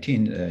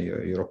 2019,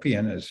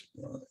 European is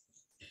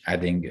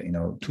adding,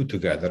 two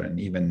together, and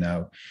even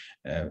now,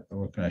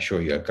 we're going to show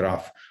you a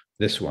graph.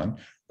 This one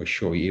will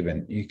show you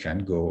even you can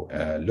go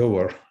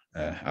lower,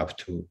 up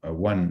to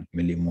 1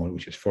 millimole,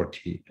 which is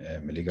 40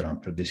 milligram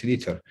per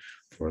deciliter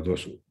for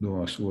those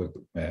with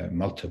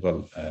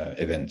multiple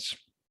events.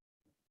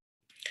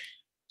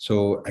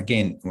 So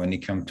again, when it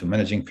comes to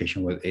managing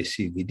patient with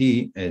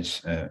ACVD,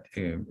 is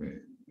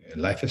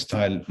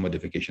lifestyle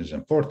modification is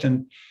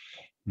important.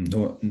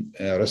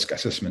 Risk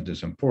assessment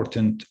is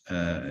important.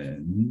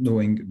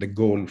 Knowing the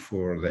goal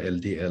for the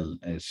LDL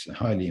is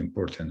highly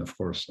important, of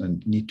course,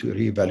 and need to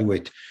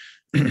reevaluate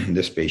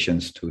these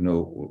patients to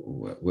know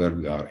where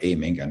we are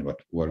aiming and where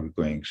we're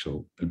going.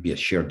 So it'll be a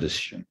shared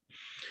decision.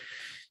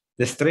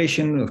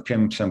 Illustration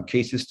came some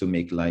cases to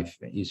make life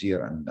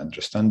easier and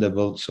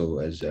understandable. So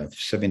as a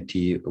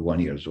 71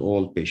 years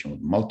old patient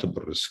with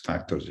multiple risk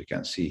factors, you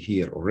can see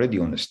here already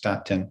on a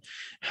statin,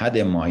 had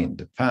MI in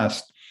the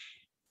past,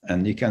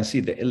 and you can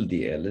see the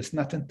LDL is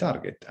not in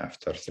target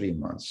after 3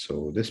 months.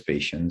 So this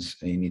patients,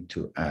 you need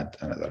to add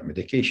another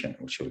medication,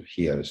 which will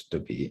here is to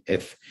be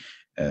if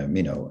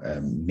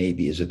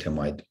maybe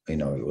ezetimibe,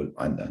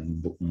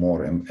 and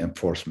more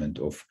enforcement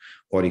of,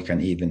 or you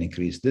can even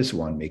increase this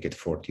one, make it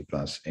 40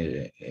 plus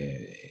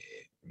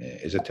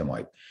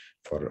ezetimibe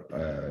for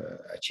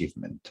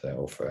achievement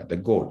of the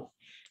goal,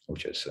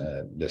 which is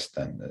less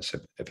than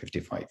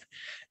 55.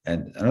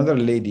 And another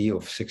lady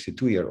of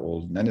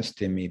 62-year-old,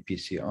 non-STEMI,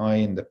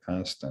 PCI in the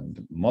past,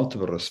 and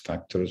multiple risk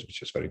factors,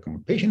 which is very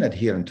common. Patient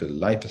adherent to the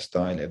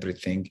lifestyle,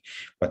 everything,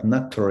 but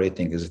not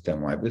tolerating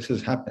ezetimibe.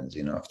 This happens,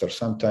 after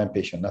some time,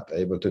 patient not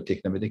able to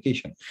take the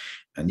medication,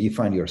 and you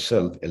find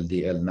yourself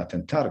LDL not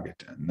in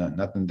target, and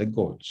not in the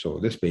goal. So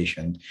this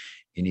patient,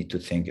 you need to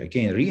think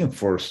again,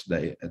 reinforce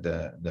the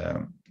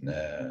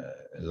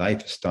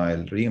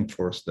lifestyle,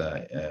 reinforce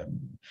the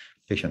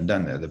patient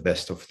done the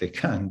best of they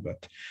can,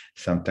 but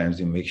sometimes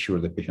you make sure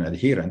the patient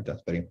adherent.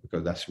 That's very,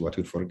 because that's what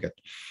we forget.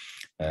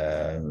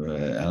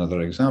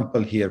 Another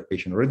example here,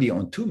 patient already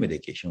on 2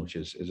 medication, which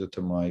is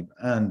ezetimibe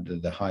and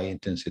the high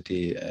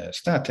intensity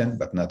statin,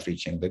 but not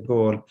reaching the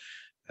goal.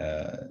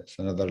 It's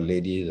another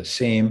lady, the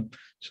same.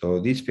 So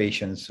these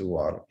patients who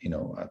are,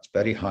 at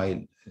very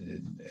high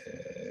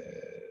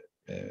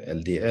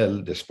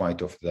LDL,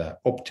 despite of the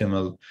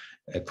optimal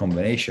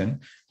combination,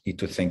 need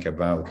to think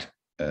about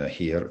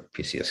here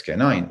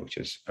PCSK9, which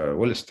is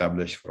well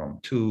established from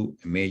 2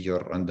 major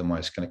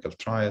randomized clinical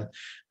trials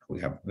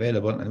we have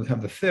available, and we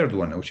have the third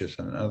one, which is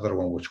another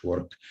one which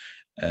work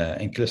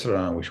in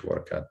inclisiran, which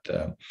work at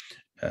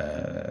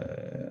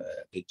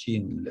the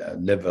gene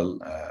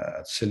level,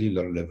 at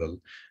cellular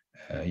level.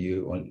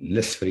 You on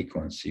less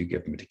frequency, you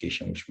give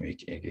medication which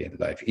make again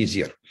life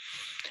easier.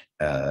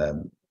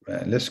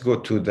 Let's go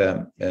to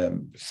the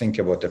think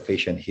about the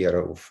patient here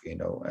of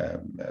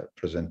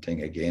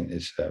presenting again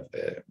is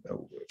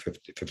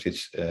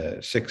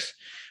 56,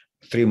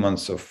 3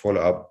 months of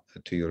follow-up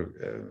to your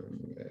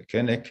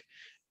clinic,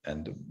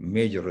 and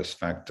major risk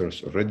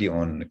factors already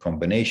on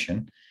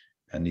combination,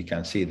 and you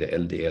can see the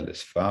LDL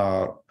is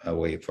far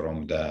away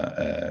from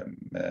the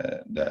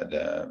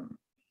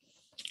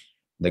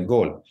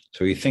goal.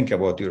 So you think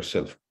about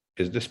yourself,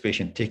 is this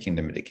patient taking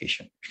the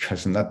medication?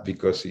 Because not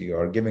because you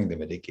are giving the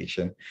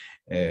medication,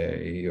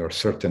 you're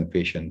certain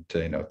patient,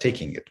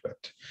 taking it.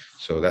 But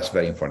so that's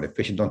very important. If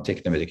patient don't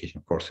take the medication,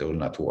 of course, it will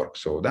not work.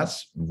 So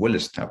that's well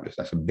established.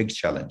 That's a big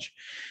challenge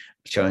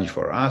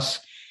for us,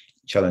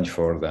 challenge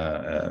for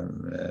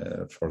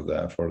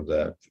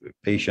the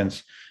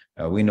patients.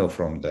 We know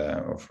from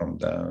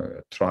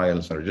the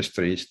trials and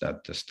registries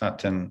that the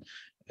statin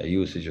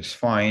usage is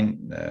fine,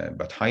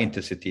 but high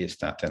intensity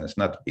statin has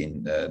not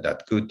been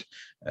that good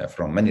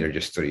from many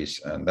registries,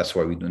 and that's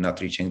why we do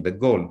not reaching the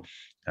goal.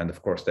 And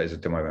of course, there is a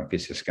ezetimibe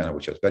PCSK scanner,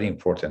 which is very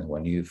important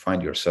when you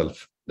find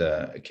yourself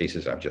the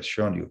cases I've just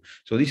shown you.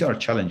 So these are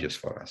challenges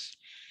for us.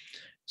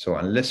 So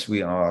unless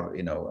we are,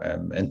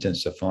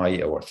 intensify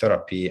our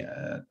therapy,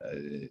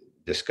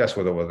 discuss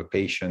with the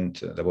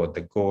patient about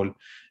the goal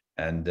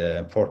and the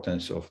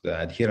importance of the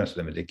adherence to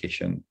the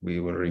medication,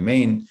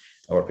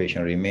 our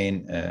patient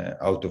remain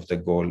out of the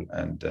goal,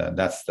 and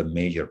that's the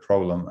major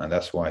problem, and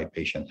that's why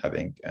patient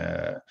having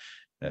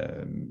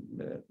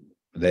the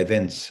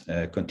events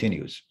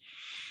continues.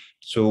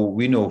 So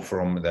we know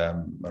from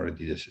the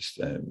already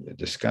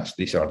discussed,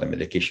 these are the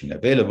medication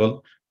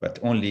available, but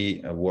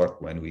only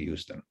work when we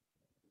use them.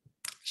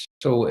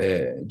 So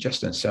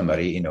just in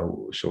summary,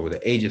 so the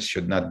ages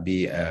should not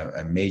be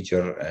a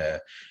major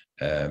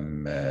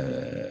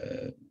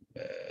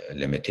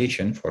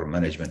limitation for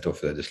management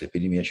of the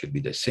dyslipidemia. Should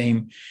be the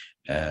same.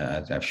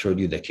 As I've showed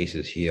you the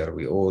cases here,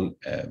 we all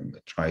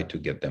try to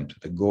get them to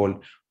the goal,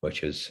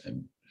 which is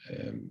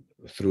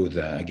through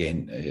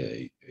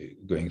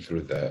going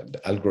through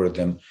the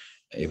algorithm,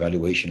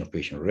 evaluation of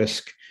patient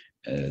risk,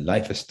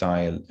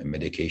 lifestyle,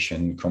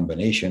 medication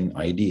combination,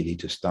 ideally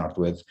to start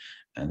with,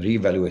 and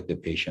reevaluate the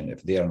patient.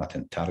 If they are not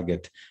in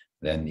target,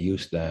 then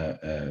use the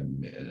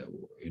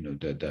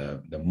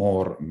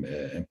more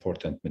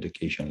important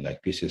medication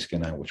like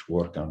PCSK9, which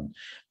work on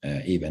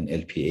even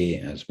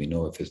LPA, as we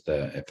know if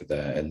the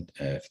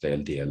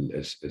LDL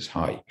is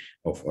high,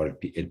 or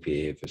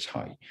LPA if it's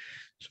high.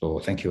 So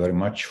thank you very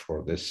much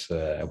for this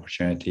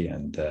opportunity,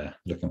 and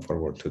looking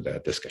forward to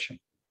the discussion.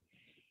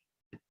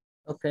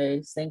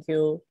 Okay, thank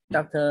you,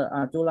 Dr.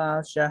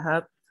 Abdullah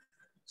Shehab.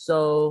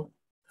 So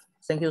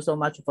thank you so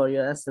much for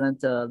your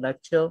excellent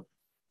lecture.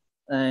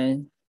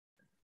 And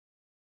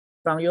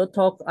from your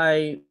talk,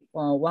 I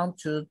want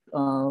to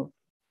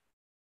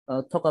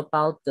talk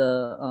about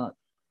the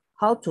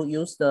how to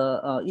use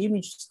the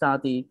image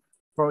study.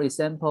 For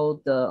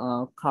example,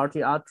 the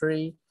carotid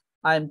artery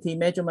IMT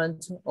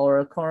measurement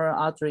or coronary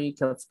artery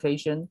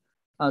calcification.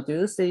 Do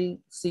you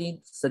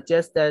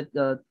suggest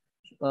that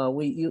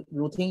we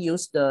routine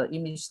use the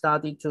image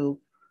study to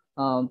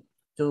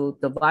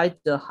divide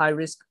the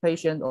high-risk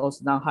patient or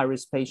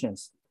non-high-risk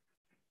patients?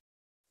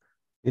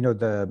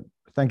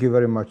 Thank you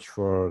very much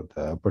for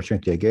the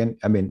opportunity again.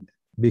 I mean,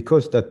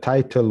 because the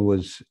title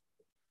was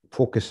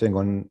focusing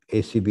on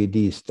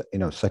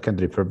ACVD,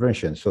 secondary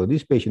prevention. So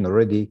this patient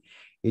already,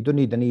 you don't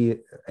need any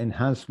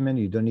enhancement.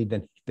 You don't need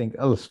anything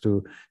else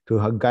to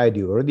guide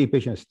you. Already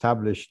patient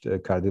established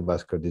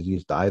cardiovascular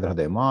disease, either had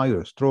MI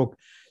or stroke.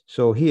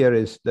 So here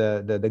is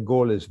the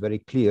goal is very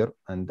clear.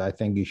 And I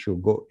think you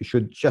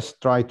should just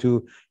try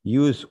to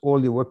use all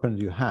the weapons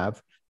you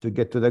have to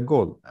get to the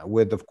goal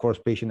with, of course,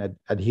 patient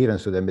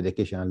adherence to the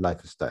medication and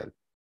lifestyle.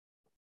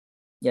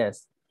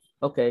 Yes,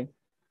 okay.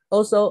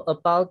 Also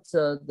about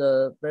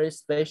the very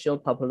special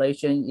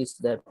population is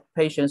the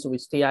patients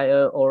with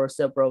TIA or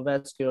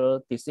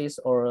cerebrovascular disease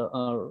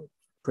or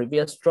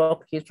previous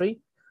stroke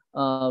history.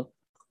 Do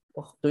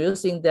you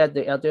think that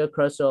the LDL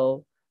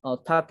cholesterol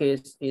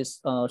target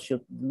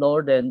should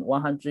lower than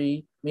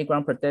 100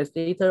 milligram per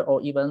deciliter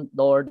or even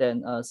lower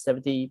than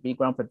 70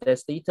 milligram per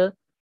deciliter?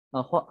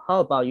 How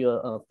about your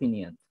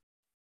opinion?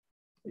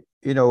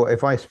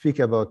 If I speak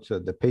about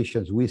the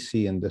patients we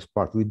see in this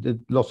part, we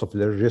did lots of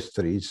the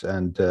registries,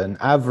 and an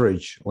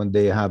average when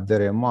they have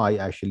their MI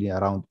actually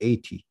around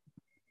 80,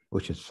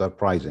 which is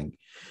surprising.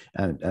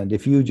 And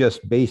if you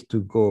just base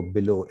to go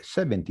below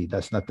 70,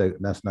 that's not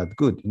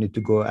good. You need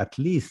to go at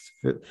least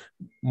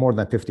more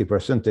than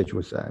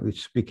 50%,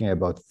 which speaking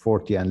about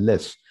 40 and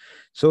less.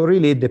 So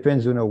really it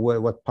depends,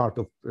 what part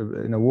of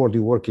world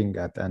you're working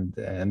at, and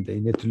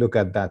you need to look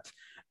at that.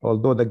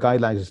 Although the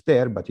guidelines is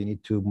there, but you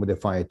need to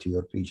modify it to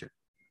your region.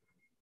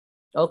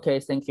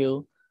 Okay, thank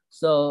you.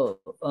 So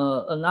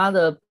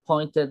another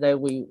point that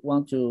we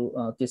want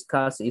to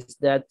discuss is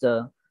that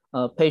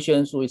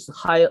patients with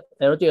high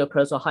LDL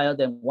cholesterol higher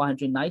than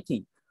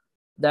 190,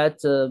 that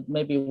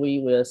maybe we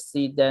will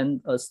see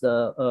them as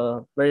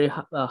the very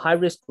high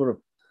risk group.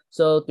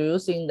 So do you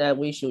think that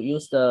we should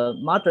use the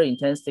moderate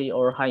intensity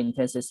or high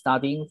intensity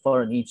starting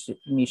for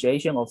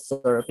initiation of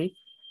therapy?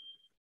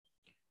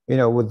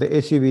 With the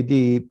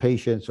ACVD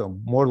patients of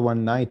more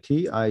than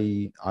 190,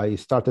 I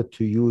started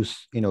to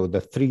use,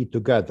 the three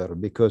together,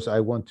 because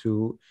I want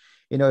to,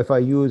 if I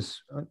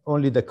use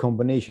only the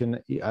combination,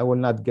 I will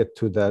not get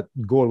to the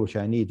goal which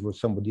I need with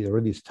somebody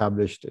already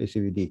established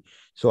ACVD.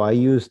 So I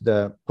use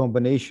the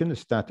combination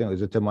statin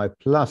ezetimibe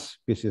plus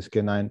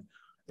PCSK9.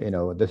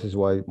 This is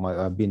why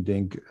I've been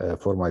doing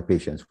for my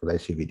patients for the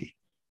ACVD.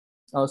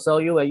 Oh, so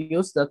you will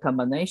use the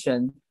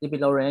combination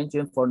lipid-lowering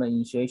agent for the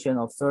initiation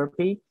of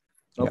therapy?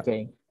 Okay.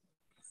 Yeah.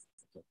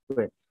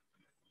 Great.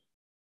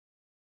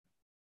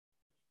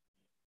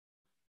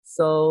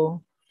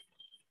 So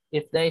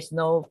if there is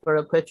no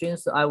further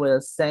questions, I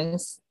will thank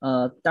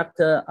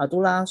Dr.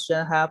 Abdullah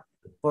Shehab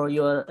for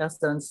your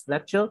excellent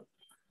lecture.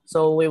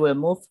 So we will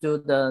move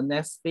to the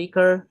next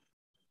speaker.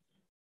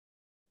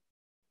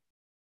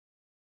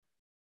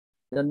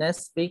 The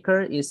next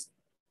speaker is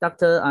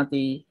Dr.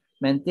 Ade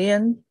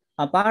Meidian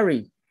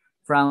Ambari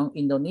from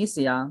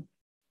Indonesia.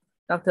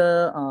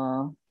 Dr.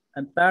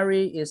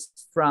 Ambari is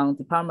from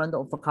Department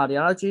of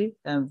Cardiology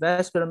and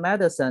Vascular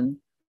Medicine,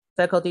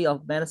 Faculty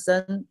of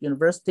Medicine,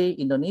 University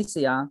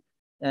Indonesia,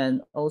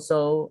 and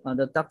also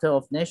the Doctor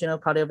of National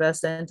Cardiovascular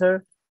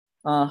Center,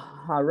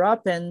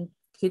 Harapan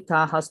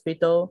Kita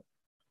Hospital,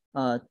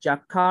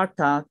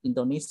 Jakarta,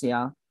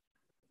 Indonesia.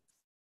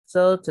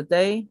 So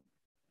today,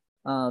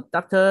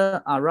 Dr.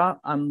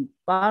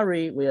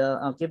 Ambari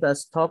will give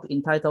us talk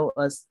entitled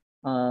as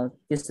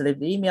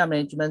Dyslipidemia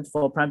Management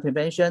for Primary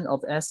Prevention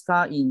of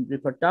ASCA in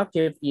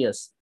Reproductive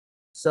Years.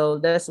 So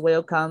let's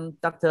welcome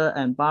Dr.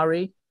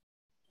 Ambari,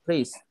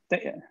 please.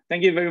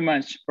 Thank you very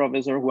much,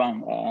 Professor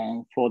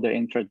Huang, for the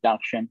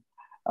introduction.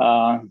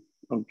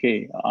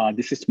 Okay,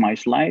 this is my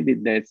slide.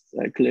 That's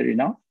clear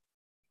enough?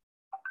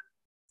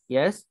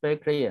 Yes, very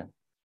clear.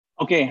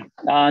 Okay,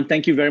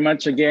 thank you very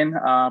much again,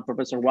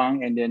 Professor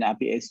Huang and then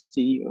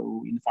APSC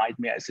who invited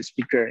me as a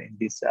speaker in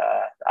this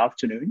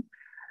afternoon.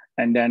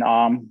 And then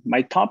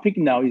my topic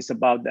now is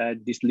about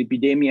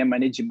dyslipidemia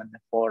management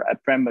for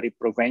primary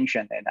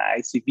prevention and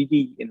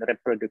ICVD in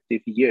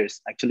reproductive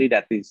years. Actually,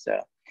 that is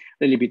a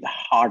little bit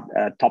hard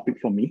topic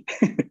for me.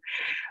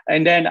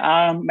 And then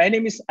my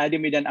name is Ade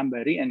Meidian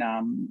Ambari, and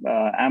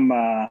I'm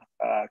a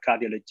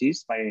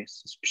cardiologist. My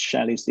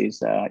specialty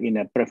is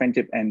in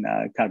preventive and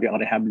cardiac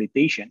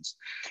rehabilitations,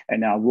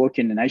 and I work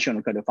in the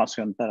National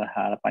Cardiovascular Center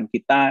Harapan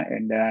Kita.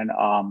 And then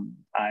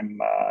I'm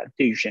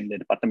teach in the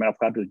Department of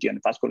Cardiology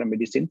and Vascular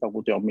Medicine,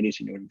 Faculty of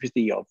Medicine,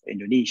 University of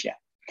Indonesia.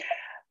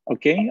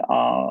 Okay,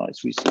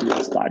 so we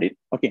started.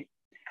 Okay.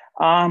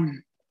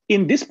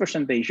 In this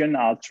presentation,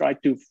 I'll try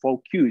to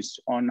focus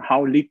on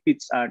how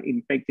lipids are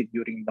impacted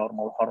during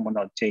normal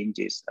hormonal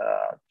changes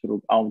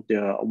throughout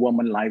the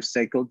woman life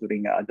cycle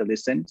during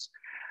adolescence,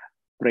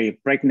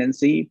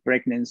 pre-pregnancy,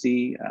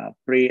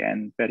 pre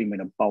and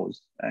perimenopause.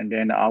 And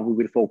then we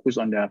will focus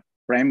on the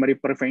primary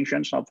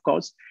preventions, of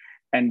course,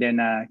 and then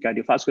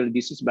cardiovascular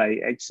disease by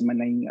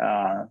examining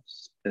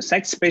the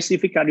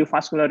sex-specific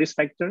cardiovascular risk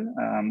factor,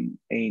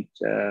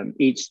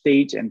 each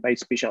stage, and pay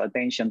special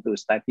attention to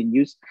statin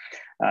use,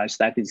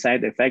 statin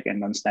side effect,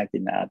 and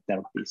non-statin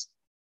therapies.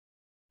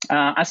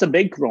 As a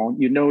background,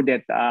 you know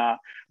that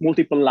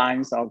multiple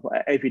lines of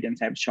evidence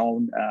have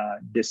shown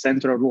the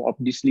central role of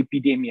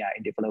dyslipidemia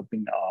in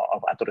developing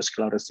of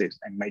atherosclerosis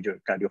and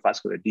major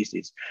cardiovascular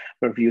disease.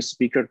 Previous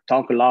speaker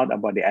talked a lot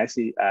about the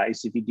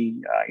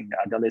ICVD in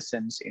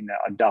adolescents, in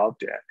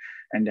adult,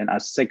 and then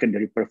as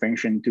secondary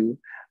prevention too.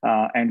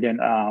 And then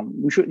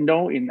we should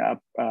know in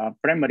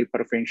primary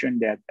prevention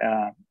that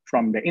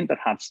from the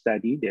InterHeart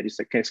study, there is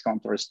a case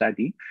control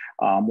study,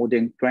 more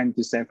than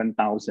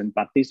 27,000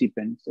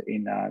 participants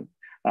in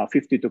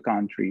 52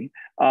 countries.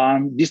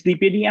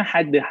 Dyslipidemia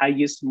had the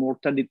highest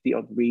mortality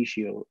of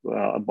ratio,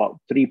 about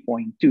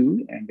 3.2,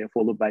 and then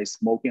followed by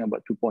smoking,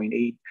 about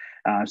 2.8,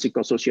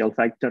 psychosocial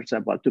factors,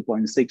 about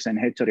 2.6, and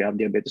history of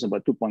diabetes,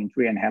 about 2.3,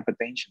 and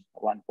hypertension,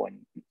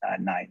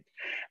 1.9.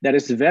 That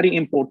is very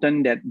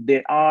important that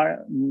there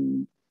are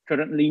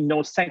currently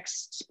no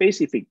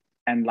sex-specific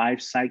and life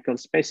cycle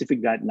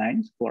specific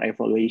guidelines for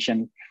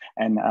evaluation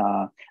and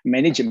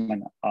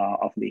management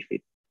of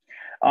lipid.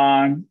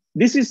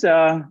 This is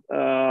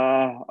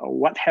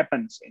what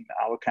happens in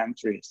our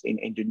countries, in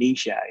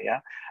Indonesia. Yeah,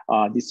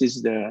 this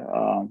is the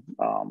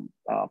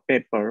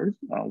paper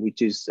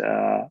which is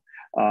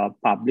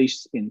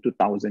published in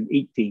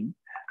 2018.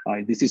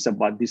 This is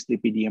about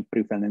dyslipidemia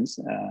prevalence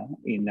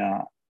in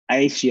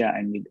Asia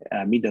and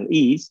Middle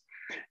East.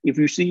 If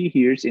you see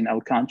here in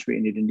our country,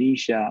 in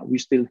Indonesia, we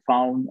still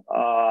found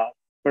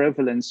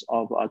prevalence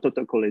of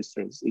total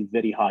cholesterol is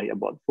very high,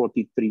 about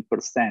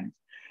 43%.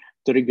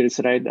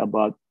 Triglyceride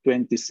about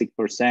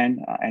 26%,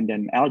 and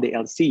then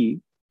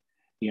LDL-C,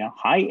 yeah,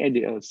 high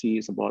LDL-C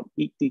is about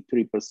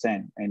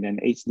 83%, and then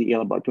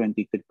HDL about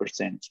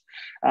 23%.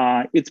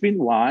 It's been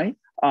why?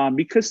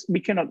 Because we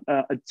cannot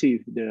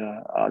achieve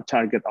the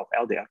target of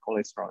LDL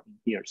cholesterol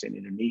here in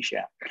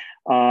Indonesia.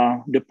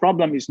 The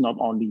problem is not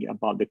only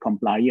about the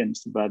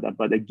compliance, but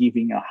about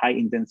giving a high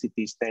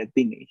intensity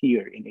statin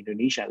here in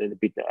Indonesia, a little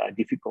bit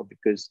difficult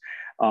because,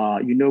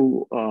 you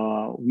know,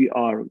 we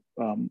are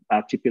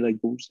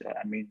archipelagos.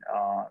 I mean,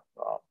 a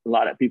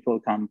lot of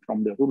people come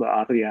from the rural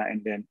area,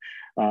 and then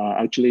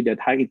actually that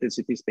high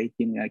intensity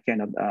statin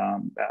cannot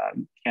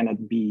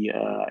be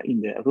in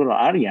the rural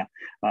area,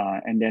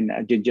 and then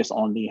they just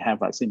only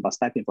have a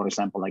simvastatin, for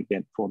example, like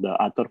that. For the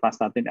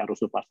atorvastatin,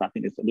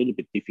 rosuvastatin is a little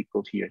bit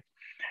difficult here.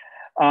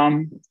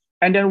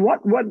 And then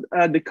what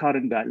the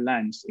current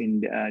guidelines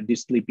in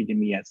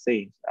dyslipidemia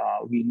says?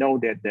 We know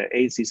that the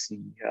ACC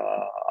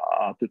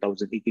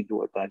 2018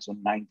 to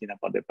 2019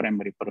 about the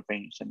primary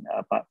prevention,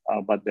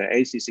 about the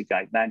ACC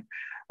guideline,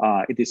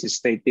 it is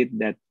stated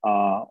that,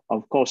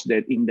 of course,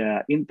 that in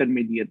the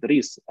intermediate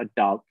risk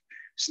adult,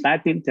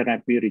 statin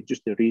therapy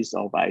reduces the risk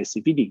of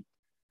ICVD.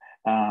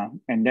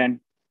 And then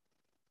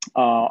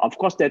Of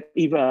course, that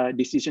if a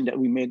decision that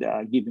we made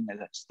giving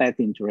a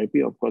statin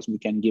therapy, of course, we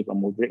can give a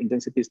moderate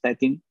intensity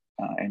statin.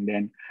 And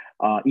then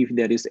if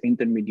there is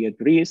intermediate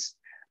risk,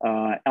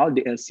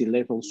 LDL-C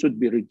level should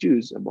be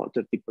reduced about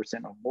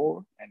 30% or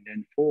more. And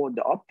then for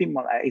the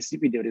optimal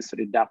IACP, there is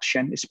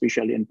reduction,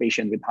 especially in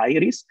patients with high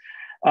risk.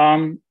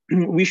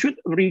 We should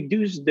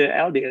reduce the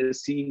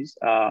LDL-Cs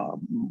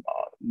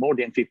more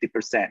than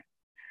 50%.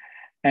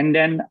 And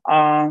then,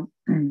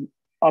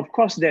 of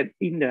course, that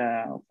in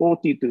the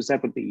 40 to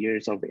 70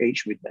 years of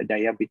age with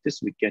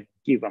diabetes, we can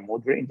give a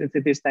moderate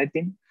intensity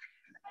statin.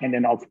 And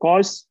then, of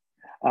course,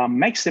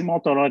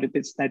 maximal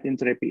tolerated statin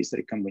therapy is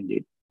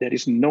recommended. There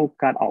is no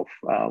cutoff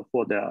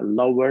for the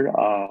lower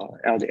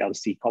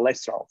LDL-C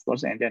cholesterol, of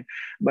course. And then,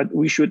 but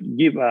we should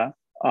give the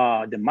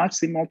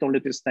maximal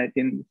tolerated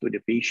statin to the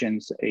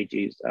patients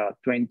ages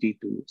 20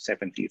 to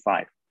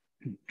 75.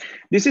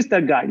 This is the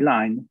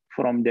guideline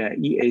from the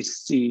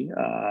EASC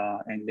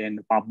and then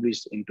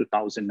published in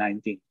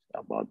 2019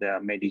 about the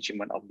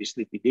management of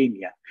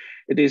dyslipidemia.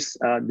 It is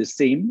the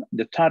same.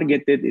 The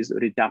targeted is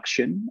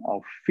reduction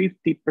of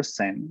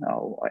 50%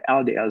 of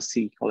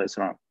LDL-C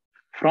cholesterol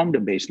from the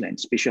baseline,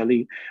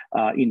 especially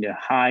in the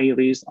high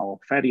risk or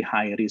very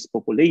high risk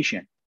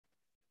population.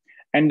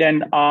 And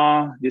then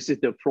this is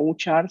the flow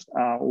chart.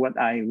 What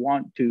I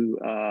want to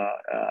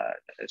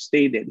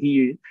state that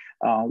here,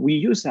 we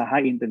use a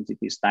high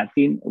intensity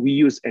statin. We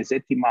use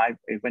ezetimibe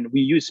when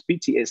we use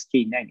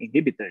PCSK9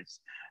 inhibitors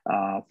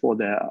for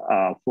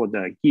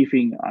the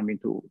giving, I mean,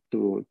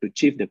 to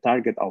achieve the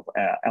target of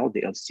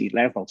LDL-C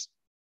levels.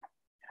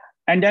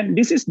 And then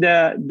this is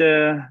the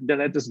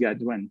latest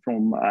guideline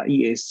from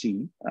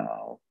EASC.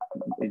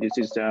 This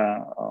is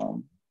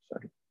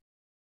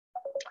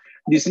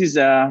This is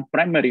a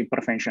primary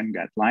prevention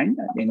guideline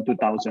in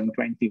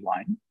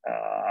 2021,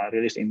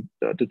 released in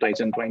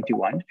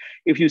 2021.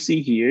 If you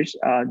see here,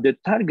 the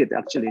target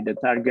of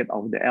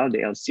the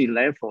LDL-C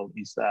level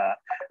is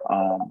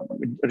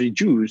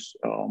reduced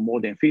more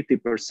than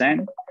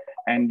 50%.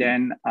 And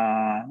then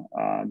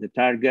the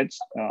targets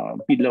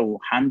below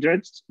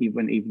hundreds,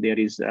 even if there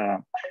is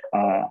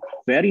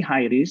very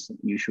high risk,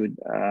 you should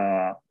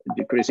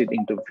decrease it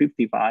into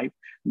 55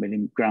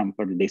 milligram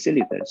per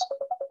deciliters.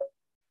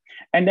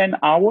 And then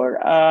our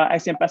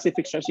Asian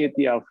Pacific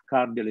Society of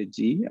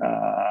Cardiology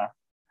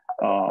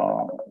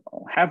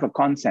have a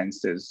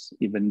consensus,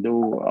 even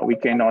though we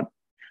cannot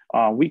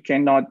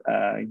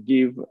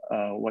give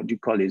what you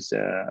call is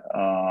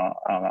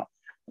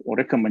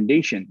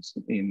recommendations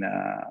in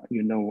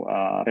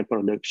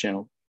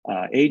reproduction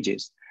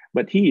ages.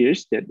 But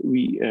here's that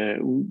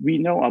we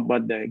know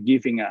about the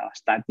giving a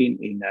statin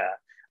in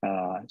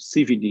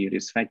CVD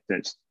risk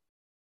factors.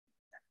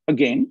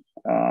 Again,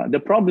 the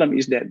problem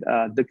is that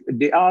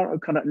there are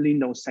currently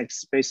no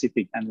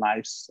sex-specific and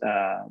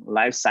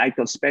life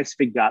cycle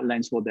specific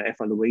guidelines for the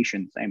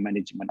evaluations and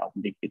management of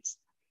lipids.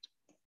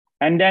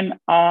 And then,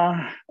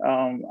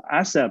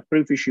 as a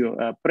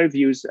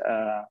previous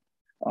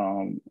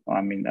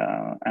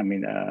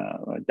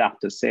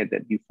doctor said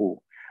that before,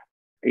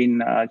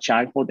 in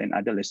childhood and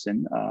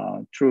adolescent,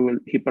 true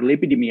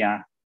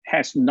hyperlipidemia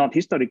has not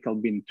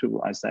historically been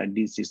true as a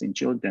disease in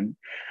children.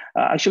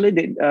 Actually,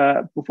 they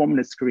perform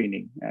the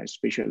screening,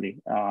 especially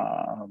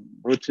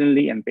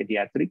routinely in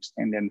pediatrics,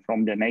 and then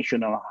from the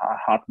National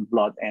Heart,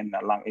 Blood, and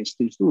Lung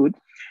Institute,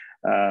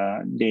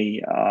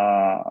 they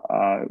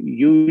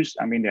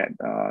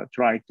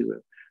try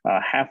to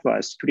have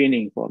a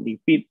screening for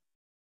lipid,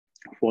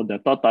 for the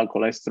total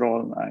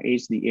cholesterol,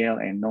 HDL,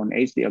 and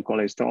non-HDL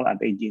cholesterol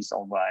at ages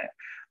of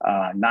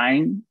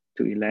 9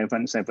 to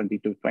 11, 70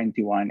 to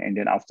 21, and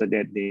then after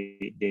that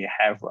they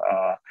have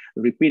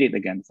repeated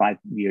again 5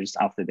 years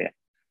after that.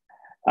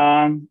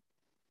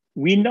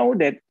 We know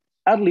that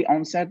early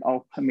onset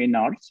of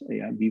menarche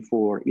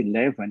before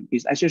 11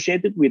 is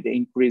associated with the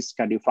increased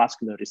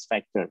cardiovascular risk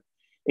factor,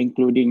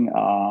 including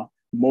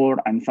more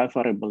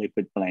unfavorable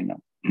lipid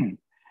panel.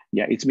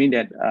 Yeah, it's mean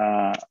that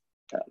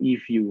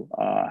if you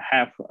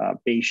have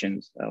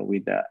patients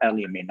with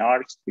early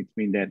menarche, it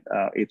means that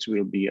it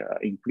will be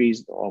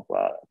increased of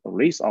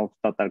risk of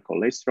total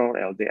cholesterol,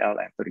 LDL,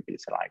 and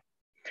triglyceride.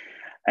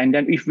 And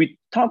then if we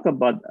talk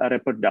about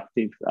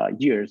reproductive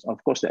years,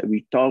 of course, that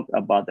we talk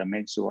about the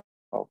menstrual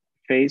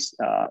phase,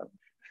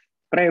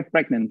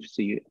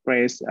 pregnancy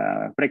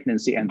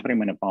and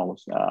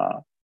premenopause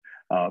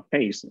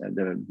phase.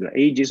 The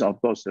ages,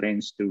 of course,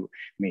 range to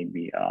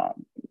maybe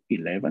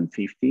 11,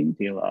 15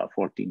 till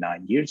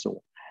 49 years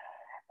old.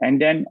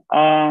 And then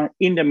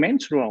in the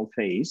menstrual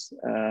phase,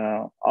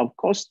 of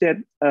course, that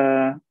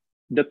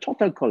the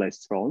total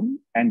cholesterol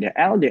and the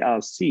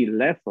LDL-C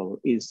level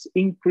is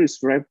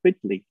increased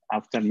rapidly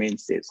after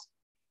menses.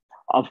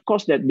 Of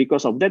course, that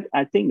because of that,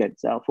 I think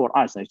that for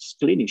us as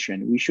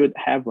clinician, we should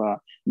have a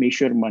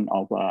measurement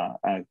of a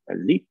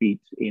lipid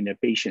in the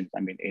patient.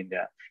 I mean, in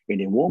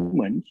the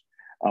woman,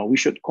 we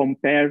should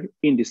compare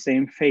in the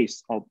same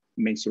phase of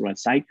menstrual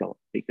cycle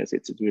because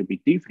it will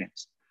be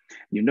different.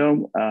 in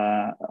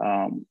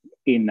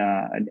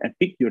a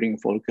peak during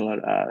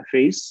follicular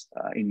phase,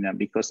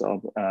 because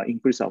of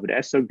increase of the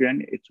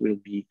estrogen, it will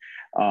be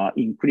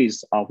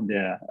increase of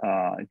the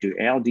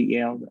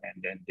LDL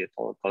and then the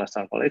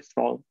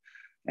cholesterol,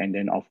 and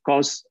then of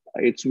course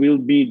it will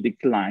be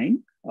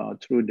decline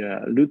through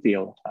the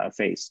luteal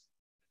phase.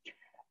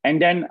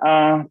 And then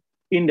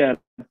in the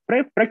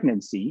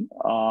pre-pregnancy,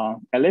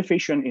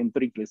 elevation in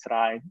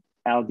triglyceride,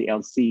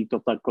 LDL-C,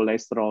 total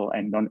cholesterol,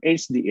 and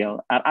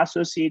non-HDL are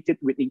associated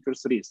with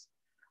increased risk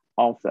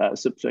of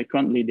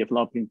subsequently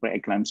developing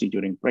preeclampsia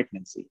during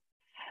pregnancy.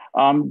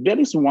 There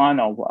is one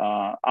of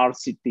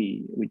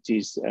RCT, which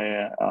is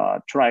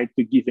tried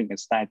to giving a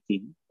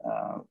statin,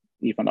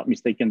 if I'm not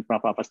mistaken,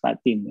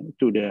 pravastatin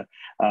to the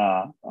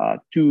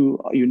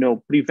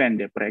prevent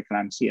the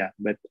preeclampsia,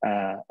 but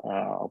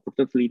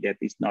unfortunately that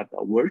is not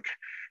a work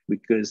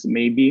because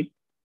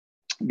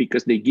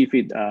they give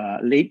it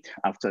late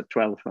after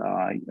 12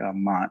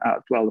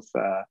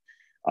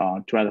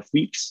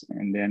 weeks,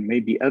 and then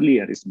maybe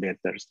earlier is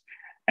better.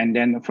 And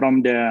then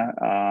from the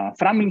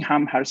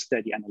Framingham Heart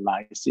Study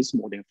analysis,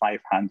 more than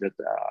 500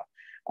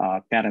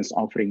 parents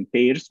offering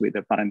pairs with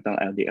a parental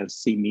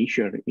LDL-C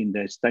measure in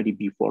the study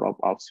before of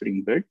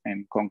offspring birth,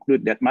 and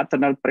conclude that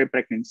maternal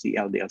pre-pregnancy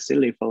LDL-C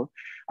level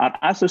are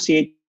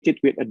associated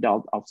with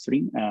adult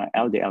offspring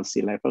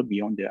LDL-C level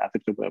beyond the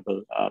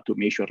attributable to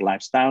measure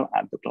lifestyle,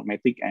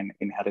 automatic and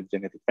inherent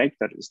genetic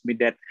factors. With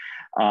that,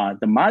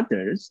 the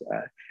mothers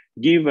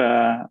give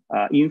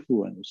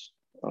influence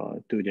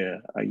to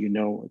the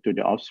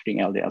offspring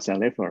LDL-C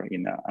level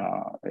in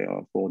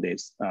for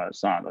this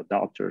son or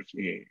daughters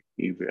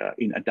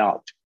in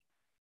adult.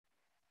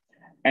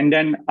 And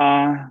then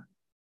how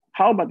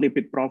about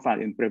lipid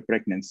profile in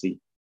pre-pregnancy?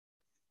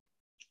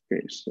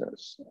 Okay, so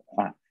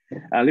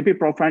lipid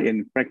profile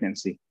in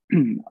pregnancy.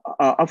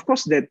 Of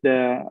course, that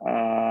the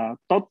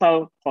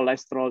total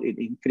cholesterol is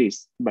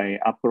increased by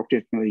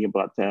approximately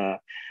about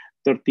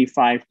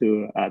 35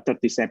 to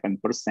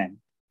 37%.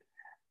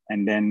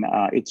 And then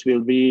it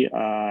will be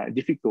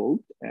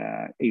difficult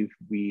if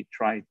we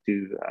try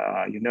to,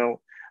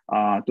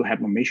 to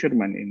have a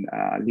measurement in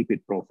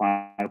lipid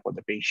profile for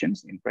the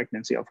patients in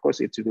pregnancy. Of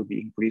course, it will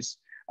be increased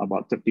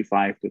about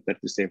 35 to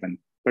 37%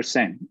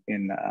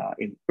 in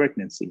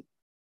pregnancy.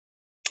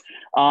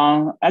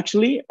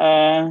 Actually,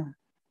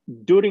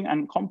 during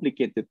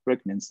uncomplicated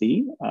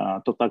pregnancy,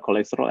 total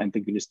cholesterol and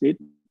triglyceride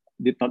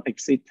did not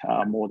exceed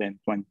more than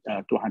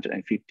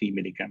 250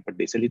 milligram per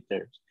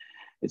deciliter.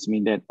 It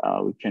means that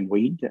we can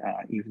wait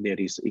if there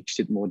is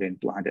exceed more than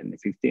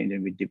 250, and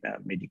then with the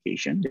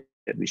medication,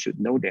 that we should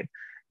know that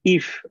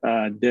if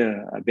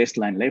the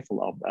baseline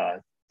level of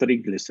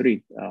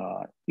triglyceride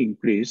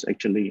increase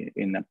actually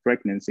in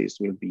pregnancies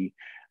will be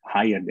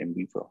higher than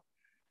before.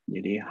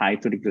 The high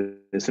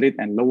triglyceride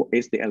and low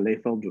HDL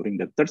level during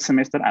the third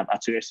semester are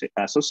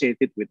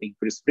associated with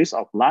increased risk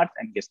of large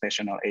and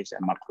gestational age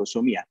and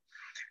macrosomia.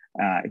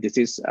 This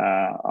is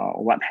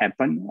what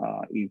happened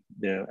if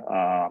the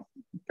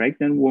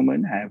pregnant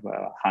woman have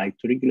a high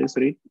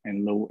triglyceride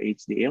and low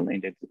HDL,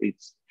 and that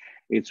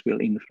it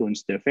will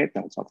influence the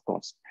fetals, of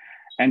course.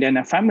 And then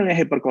a family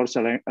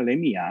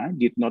hypercholesterolemia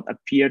did not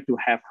appear to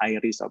have high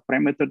risk of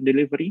premature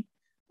delivery,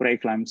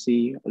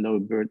 preeclampsia, low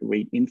birth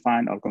weight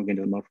infant, or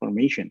congenital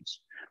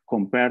malformations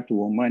compared to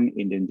women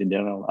in the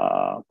general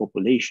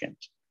population.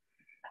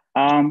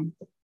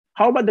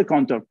 How about the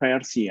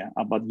controversy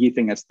about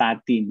giving a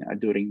statin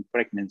during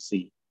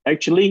pregnancy?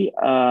 Actually,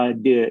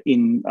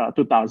 in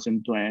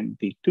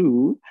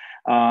 2022,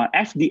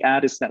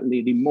 FDA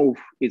recently removed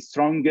its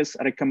strongest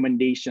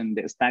recommendation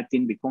that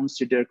statin be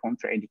considered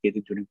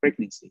contraindicated during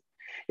pregnancy.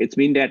 It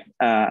means that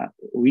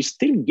we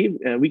still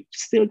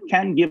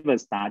can give a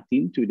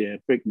statin to the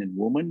pregnant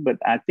woman, but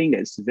I think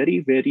it's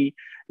very, very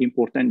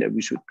important that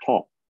we should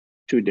talk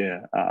to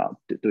the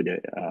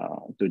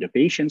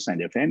patients and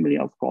the family,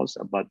 of course,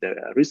 about the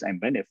risk and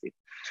benefit.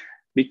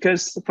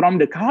 Because from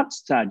the CARD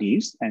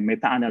studies and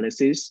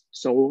meta-analysis,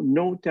 so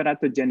no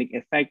teratogenic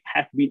effect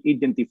have been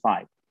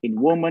identified in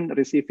women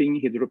receiving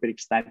hydroperic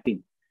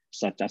statin,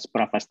 such as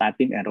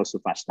pravastatin and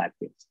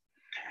rosuvastatin.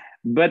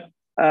 But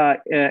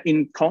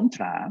in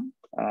contrast,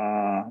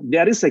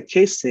 there is a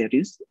case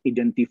series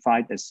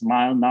identified a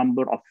small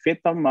number of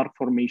fetal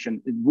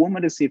malformation in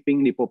women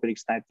receiving lipoperic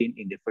statin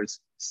in the first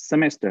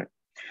semester.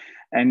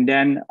 And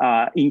then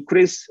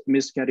increased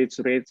miscarriage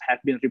rates have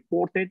been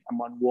reported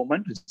among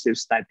women who receive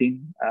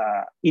statin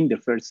in the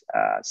first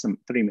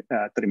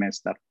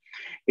trimester.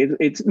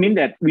 It means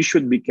that we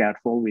should be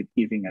careful with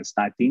giving a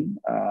statin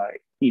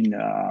in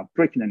a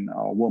pregnant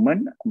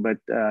woman, but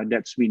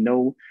that's we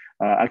know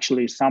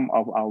actually some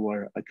of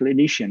our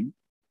clinicians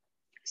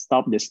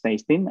stop the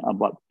statin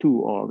about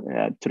 2 or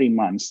 3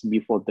 months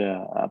before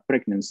the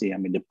pregnancy,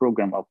 the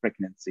program of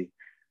pregnancy.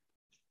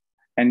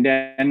 And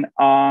then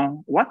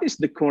what is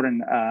the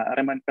current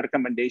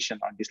recommendation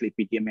on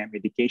dyslipidemia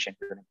medication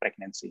during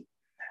pregnancy?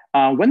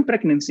 When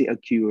pregnancy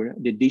occurs,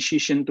 the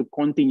decision to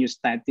continue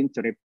statin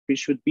therapy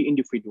should be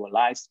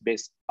individualized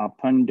based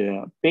upon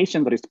the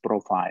patient risk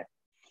profile.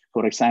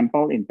 For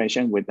example, in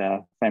patients with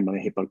family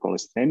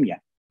hypercholesterolemia,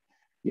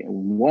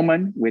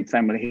 women with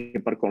family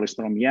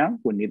hypercholesterolemia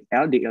who need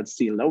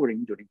LDL-C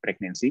lowering during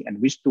pregnancy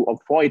and wish to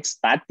avoid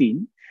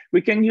statin,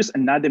 we can use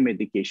another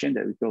medication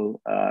that we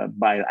call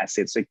bile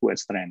acid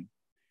sequestrant.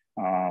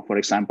 For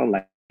example,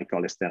 like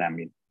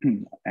cholestyramine.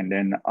 And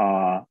then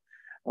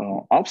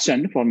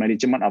option for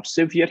management of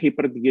severe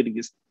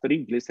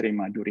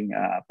hypertriglyceridemia during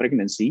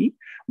pregnancy,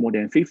 more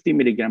than 50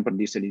 milligram per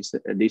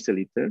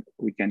deciliter,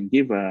 we can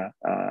give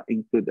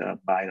include a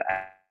bile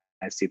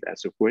acid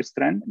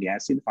sequestrant, the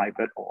acid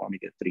fiber, or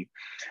omega-3.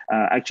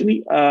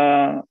 Actually,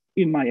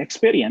 in my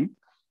experience,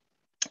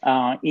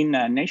 in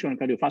National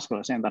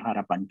Cardiovascular Center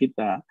Harapan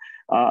Kita,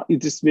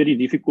 it is very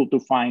difficult to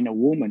find a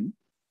woman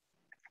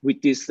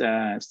with this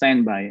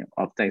standby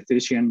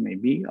obstetrician,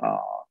 maybe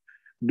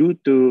due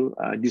to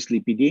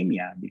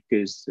dyslipidemia,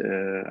 because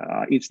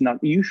it's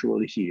not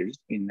usual here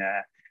in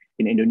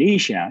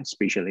Indonesia,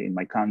 especially in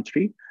my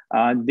country.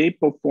 They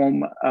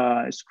perform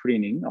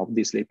screening of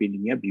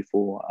dyslipidemia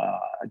before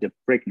the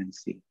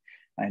pregnancy.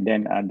 And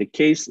then the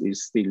case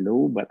is still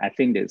low, but I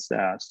think that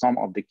some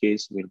of the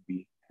case will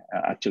be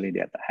actually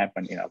that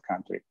happen in our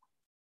country.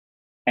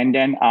 And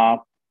then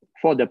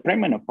for the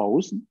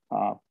premenopause,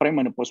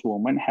 premenopause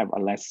women have a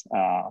less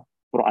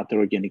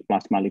proatherogenic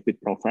plasma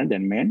lipid profile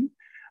than men,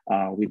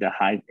 with a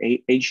high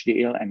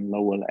HDL and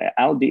lower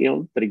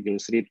LDL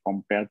triglyceride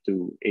compared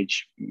to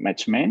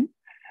age-matched men.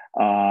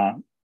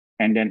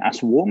 And then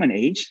as women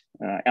age,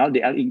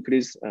 LDL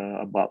increase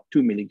about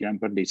 2 milligram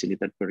per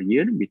deciliter per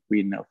year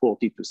between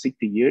 40 to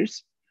 60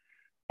 years.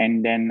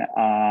 And then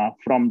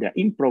from the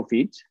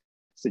in-profit,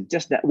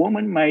 suggests that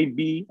women might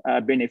be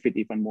benefit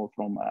even more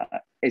from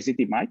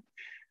ezetimibe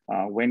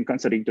when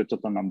considering the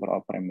total number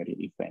of primary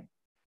events.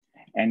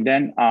 And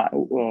then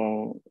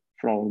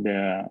from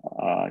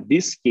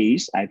this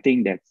case, I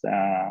think that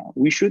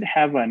we should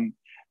have an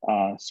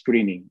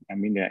screening. I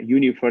mean, the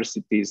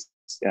universities,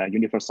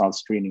 universal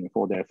screening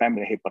for the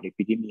family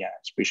hyperlipidemia,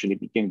 especially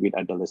begin with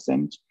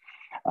adolescents.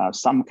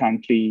 Some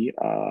country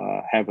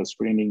have a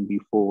screening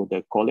before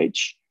the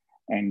college.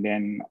 And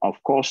then,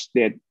 of course,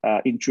 that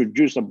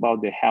introduce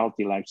about the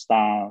healthy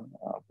lifestyle,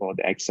 about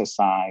the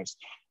exercise,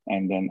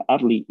 and then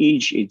early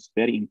age is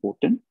very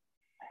important.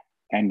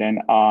 And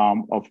then,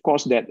 of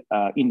course, that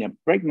in a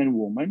pregnant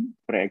woman,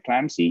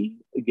 preeclampsia,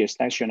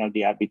 gestational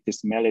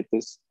diabetes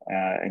mellitus,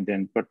 and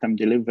then preterm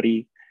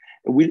delivery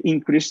will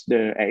increase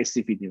the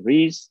ASCVD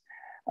risk.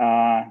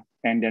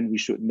 And then we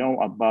should know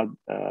about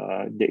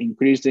the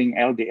increasing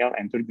LDL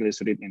and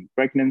triglyceride in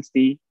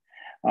pregnancy.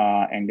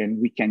 And then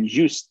we can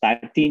use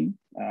statin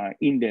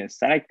in the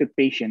selected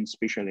patients,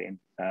 especially in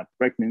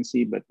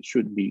pregnancy, but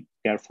should be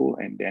careful.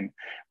 And then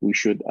we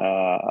should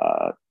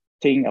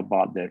think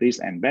about the risk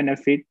and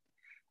benefit.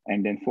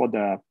 And then for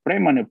the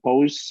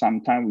premenopause,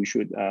 sometimes we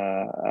should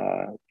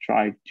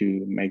try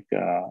to make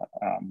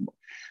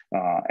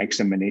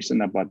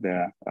examination about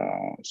the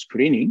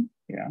screening,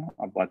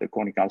 about the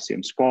chronic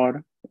calcium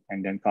score,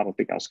 and then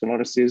carotid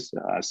sclerosis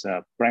as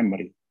a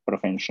primary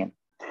prevention.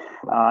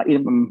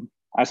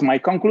 As my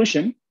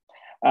conclusion,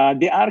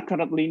 there are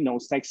currently no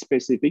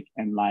sex-specific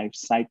and life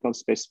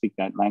cycle-specific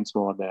guidelines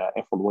for the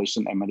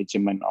evaluation and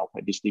management of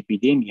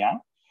dyslipidemia.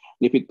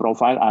 Lipid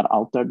profile are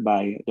altered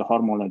by the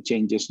hormonal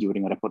changes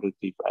during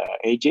reproductive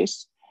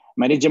ages.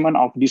 Management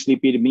of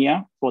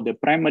dyslipidemia for the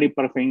primary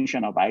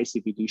prevention of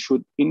ICVD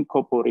should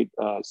incorporate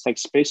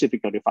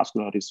sex-specific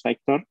cardiovascular risk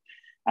factor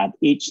at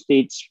each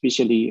stage,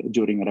 especially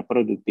during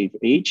reproductive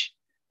age.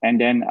 And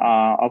then,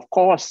 of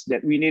course,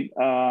 that we need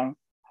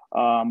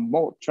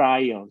more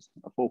trials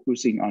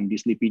focusing on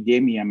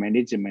dyslipidemia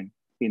management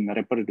in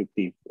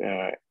reproductive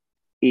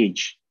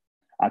age.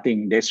 I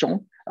think that's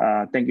all.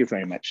 Thank you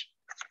very much.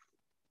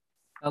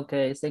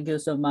 Okay, thank you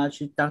so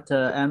much,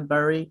 Dr.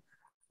 Ambari.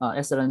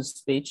 Excellent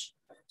speech.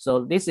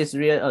 So this is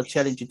really a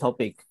challenging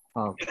topic,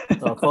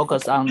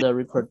 focus on the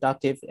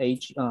reproductive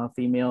age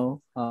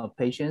female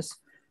patients.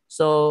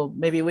 So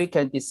maybe we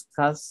can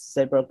discuss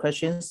several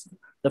questions.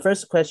 The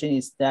first question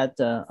is that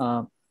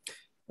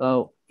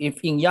if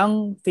in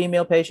young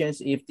female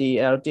patients, if the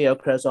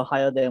LDL cholesterol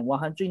higher than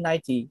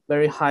 190,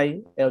 very high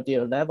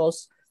LDL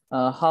levels,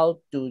 how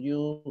do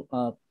you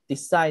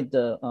decide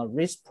the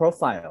risk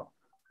profile?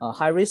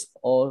 High risk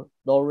or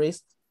low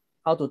risk,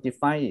 how to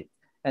define it?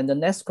 And the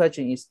next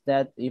question is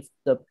that if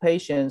the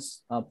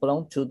patients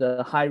belong to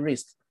the high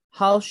risk,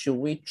 how should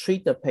we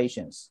treat the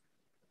patients?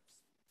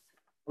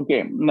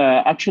 Okay,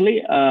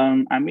 actually,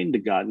 I mean, the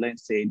guidelines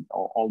say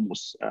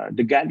almost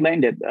the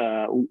guideline that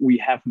we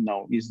have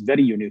now is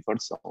very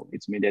universal.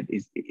 It's mean that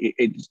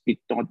it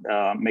don't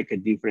make a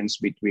difference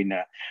between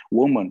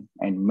women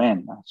and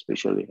men,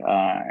 especially.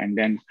 And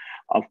then,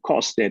 of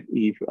course, that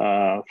if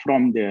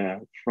from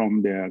the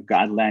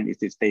guideline it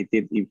is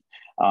stated if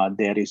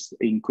there is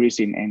increase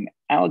in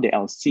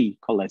LDL-C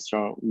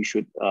cholesterol, we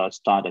should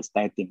start a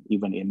statin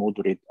even in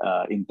moderate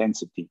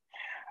intensity.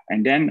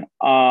 And then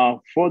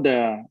for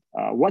the,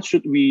 what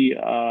should we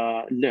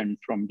learn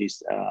from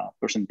this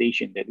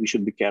presentation, that we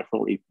should be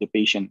careful if the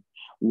patient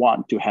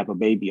want to have a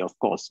baby, of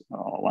course,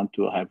 want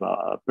to have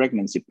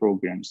pregnancy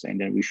programs, and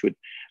then we should,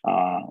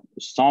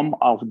 some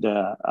of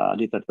the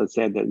literature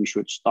said that we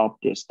should stop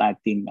the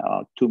statin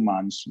 2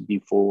 months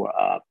before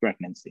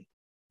pregnancy.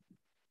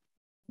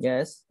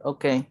 Yes,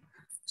 okay.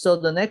 So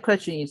the next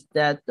question is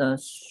that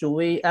should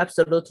we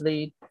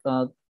absolutely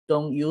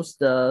don't use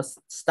the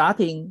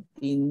statin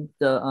in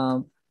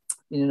the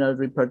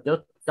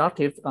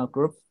reproductive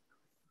group?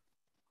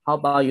 How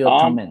about your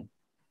comment?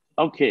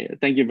 Okay,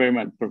 thank you very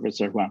much,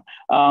 Professor Huang.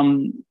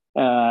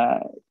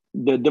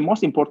 The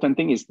most important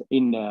thing is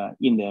in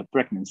the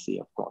pregnancy,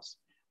 of course,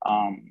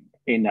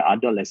 in the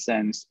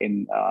adolescence,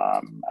 in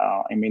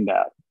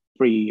the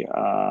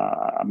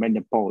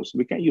pre-menopause,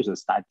 we can use a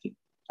statin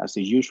as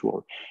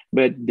usual.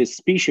 But the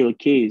special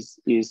case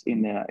is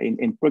in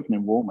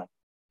pregnant women.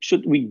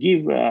 Should we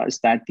give a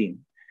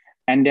statin?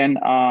 And then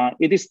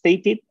it is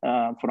stated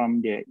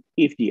from the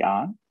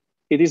FDA,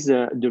 it is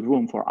the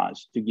room for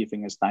us to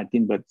giving a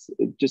statin, but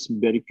just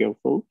very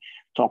careful.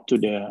 Talk to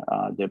the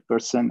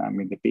person,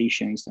 the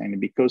patients, and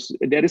because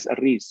there is a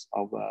risk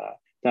of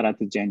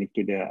teratogenic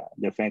to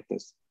the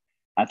fetus.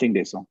 I think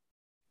that's all.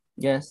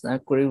 Yes, I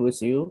agree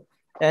with you.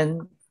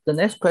 And the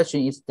next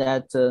question is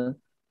that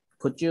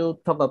could you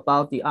talk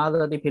about the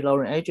other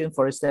lipid-lowering agent,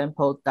 for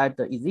example, that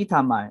the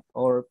ezetimibe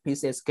or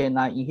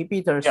PCSK9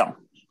 inhibitors? Yeah.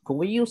 Could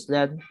we use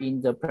that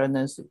in the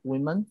pregnant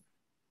women?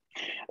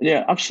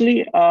 Yeah,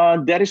 actually,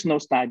 there is no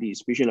study,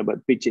 especially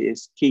about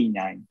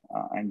PCSK9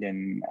 and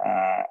then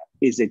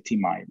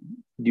ezetimibe.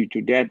 Due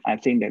to that, I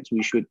think that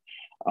we should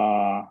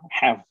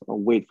have a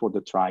wait for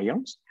the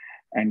trials.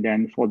 And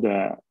then for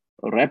the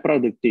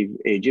reproductive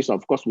ages,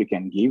 of course, we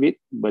can give it,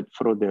 but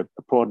for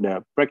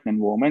the pregnant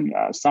woman,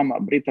 some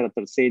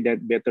literature say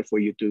that better for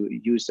you to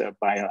use a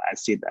bile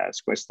acid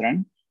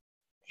sequestrant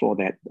for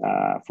that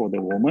for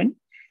the woman,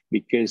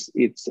 because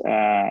it's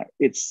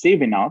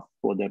safe enough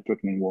for the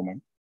pregnant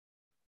woman.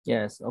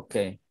 Yes.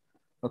 Okay.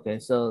 Okay.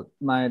 So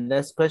my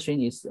next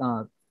question is,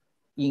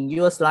 in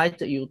your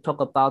slide, you talk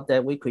about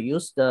that we could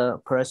use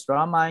the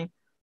cholesterol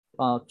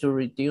to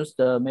reduce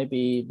the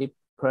maybe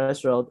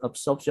cholesterol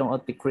absorption or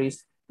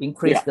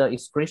increase the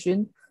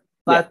excretion.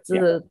 But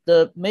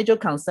the major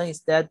concern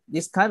is that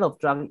this kind of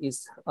drug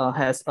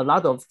has a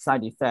lot of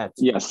side effects.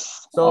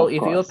 Yes. So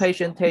if your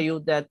patient tell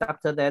you that,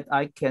 doctor, that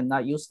I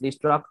cannot use this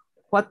drug,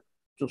 what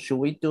should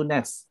we do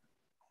next?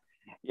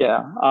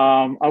 Yeah,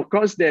 of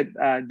course that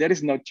there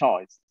is no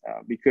choice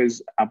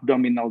because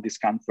abdominal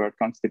discomfort,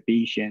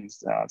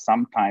 constipations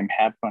sometimes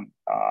happen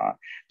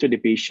to the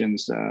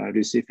patients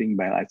receiving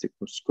bile acid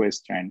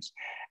sequestrants.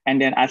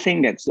 And then I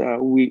think that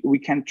we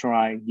can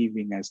try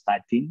giving a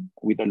statin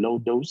with a low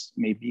dose,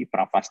 maybe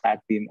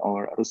pravastatin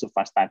or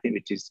rosuvastatin,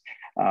 which is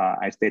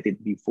I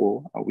stated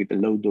before, with a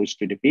low dose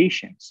to the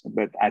patients.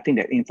 But I think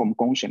that informed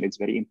consent is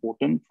very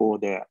important for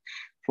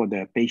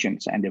the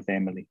patients and the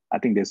family. I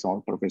think that's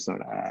all, Professor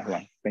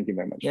Huang. Thank you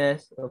very much.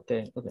 Yes,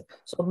 okay, okay.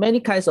 So many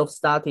kinds of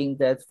statin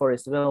that, for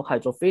example,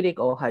 hydrophilic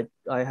or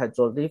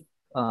hydrolytic,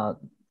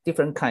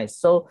 different kinds.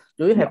 So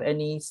do you have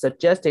any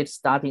suggested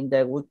statin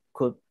that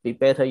could be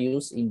better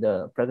used in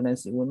the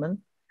pregnancy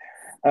women?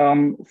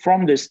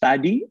 From the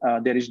study,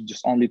 there is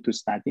just only 2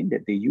 statin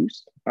that they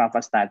use,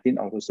 pravastatin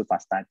or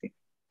rosuvastatin.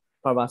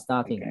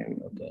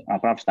 Pravastatin, okay.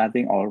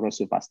 Pravastatin or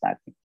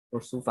rosuvastatin.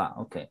 Rosuva,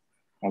 okay.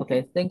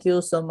 Okay, thank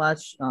you so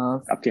much.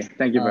 Okay,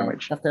 thank you very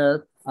much.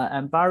 Dr.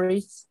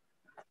 Ambari.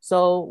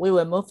 So we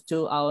will move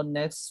to our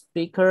next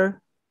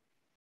speaker.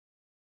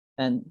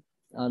 And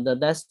the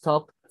next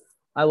talk,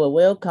 I will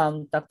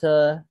welcome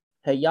Dr.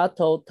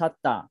 Hayato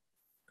Tada.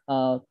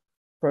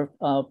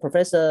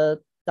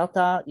 Professor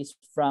Tada is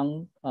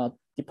from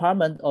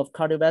Department of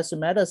Cardiovascular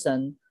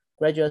Medicine,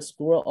 Graduate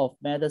School of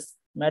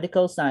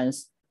Medical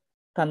Science,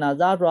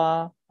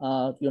 Kanazawa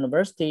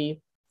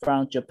University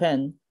from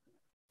Japan.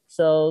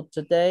 So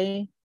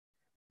today,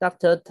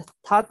 Dr.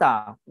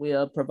 Tada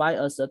will provide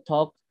us a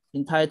talk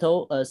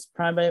entitled as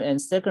Primary and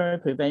Secondary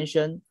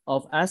Prevention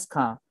of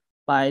ASCA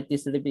by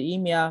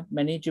Dyslipidemia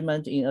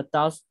Management in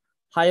Adults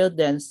Higher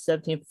than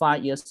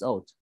 75 years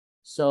old.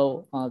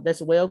 So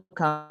let's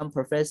welcome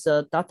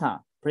Professor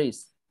Tada,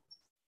 please.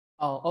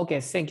 Oh, okay,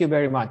 thank you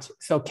very much.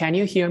 So can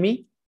you hear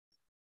me?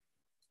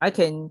 I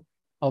can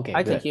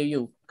hear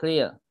you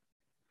clear.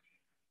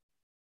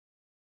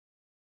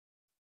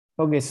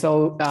 Okay,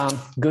 so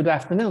good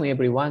afternoon,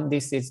 everyone.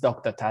 This is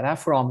Dr. Tada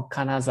from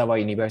Kanazawa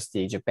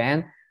University,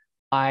 Japan.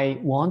 I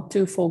want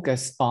to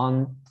focus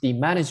on the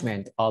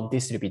management of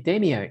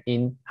dyslipidemia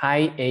in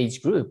high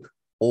age group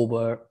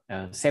over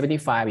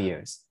 75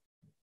 years.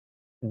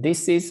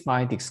 This is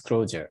my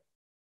disclosure.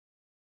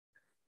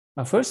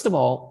 First of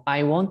all,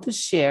 I want to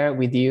share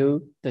with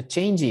you the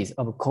changes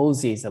of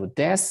causes of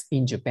death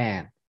in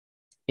Japan.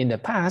 In the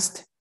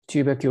past,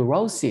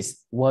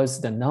 tuberculosis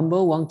was the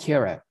 #1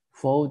 killer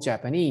for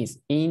Japanese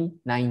in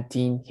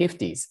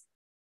 1950s.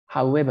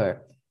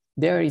 However,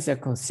 there is a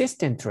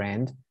consistent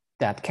trend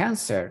that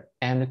cancer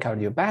and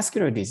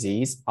cardiovascular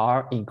disease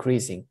are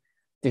increasing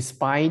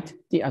despite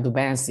the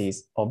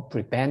advances of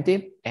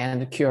preventive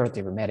and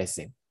curative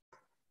medicine.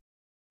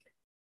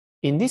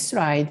 In this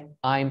slide,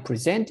 I'm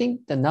presenting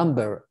the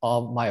number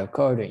of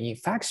myocardial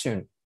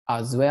infarction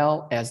as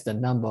well as the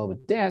number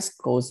of deaths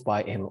caused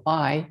by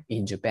MI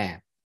in Japan.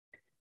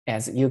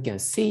 As you can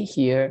see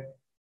here,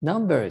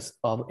 numbers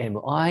of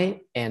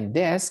MI and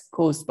deaths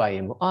caused by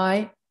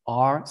MI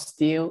are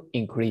still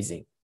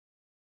increasing.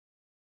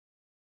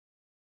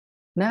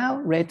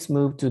 Now let's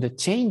move to the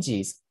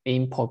changes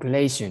in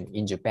population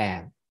in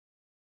Japan.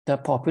 The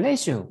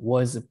population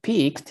was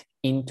peaked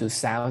in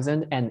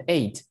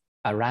 2008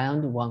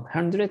 around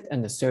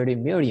 130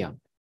 million,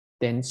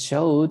 then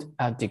showed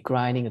a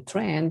declining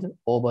trend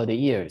over the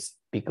years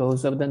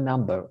because of the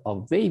number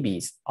of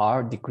babies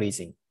are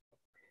decreasing.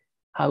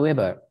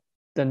 However,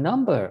 the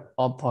number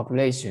of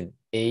population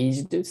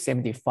aged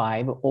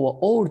 75 or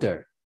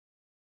older,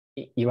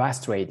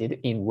 illustrated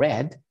in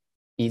red,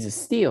 is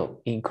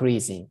still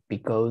increasing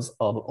because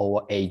of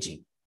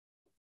overaging.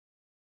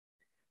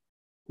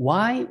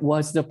 Why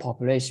was the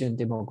population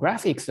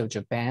demographics of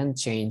Japan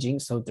changing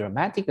so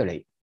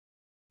dramatically?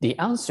 The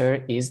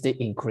answer is the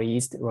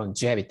increased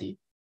longevity.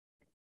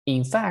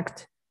 In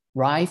fact,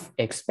 life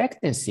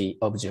expectancy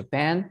of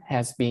Japan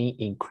has been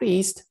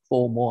increased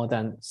for more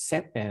than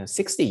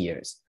 60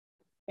 years.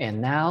 And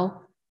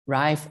now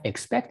life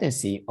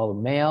expectancy of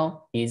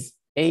male is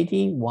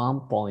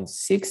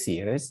 81.6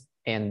 years,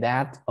 and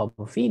that of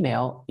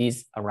female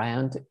is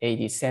around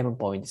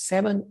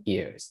 87.7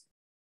 years.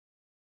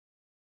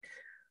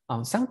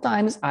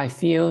 Sometimes I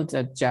feel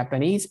that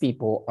Japanese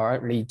people are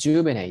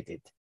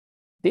rejuvenated.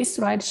 This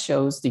slide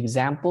shows the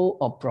example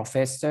of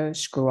Professor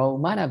Shukuro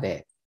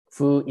Manabe,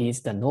 who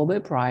is the Nobel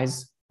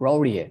Prize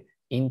laureate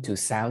in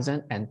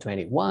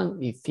 2021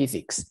 in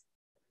physics.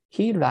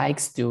 He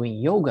likes doing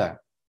yoga,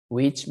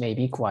 which may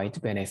be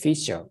quite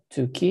beneficial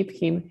to keep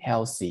him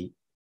healthy.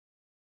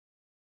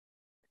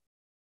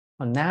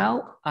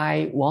 Now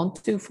I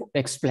want to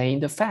explain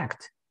the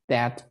fact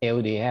that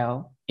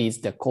LDL is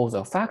the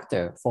causal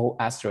factor for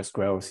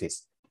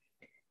atherosclerosis.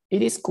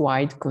 It is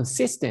quite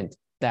consistent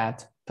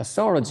that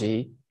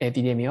pathology,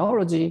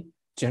 epidemiology,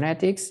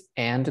 genetics,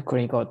 and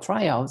clinical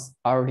trials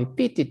are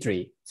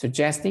repeatedly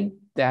suggesting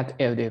that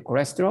LDL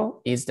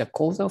cholesterol is the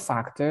causal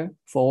factor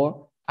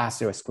for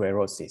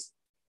atherosclerosis.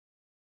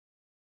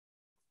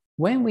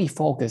 When we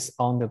focus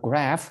on the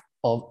graph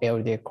of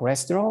LDL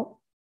cholesterol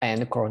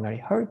and coronary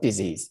heart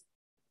disease,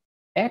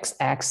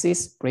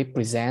 x-axis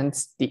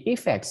represents the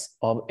effects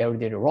of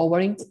LDL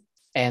lowering,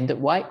 and the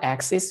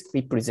y-axis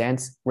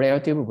represents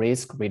relative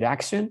risk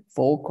reduction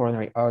for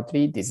coronary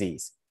artery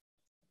disease.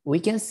 We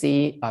can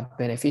see a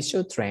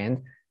beneficial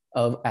trend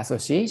of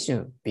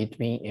association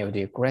between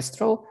LDL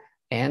cholesterol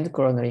and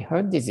coronary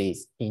heart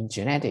disease in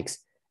genetics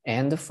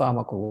and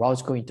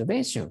pharmacological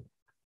intervention,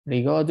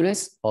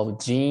 regardless of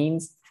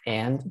genes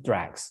and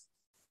drugs.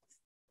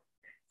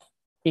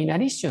 In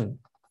addition,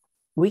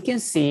 we can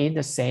see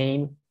the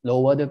same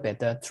lower the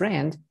better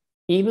trend,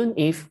 even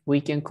if we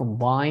can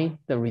combine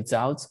the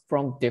results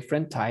from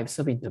different types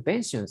of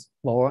interventions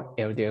for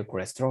LDL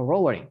cholesterol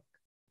lowering.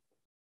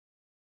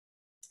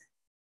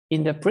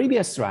 In the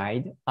previous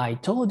slide, I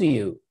told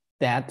you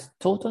that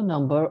total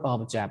number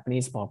of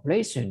Japanese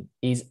population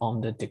is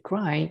on the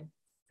decline.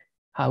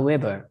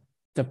 However,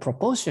 the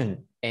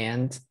proportion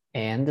and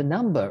the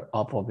number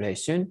of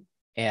population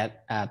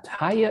at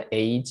higher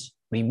age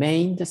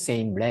remain the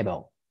same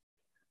level.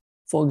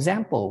 For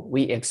example,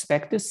 we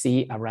expect to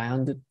see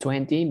around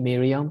 20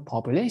 million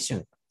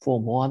population for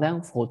more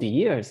than 40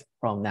 years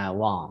from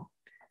now on.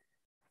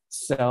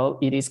 So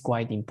it is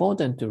quite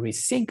important to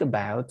rethink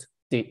about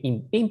the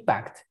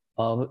impact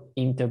of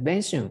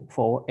intervention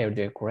for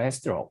LDL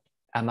cholesterol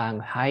among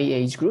high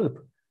age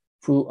group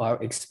who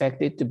are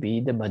expected to be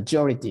the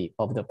majority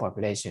of the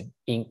population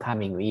in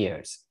coming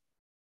years.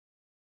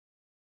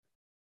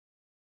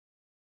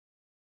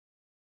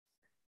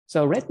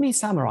 So let me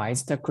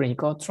summarize the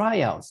clinical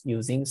trials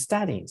using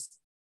statins.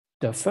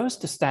 The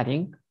first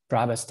statin,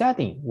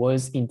 pravastatin,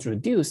 was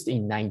introduced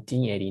in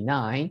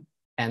 1989,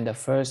 and the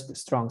first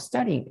strong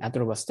statin,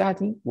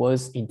 atorvastatin,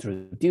 was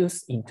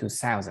introduced in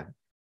 2000.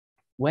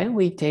 When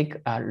we take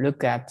a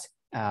look at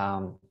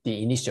the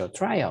initial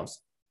trials,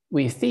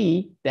 we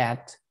see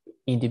that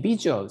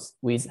individuals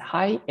with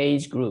high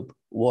age group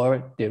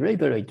were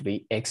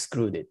deliberately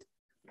excluded.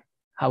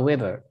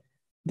 However,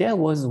 there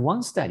was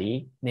one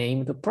study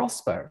named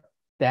PROSPER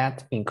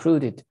that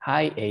included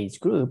high age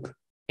group,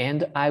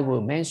 and I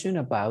will mention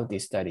about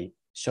this study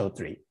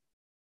shortly.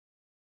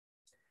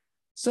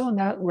 So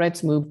now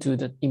let's move to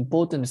the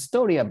important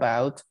story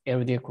about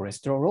LDL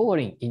cholesterol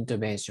lowering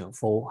intervention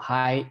for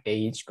high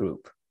age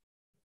group.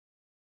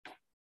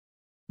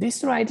 This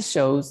slide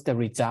shows the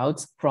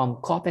results from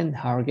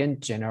Copenhagen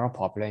General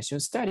Population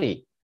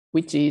Study,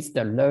 which is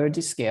the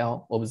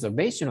large-scale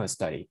observational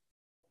study.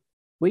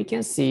 We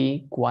can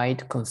see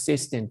quite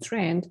consistent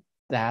trend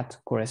that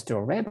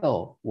cholesterol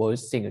level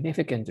was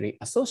significantly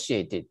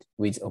associated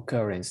with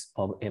occurrence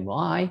of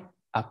MI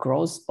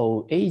across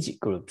all age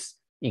groups,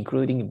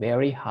 including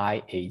very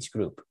high age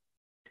group.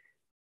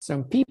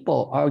 Some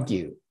people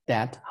argue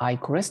that high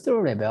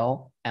cholesterol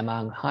level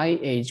among high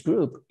age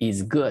group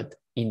is good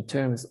in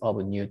terms of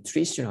a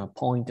nutritional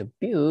point of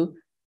view.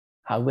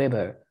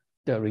 However,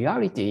 the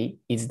reality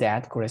is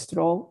that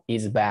cholesterol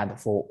is bad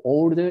for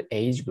older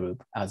age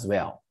group as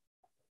well.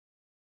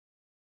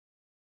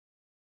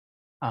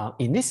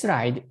 In this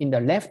slide, in the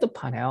left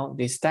panel,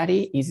 the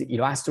study is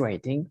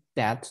illustrating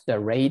that the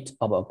rate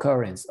of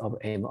occurrence of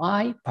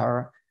MI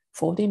per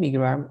 40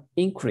 milligram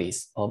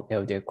increase of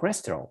LDL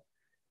cholesterol.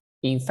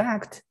 In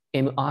fact,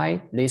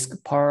 MI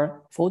risk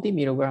per 40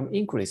 milligram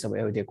increase of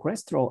LDL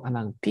cholesterol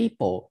among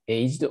people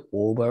aged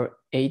over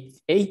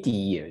 80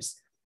 years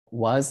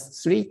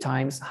was 3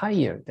 times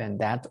higher than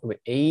that of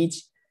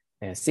age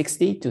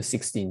 60 to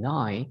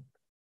 69.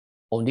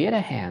 On the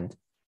other hand,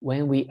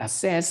 when we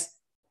assess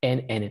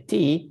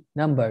NNT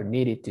number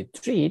needed to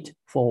treat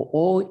for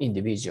all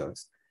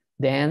individuals,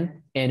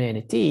 then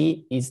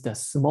NNT is the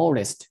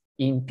smallest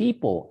in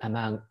people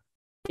among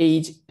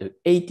age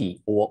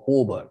 80 or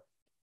over.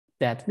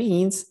 That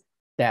means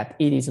that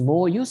it is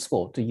more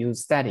useful to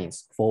use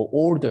statins for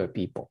older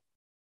people.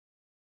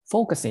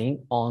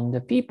 Focusing on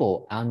the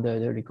people under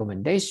the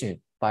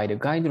recommendation by the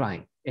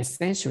guideline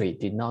essentially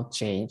did not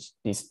change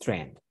this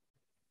trend.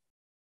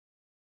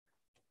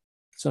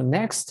 So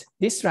next,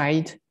 this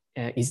slide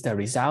is the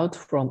result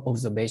from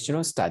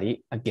observational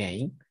study.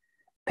 Again,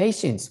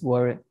 patients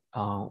were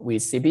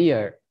with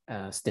severe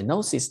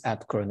stenosis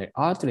at coronary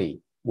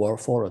artery were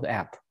followed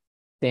up,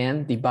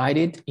 then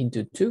divided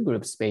into 2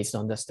 groups based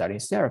on the study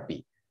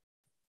therapy.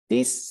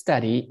 This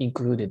study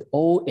included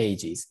all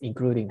ages,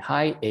 including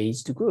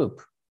high-aged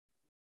group.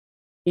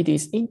 It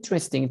is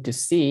interesting to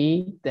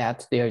see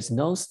that there is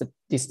no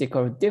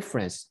statistical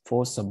difference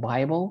for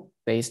survival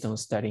based on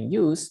study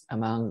use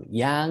among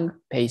young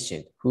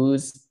patients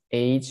whose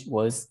age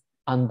was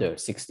under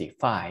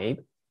 65.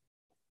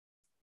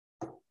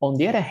 On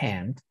the other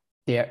hand,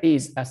 there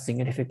is a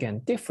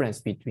significant difference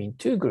between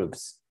 2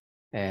 groups.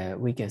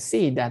 We can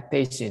see that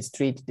patients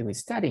treated with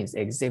statins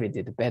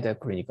exhibited better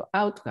clinical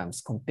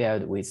outcomes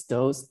compared with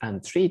those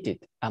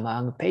untreated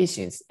among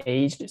patients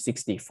aged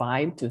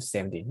 65 to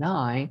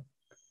 79.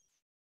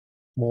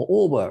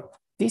 Moreover,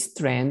 this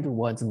trend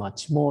was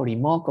much more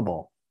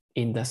remarkable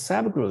in the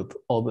subgroup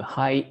of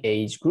high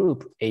age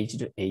group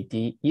aged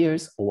 80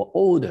 years or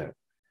older.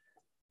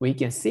 We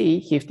can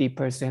see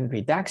 50%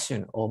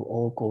 reduction of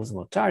all-cause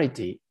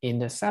mortality in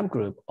the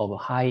subgroup of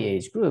high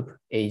age group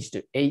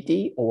aged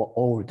 80 or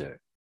older.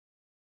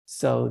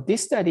 So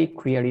this study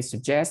clearly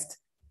suggests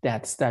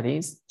that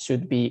statins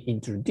should be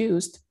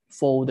introduced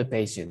for the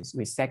patients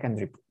with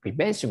secondary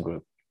prevention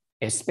group,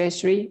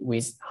 especially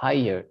with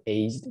higher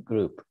aged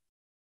group.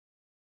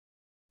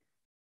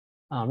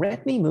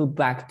 Let me move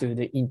back to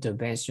the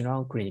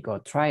interventional clinical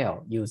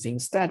trial using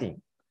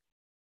statin.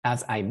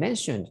 As I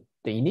mentioned,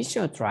 the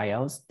initial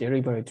trials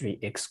deliberately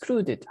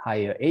excluded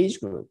higher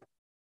age group.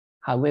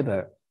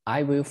 However,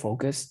 I will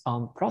focus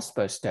on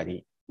PROSPER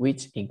study,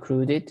 which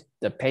included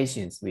the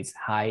patients with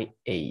high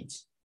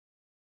age.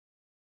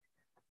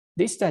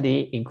 This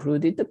study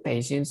included the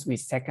patients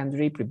with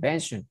secondary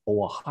prevention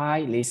or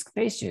high-risk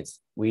patients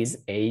with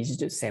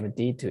aged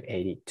 70 to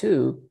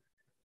 82.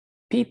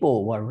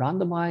 People were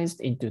randomized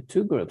into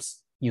 2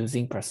 groups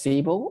using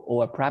placebo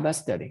or PRABA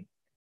study.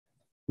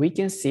 We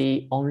can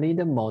see only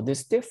the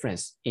modest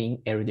difference in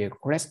LDL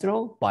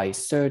cholesterol by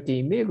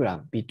 30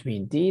 milligrams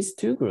between these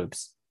 2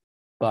 groups,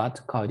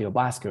 but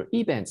cardiovascular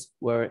events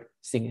were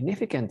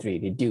significantly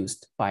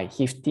reduced by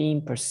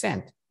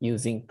 15%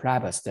 using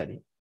PRABA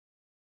study.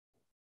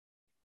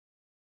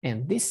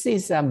 And this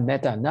is a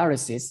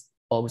meta-analysis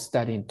of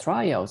statin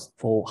trials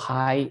for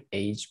high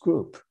age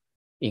group,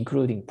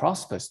 including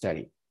PROSPER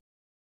study.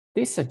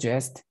 This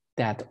suggests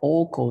that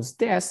all-cause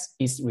death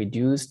is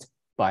reduced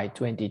by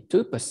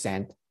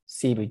 22%,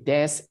 CV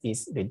death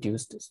is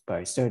reduced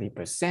by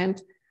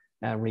 30%,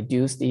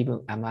 reduced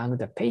even among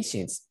the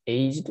patients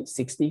aged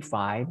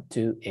 65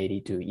 to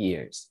 82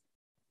 years.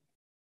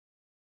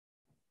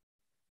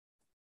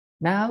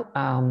 Now,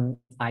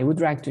 I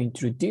would like to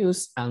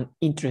introduce an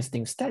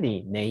interesting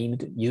study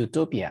named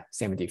Utopia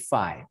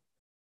 75.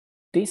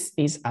 This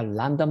is a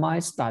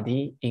randomized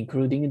study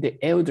including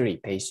the elderly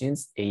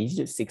patients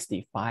aged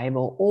 65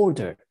 or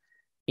older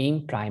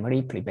in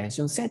primary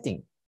prevention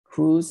setting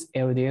whose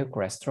LDL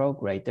cholesterol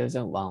greater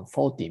than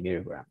 140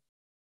 milligrams.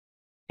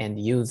 And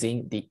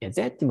using the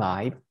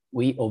ezetimibe,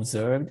 we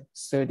observed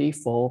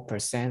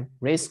 34%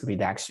 risk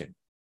reduction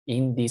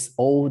in this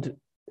old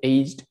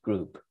aged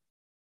group.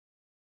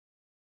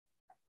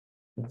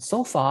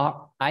 So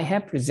far, I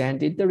have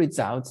presented the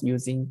results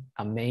using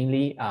a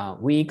mainly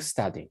weak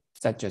study,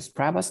 such as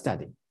PRABA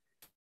study.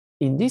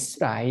 In this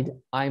slide,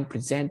 I'm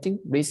presenting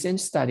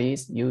recent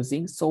studies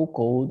using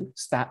so-called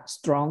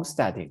strong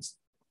statins.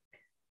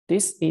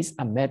 This is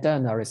a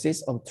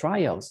meta-analysis of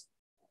trials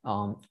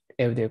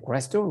LDL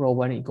cholesterol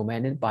lowering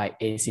recommended by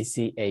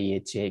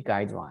ACC/AHA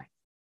guideline.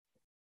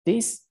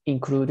 This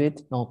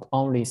included not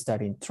only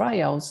statin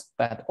trials,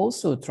 but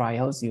also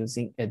trials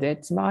using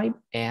ezetimibe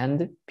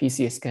and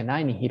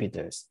PCSK9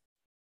 inhibitors.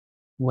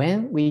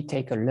 When we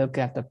take a look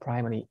at the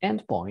primary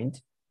endpoint,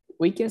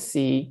 we can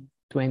see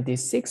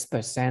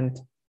 26%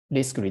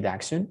 risk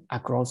reduction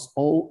across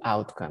all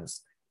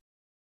outcomes.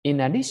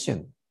 In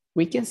addition,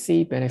 we can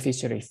see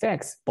beneficial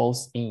effects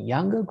both in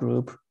younger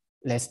group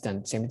less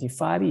than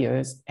 75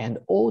 years and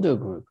older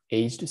group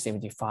aged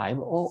 75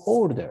 or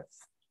older.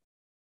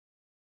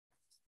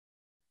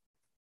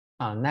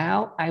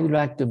 Now I would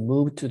like to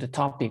move to the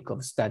topic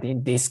of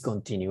studying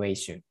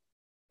discontinuation.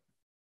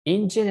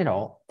 In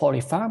general,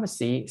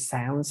 polypharmacy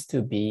sounds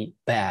to be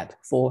bad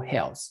for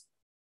health,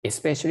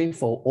 especially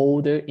for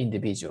older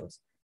individuals.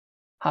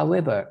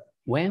 However,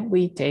 when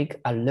we take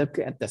a look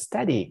at the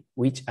study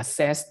which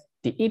assessed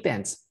the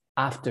events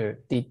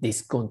after the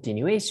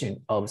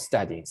discontinuation of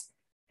studies,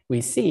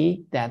 we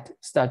see that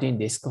studying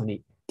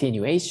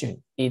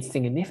discontinuation is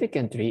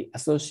significantly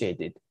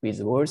associated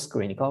with worse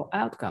clinical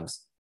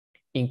outcomes,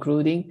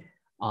 including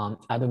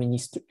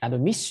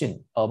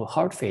admission of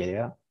heart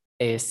failure,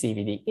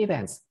 ASCVD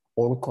events,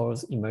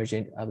 all-cause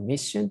emergent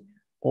admission,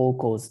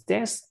 all-cause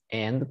death,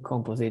 and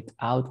composite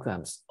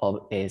outcomes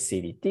of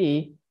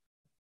ASCVD,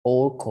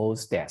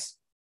 all-cause death.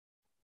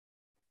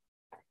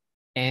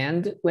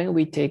 And when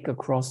we take a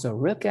closer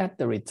look at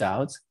the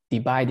results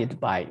divided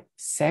by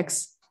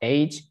sex,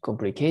 age,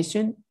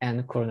 complication,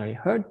 and coronary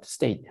heart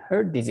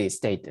disease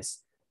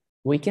status,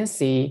 we can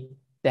see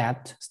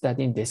that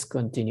studying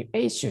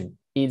discontinuation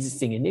is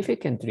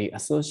significantly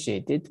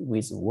associated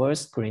with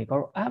worse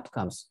clinical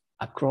outcomes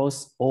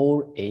across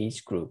all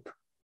age group.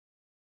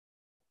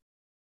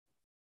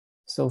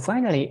 So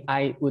finally,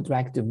 I would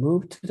like to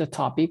move to the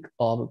topic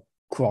of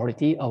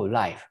quality of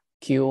life,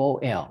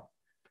 QOL.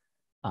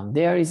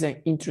 There is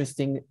an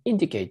interesting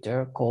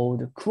indicator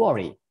called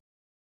QORI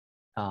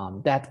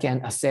that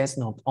can assess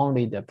not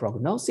only the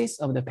prognosis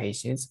of the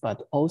patients,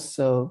 but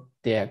also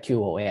their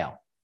QOL.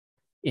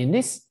 In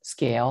this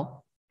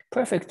scale,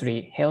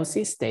 perfectly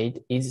healthy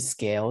state is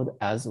scaled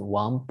as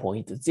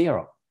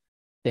 1.0.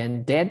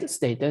 Then dead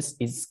status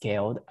is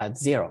scaled at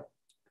 0.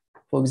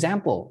 For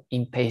example,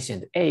 in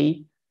patient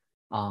A,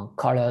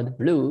 colored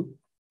blue,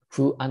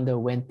 who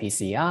underwent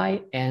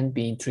PCI and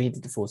been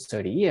treated for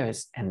 30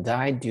 years and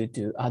died due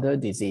to other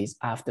disease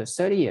after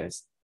 30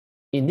 years.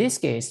 In this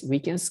case, we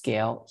can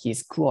scale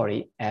his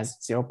QORI as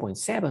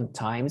 0.7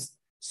 times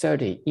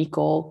 30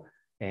 equal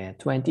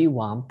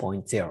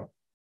 21.0.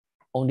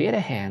 On the other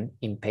hand,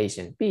 in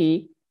patient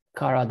B,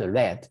 colored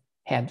red,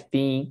 had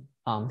been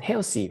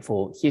healthy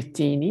for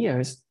 15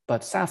 years,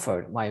 but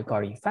suffered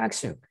myocardial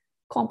infarction,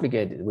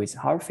 complicated with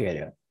heart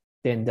failure,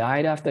 then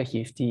died after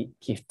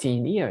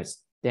 15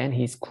 years. Then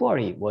his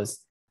QORI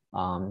was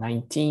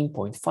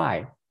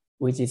 19.5,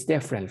 which is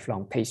different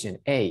from patient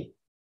A,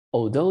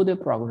 although the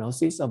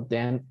prognosis of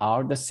them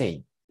are the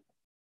same.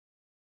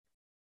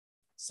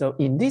 So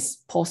in this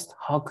post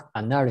hoc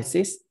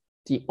analysis,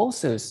 the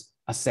authors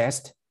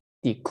assessed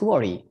the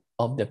QORI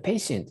of the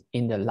patient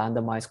in the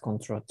randomized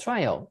control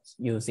trial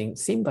using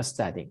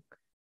simvastatin.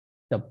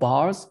 The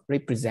bars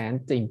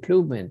represent the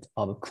improvement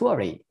of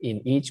QORI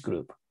in each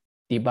group,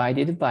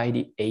 divided by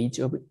the age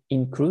of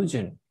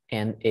inclusion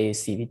and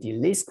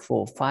ASCVD risk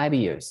for 5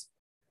 years.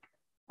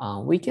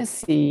 We can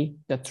see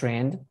the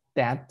trend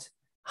that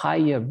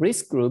higher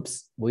risk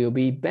groups will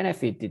be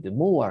benefited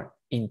more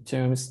in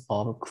terms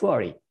of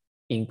QORI,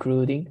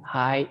 including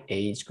high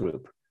age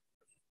group.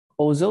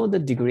 Although the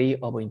degree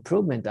of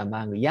improvement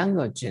among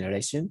younger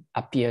generation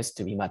appears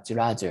to be much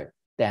larger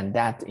than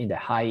that in the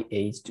high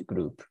aged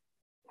group.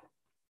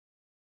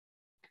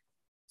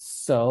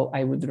 So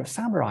I would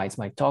summarize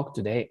my talk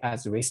today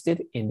as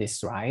listed in this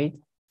slide.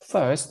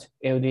 First,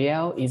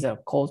 LDL is a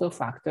causal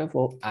factor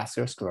for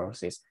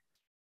atherosclerosis.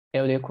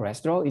 LDL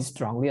cholesterol is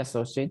strongly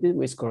associated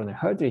with coronary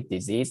artery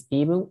disease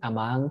even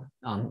among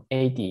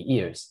 80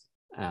 years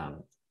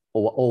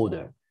or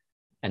older.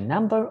 A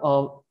number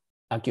of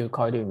acute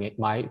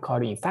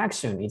myocardial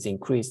infarction is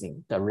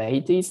increasing. The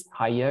rate is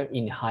higher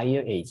in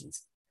higher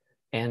ages.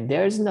 And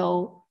there is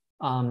no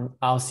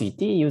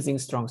RCT using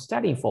strong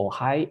study for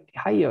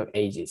higher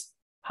ages.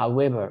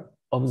 However,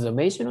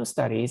 observational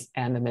studies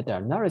and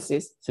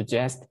meta-analysis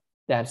suggest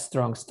that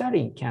strong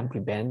study can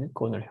prevent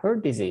coronary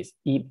heart disease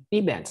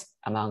events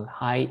among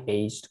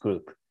high-aged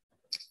group.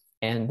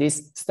 And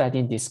this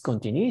study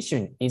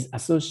discontinuation is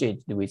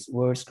associated with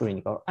worse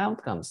clinical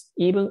outcomes,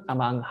 even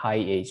among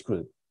high-age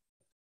group.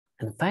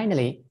 And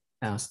finally,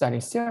 study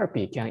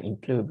therapy can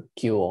improve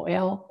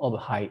QOL of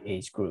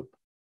high-age group.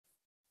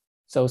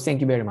 So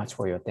thank you very much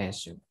for your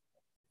attention.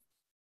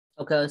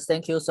 Okay,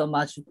 thank you so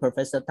much,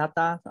 Professor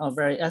Tada. A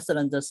very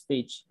excellent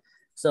speech.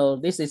 So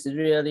this is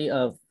really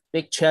a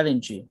big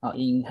challenge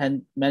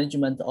in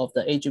management of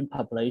the aging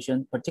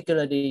population,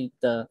 particularly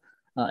the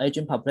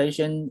aging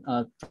population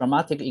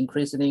dramatic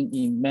increasing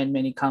in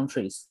many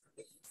countries.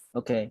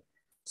 Okay,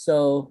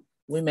 so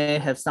we may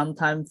have some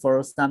time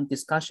for some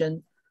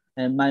discussion.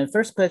 And my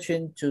first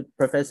question to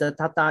Professor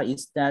Tada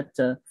is that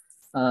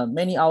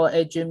many of our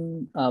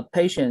aging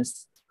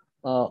patients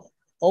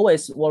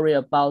always worry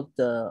about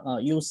the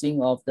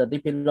using of the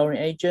lipid-lowering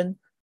agent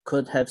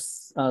could have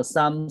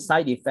some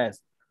side effects,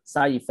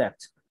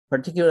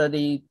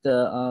 particularly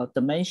the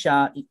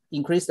dementia,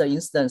 increase the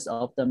incidence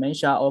of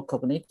dementia or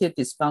cognitive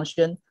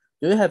dysfunction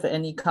Do you have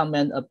any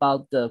comment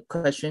about the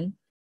question?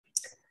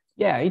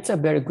 Yeah, it's a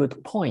very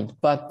good point,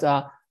 but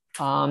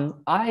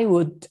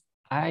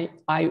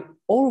I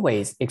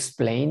always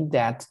explain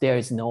that there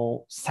is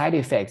no side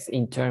effects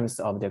in terms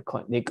of the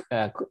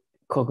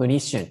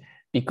cognition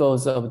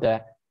because of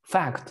the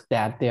fact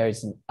that there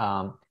is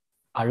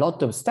a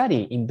lot of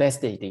study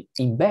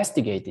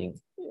investigating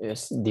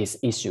this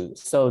issue.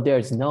 So there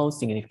is no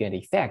significant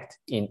effect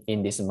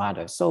in this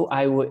matter. So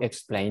I will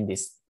explain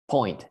this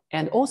point.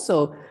 And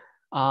also,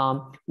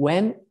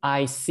 when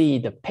I see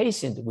the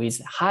patient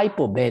with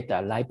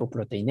hypo-beta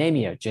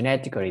lipoproteinemia,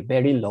 genetically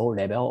very low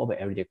level of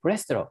LDL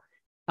cholesterol,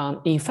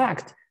 in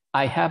fact,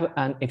 I have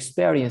an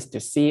experience to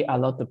see a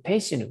lot of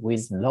patients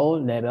with low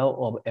level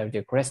of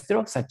LDL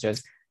cholesterol, such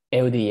as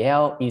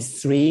LDL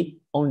is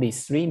only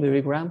 3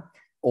 milligram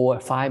or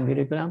 5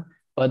 milligram,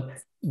 but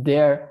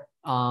their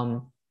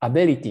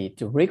ability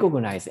to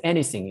recognize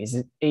anything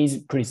is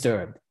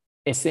preserved,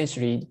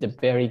 essentially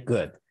very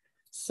good.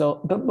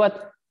 So,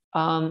 but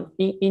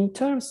in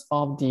terms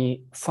of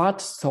the fat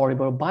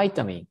soluble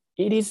vitamin,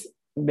 it is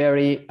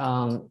very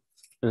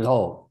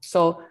low.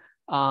 So,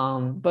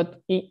 but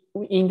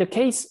in the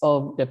case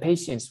of the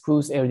patients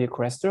whose LDL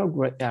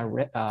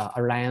cholesterol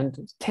around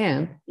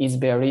 10 is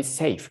very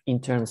safe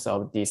in terms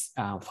of this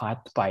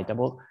fat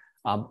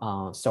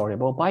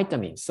soluble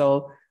vitamin.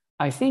 So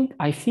I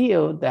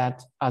feel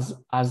that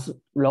as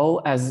low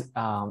as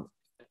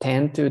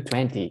 10 to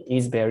 20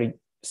 is very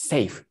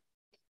safe.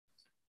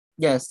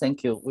 Yes,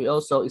 thank you. We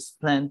also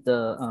explained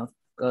the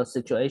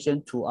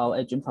situation to our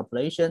aging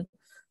population.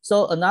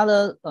 So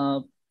another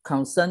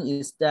concern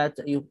is that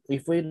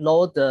if we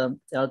lower the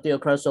LDL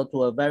cholesterol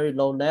to a very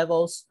low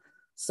levels,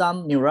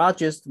 some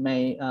neurologists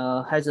may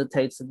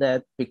hesitate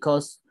that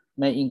because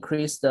may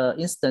increase the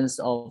instance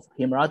of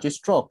hemorrhagic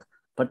stroke,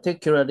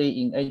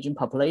 particularly in aging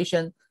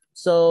population.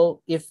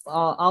 So if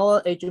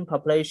our aging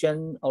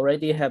population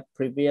already have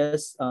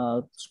previous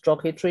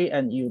stroke history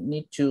and you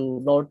need to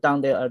lower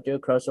down their LDL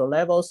cholesterol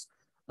levels,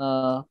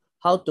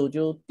 how do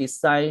you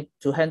decide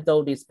to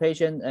handle this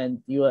patient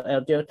and your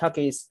LDL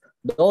target is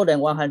lower than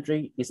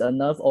 100 is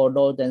enough or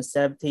lower than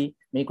 70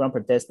 milligram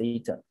per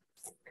deciliter?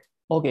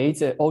 Okay,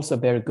 it's also a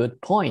very good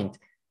point.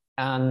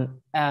 And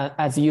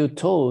as you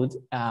told,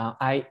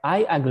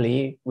 I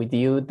agree with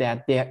you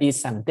that there is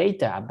some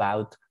data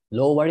about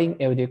lowering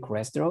LDL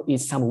cholesterol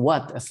is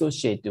somewhat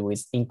associated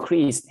with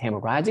increased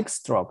hemorrhagic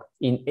stroke,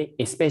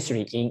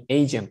 especially in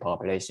Asian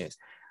populations.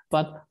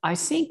 But I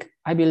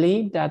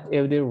believe that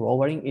LDL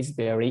lowering is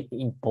very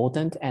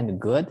important and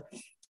good.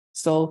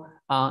 So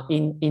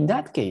in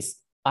that case,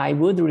 I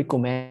would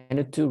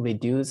recommend to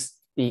reduce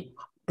the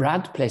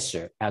blood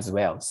pressure as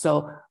well.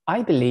 So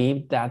I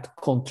believe that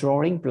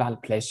controlling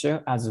blood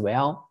pressure as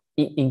well,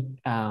 in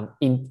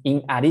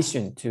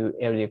addition to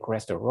LDL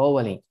cholesterol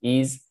lowering,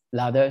 is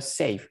rather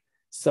safe.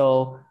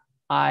 So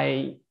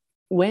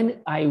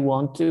when I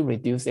want to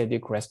reduce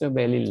LDL cholesterol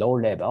very low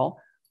level,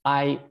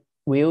 I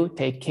will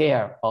take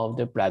care of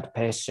the blood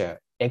pressure,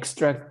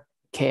 extra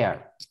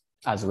care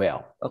as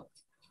well.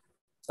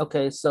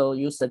 Okay, so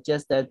you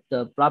suggest that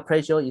the blood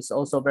pressure is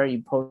also very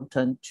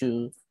important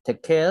to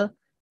take care.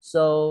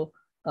 So,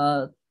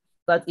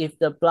 but if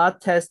the blood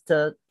test,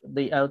 the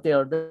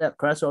LDL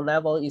cholesterol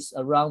level is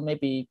around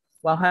maybe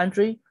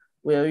 100,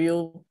 will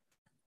you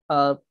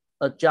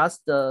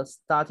adjust the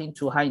starting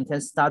to high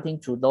intense, starting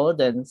to lower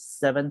than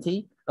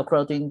 70,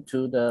 according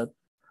to the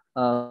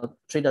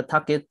treat the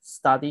target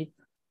study?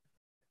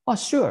 Oh,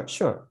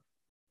 sure.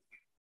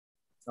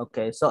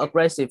 Okay, so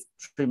aggressive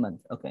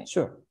treatment. Okay,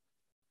 sure.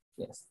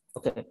 Yes.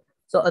 Okay.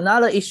 So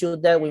another issue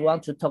that we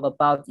want to talk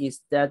about is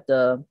that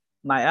the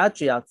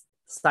myalgia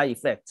side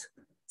effect.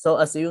 So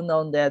as you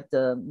know that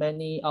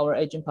many our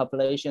aging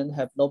population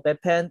have low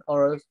back pain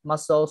or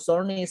muscle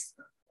soreness,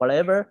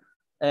 whatever,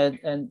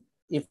 and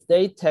if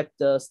they take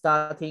the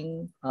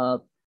starting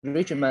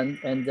regimen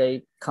and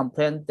they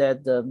complain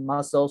that the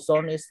muscle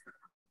soreness,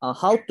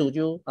 how do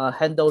you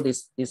handle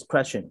these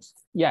questions?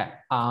 Yeah,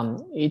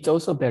 it's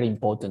also very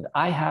important.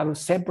 I have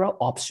several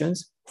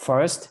options.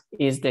 First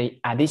is the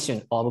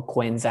addition of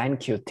coenzyme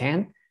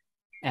Q10.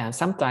 And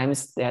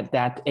sometimes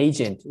that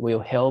agent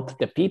will help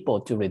the people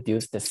to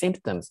reduce the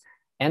symptoms.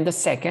 And the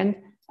second,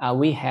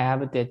 we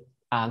have the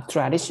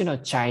traditional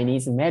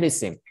Chinese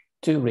medicine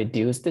to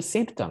reduce the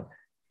symptom.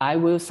 I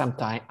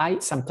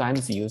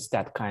sometimes use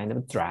that kind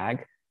of drug.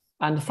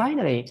 And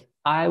finally,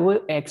 I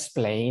will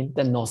explain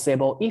the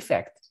nocebo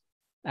effect.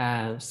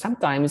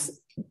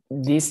 Sometimes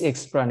this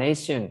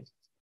explanation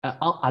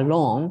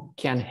alone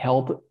can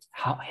help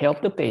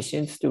the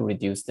patients to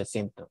reduce the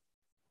symptom.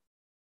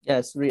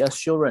 Yes,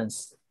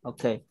 reassurance.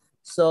 Okay.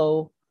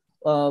 So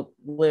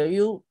will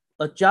you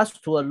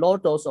adjust to a low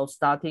dose of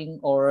starting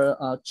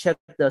or check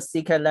the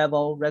CK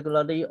level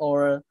regularly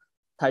or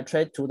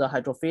titrate to the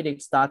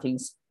hydrophilic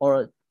startings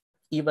or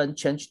even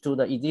change to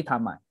the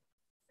ezetimibe?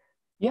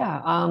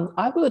 Yeah,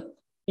 I would.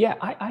 Yeah,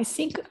 I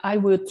think I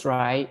will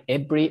try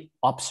every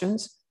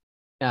options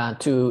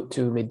to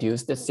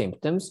reduce the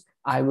symptoms.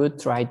 I would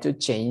try to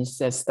change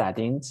the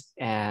statins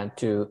and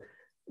to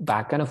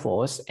back and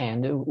forth,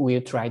 and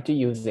we'll try to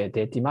use the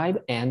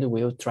ezetimibe, and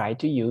we'll try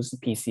to use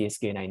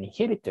PCSK9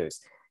 inhibitors.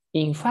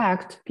 In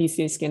fact,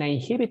 PCSK9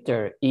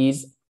 inhibitor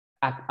is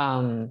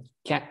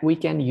we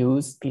can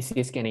use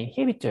PCSK9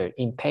 inhibitor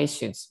in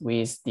patients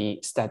with the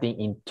statin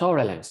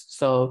intolerance.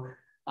 So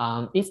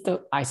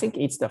I think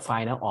it's the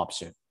final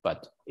option,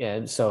 but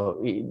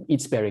so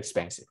it's very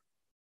expensive.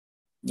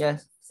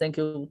 Yes, thank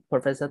you,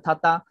 Professor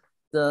Tada.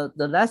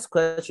 The last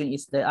question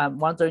is that I'm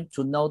wondering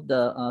to know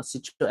the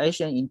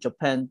situation in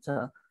Japan.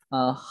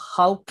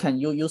 How can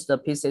you use the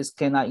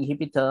PCSK9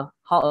 inhibitor?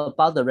 How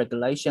about the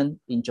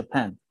regulation in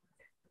Japan?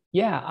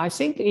 Yeah, I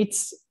think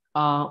it's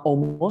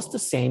almost the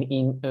same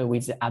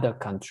with the other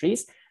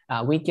countries.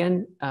 We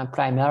can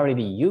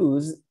primarily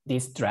use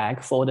this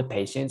drug for the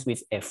patients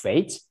with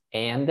FH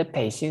and the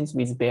patients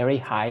with very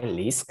high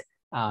risk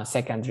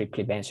secondary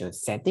prevention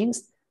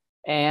settings,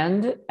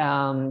 and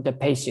the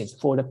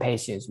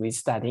patients with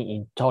statin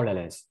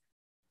intolerance.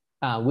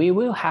 We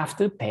will have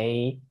to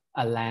pay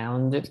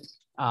around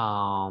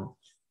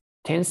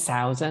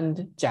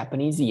 10,000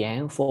 Japanese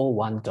yen for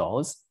one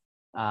dose.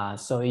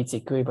 So it's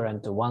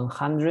equivalent to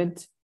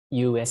 $100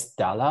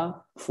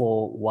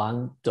 for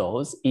one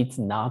dose. It's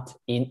not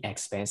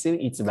inexpensive.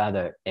 It's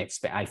rather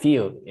expensive. I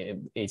feel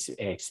it's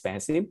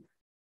expensive.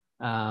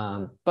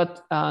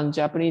 But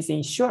Japanese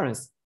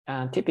insurance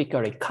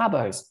typically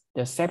covers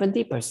the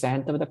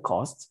 70% of the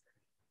cost.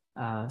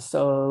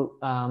 So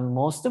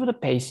most of the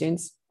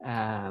patients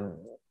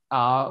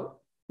are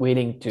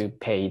willing to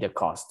pay the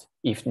cost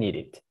if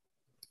needed.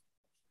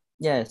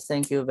 Yes,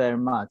 thank you very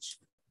much.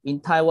 In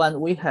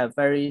Taiwan, we have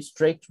very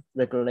strict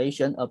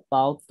regulation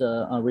about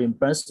the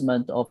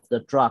reimbursement of the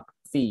drug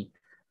fee,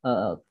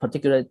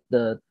 particularly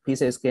the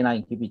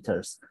PCSK9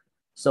 inhibitors.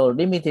 So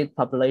limited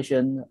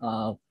population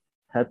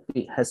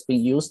has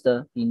been used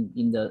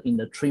in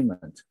the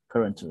treatment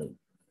currently.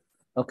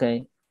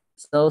 Okay,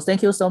 so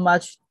thank you so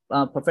much,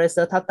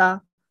 Professor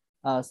Tada.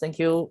 Thank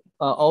you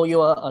all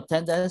your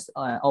attendants,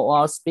 all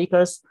our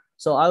speakers.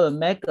 So I will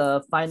make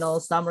a final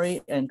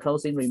summary and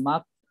closing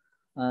remark.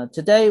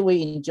 Today,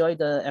 we enjoyed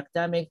the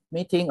academic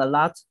meeting a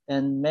lot,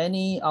 and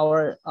many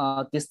our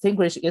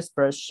distinguished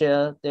experts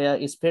share their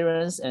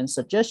experience and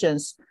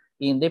suggestions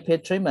in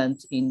lipid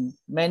treatment in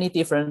many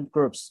different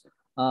groups,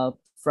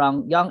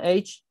 from young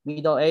age,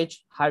 middle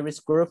age,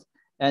 high-risk group,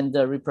 and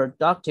the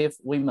reproductive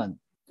women.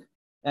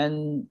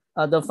 And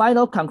the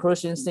final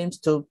conclusion seems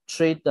to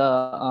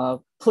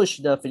push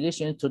the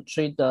physician to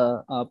treat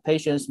the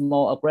patients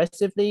more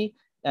aggressively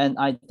and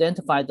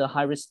identify the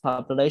high-risk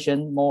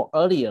population more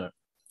earlier.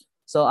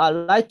 So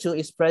I'd like to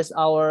express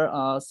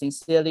our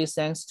sincerely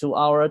thanks to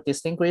our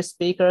distinguished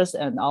speakers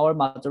and our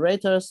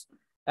moderators,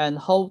 and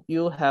hope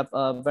you have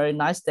a very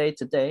nice day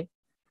today.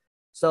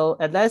 So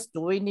at last, do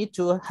we need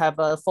to have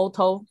a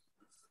photo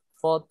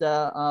for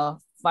the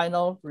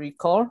final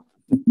record?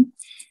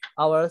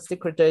 Our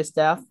secretary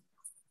staff.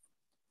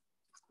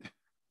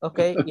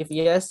 Okay, if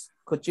yes,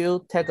 could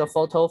you take a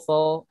photo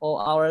for all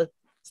our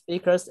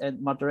speakers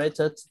and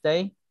moderators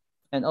today?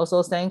 And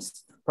also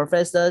thanks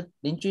Professor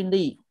Lin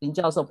Junli,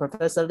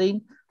 Professor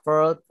Lin,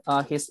 for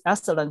his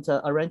excellent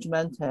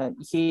arrangement.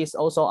 He is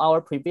also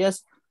our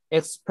previous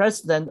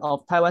ex-president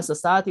of Taiwan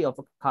Society of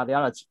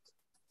Cardiology.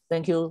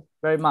 Thank you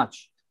very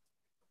much.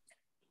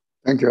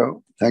 Thank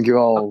you. Thank you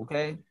all.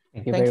 Okay.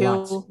 Thank you very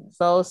much.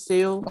 So see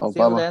you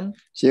then.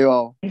 See you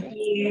all. Thank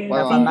you. Bye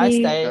Have bye. a nice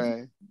day.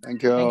 Okay.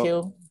 Thank you. Thank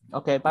you.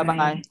 Okay,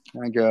 bye-bye.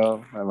 Thank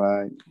you.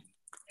 Bye-bye.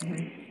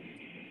 Bye.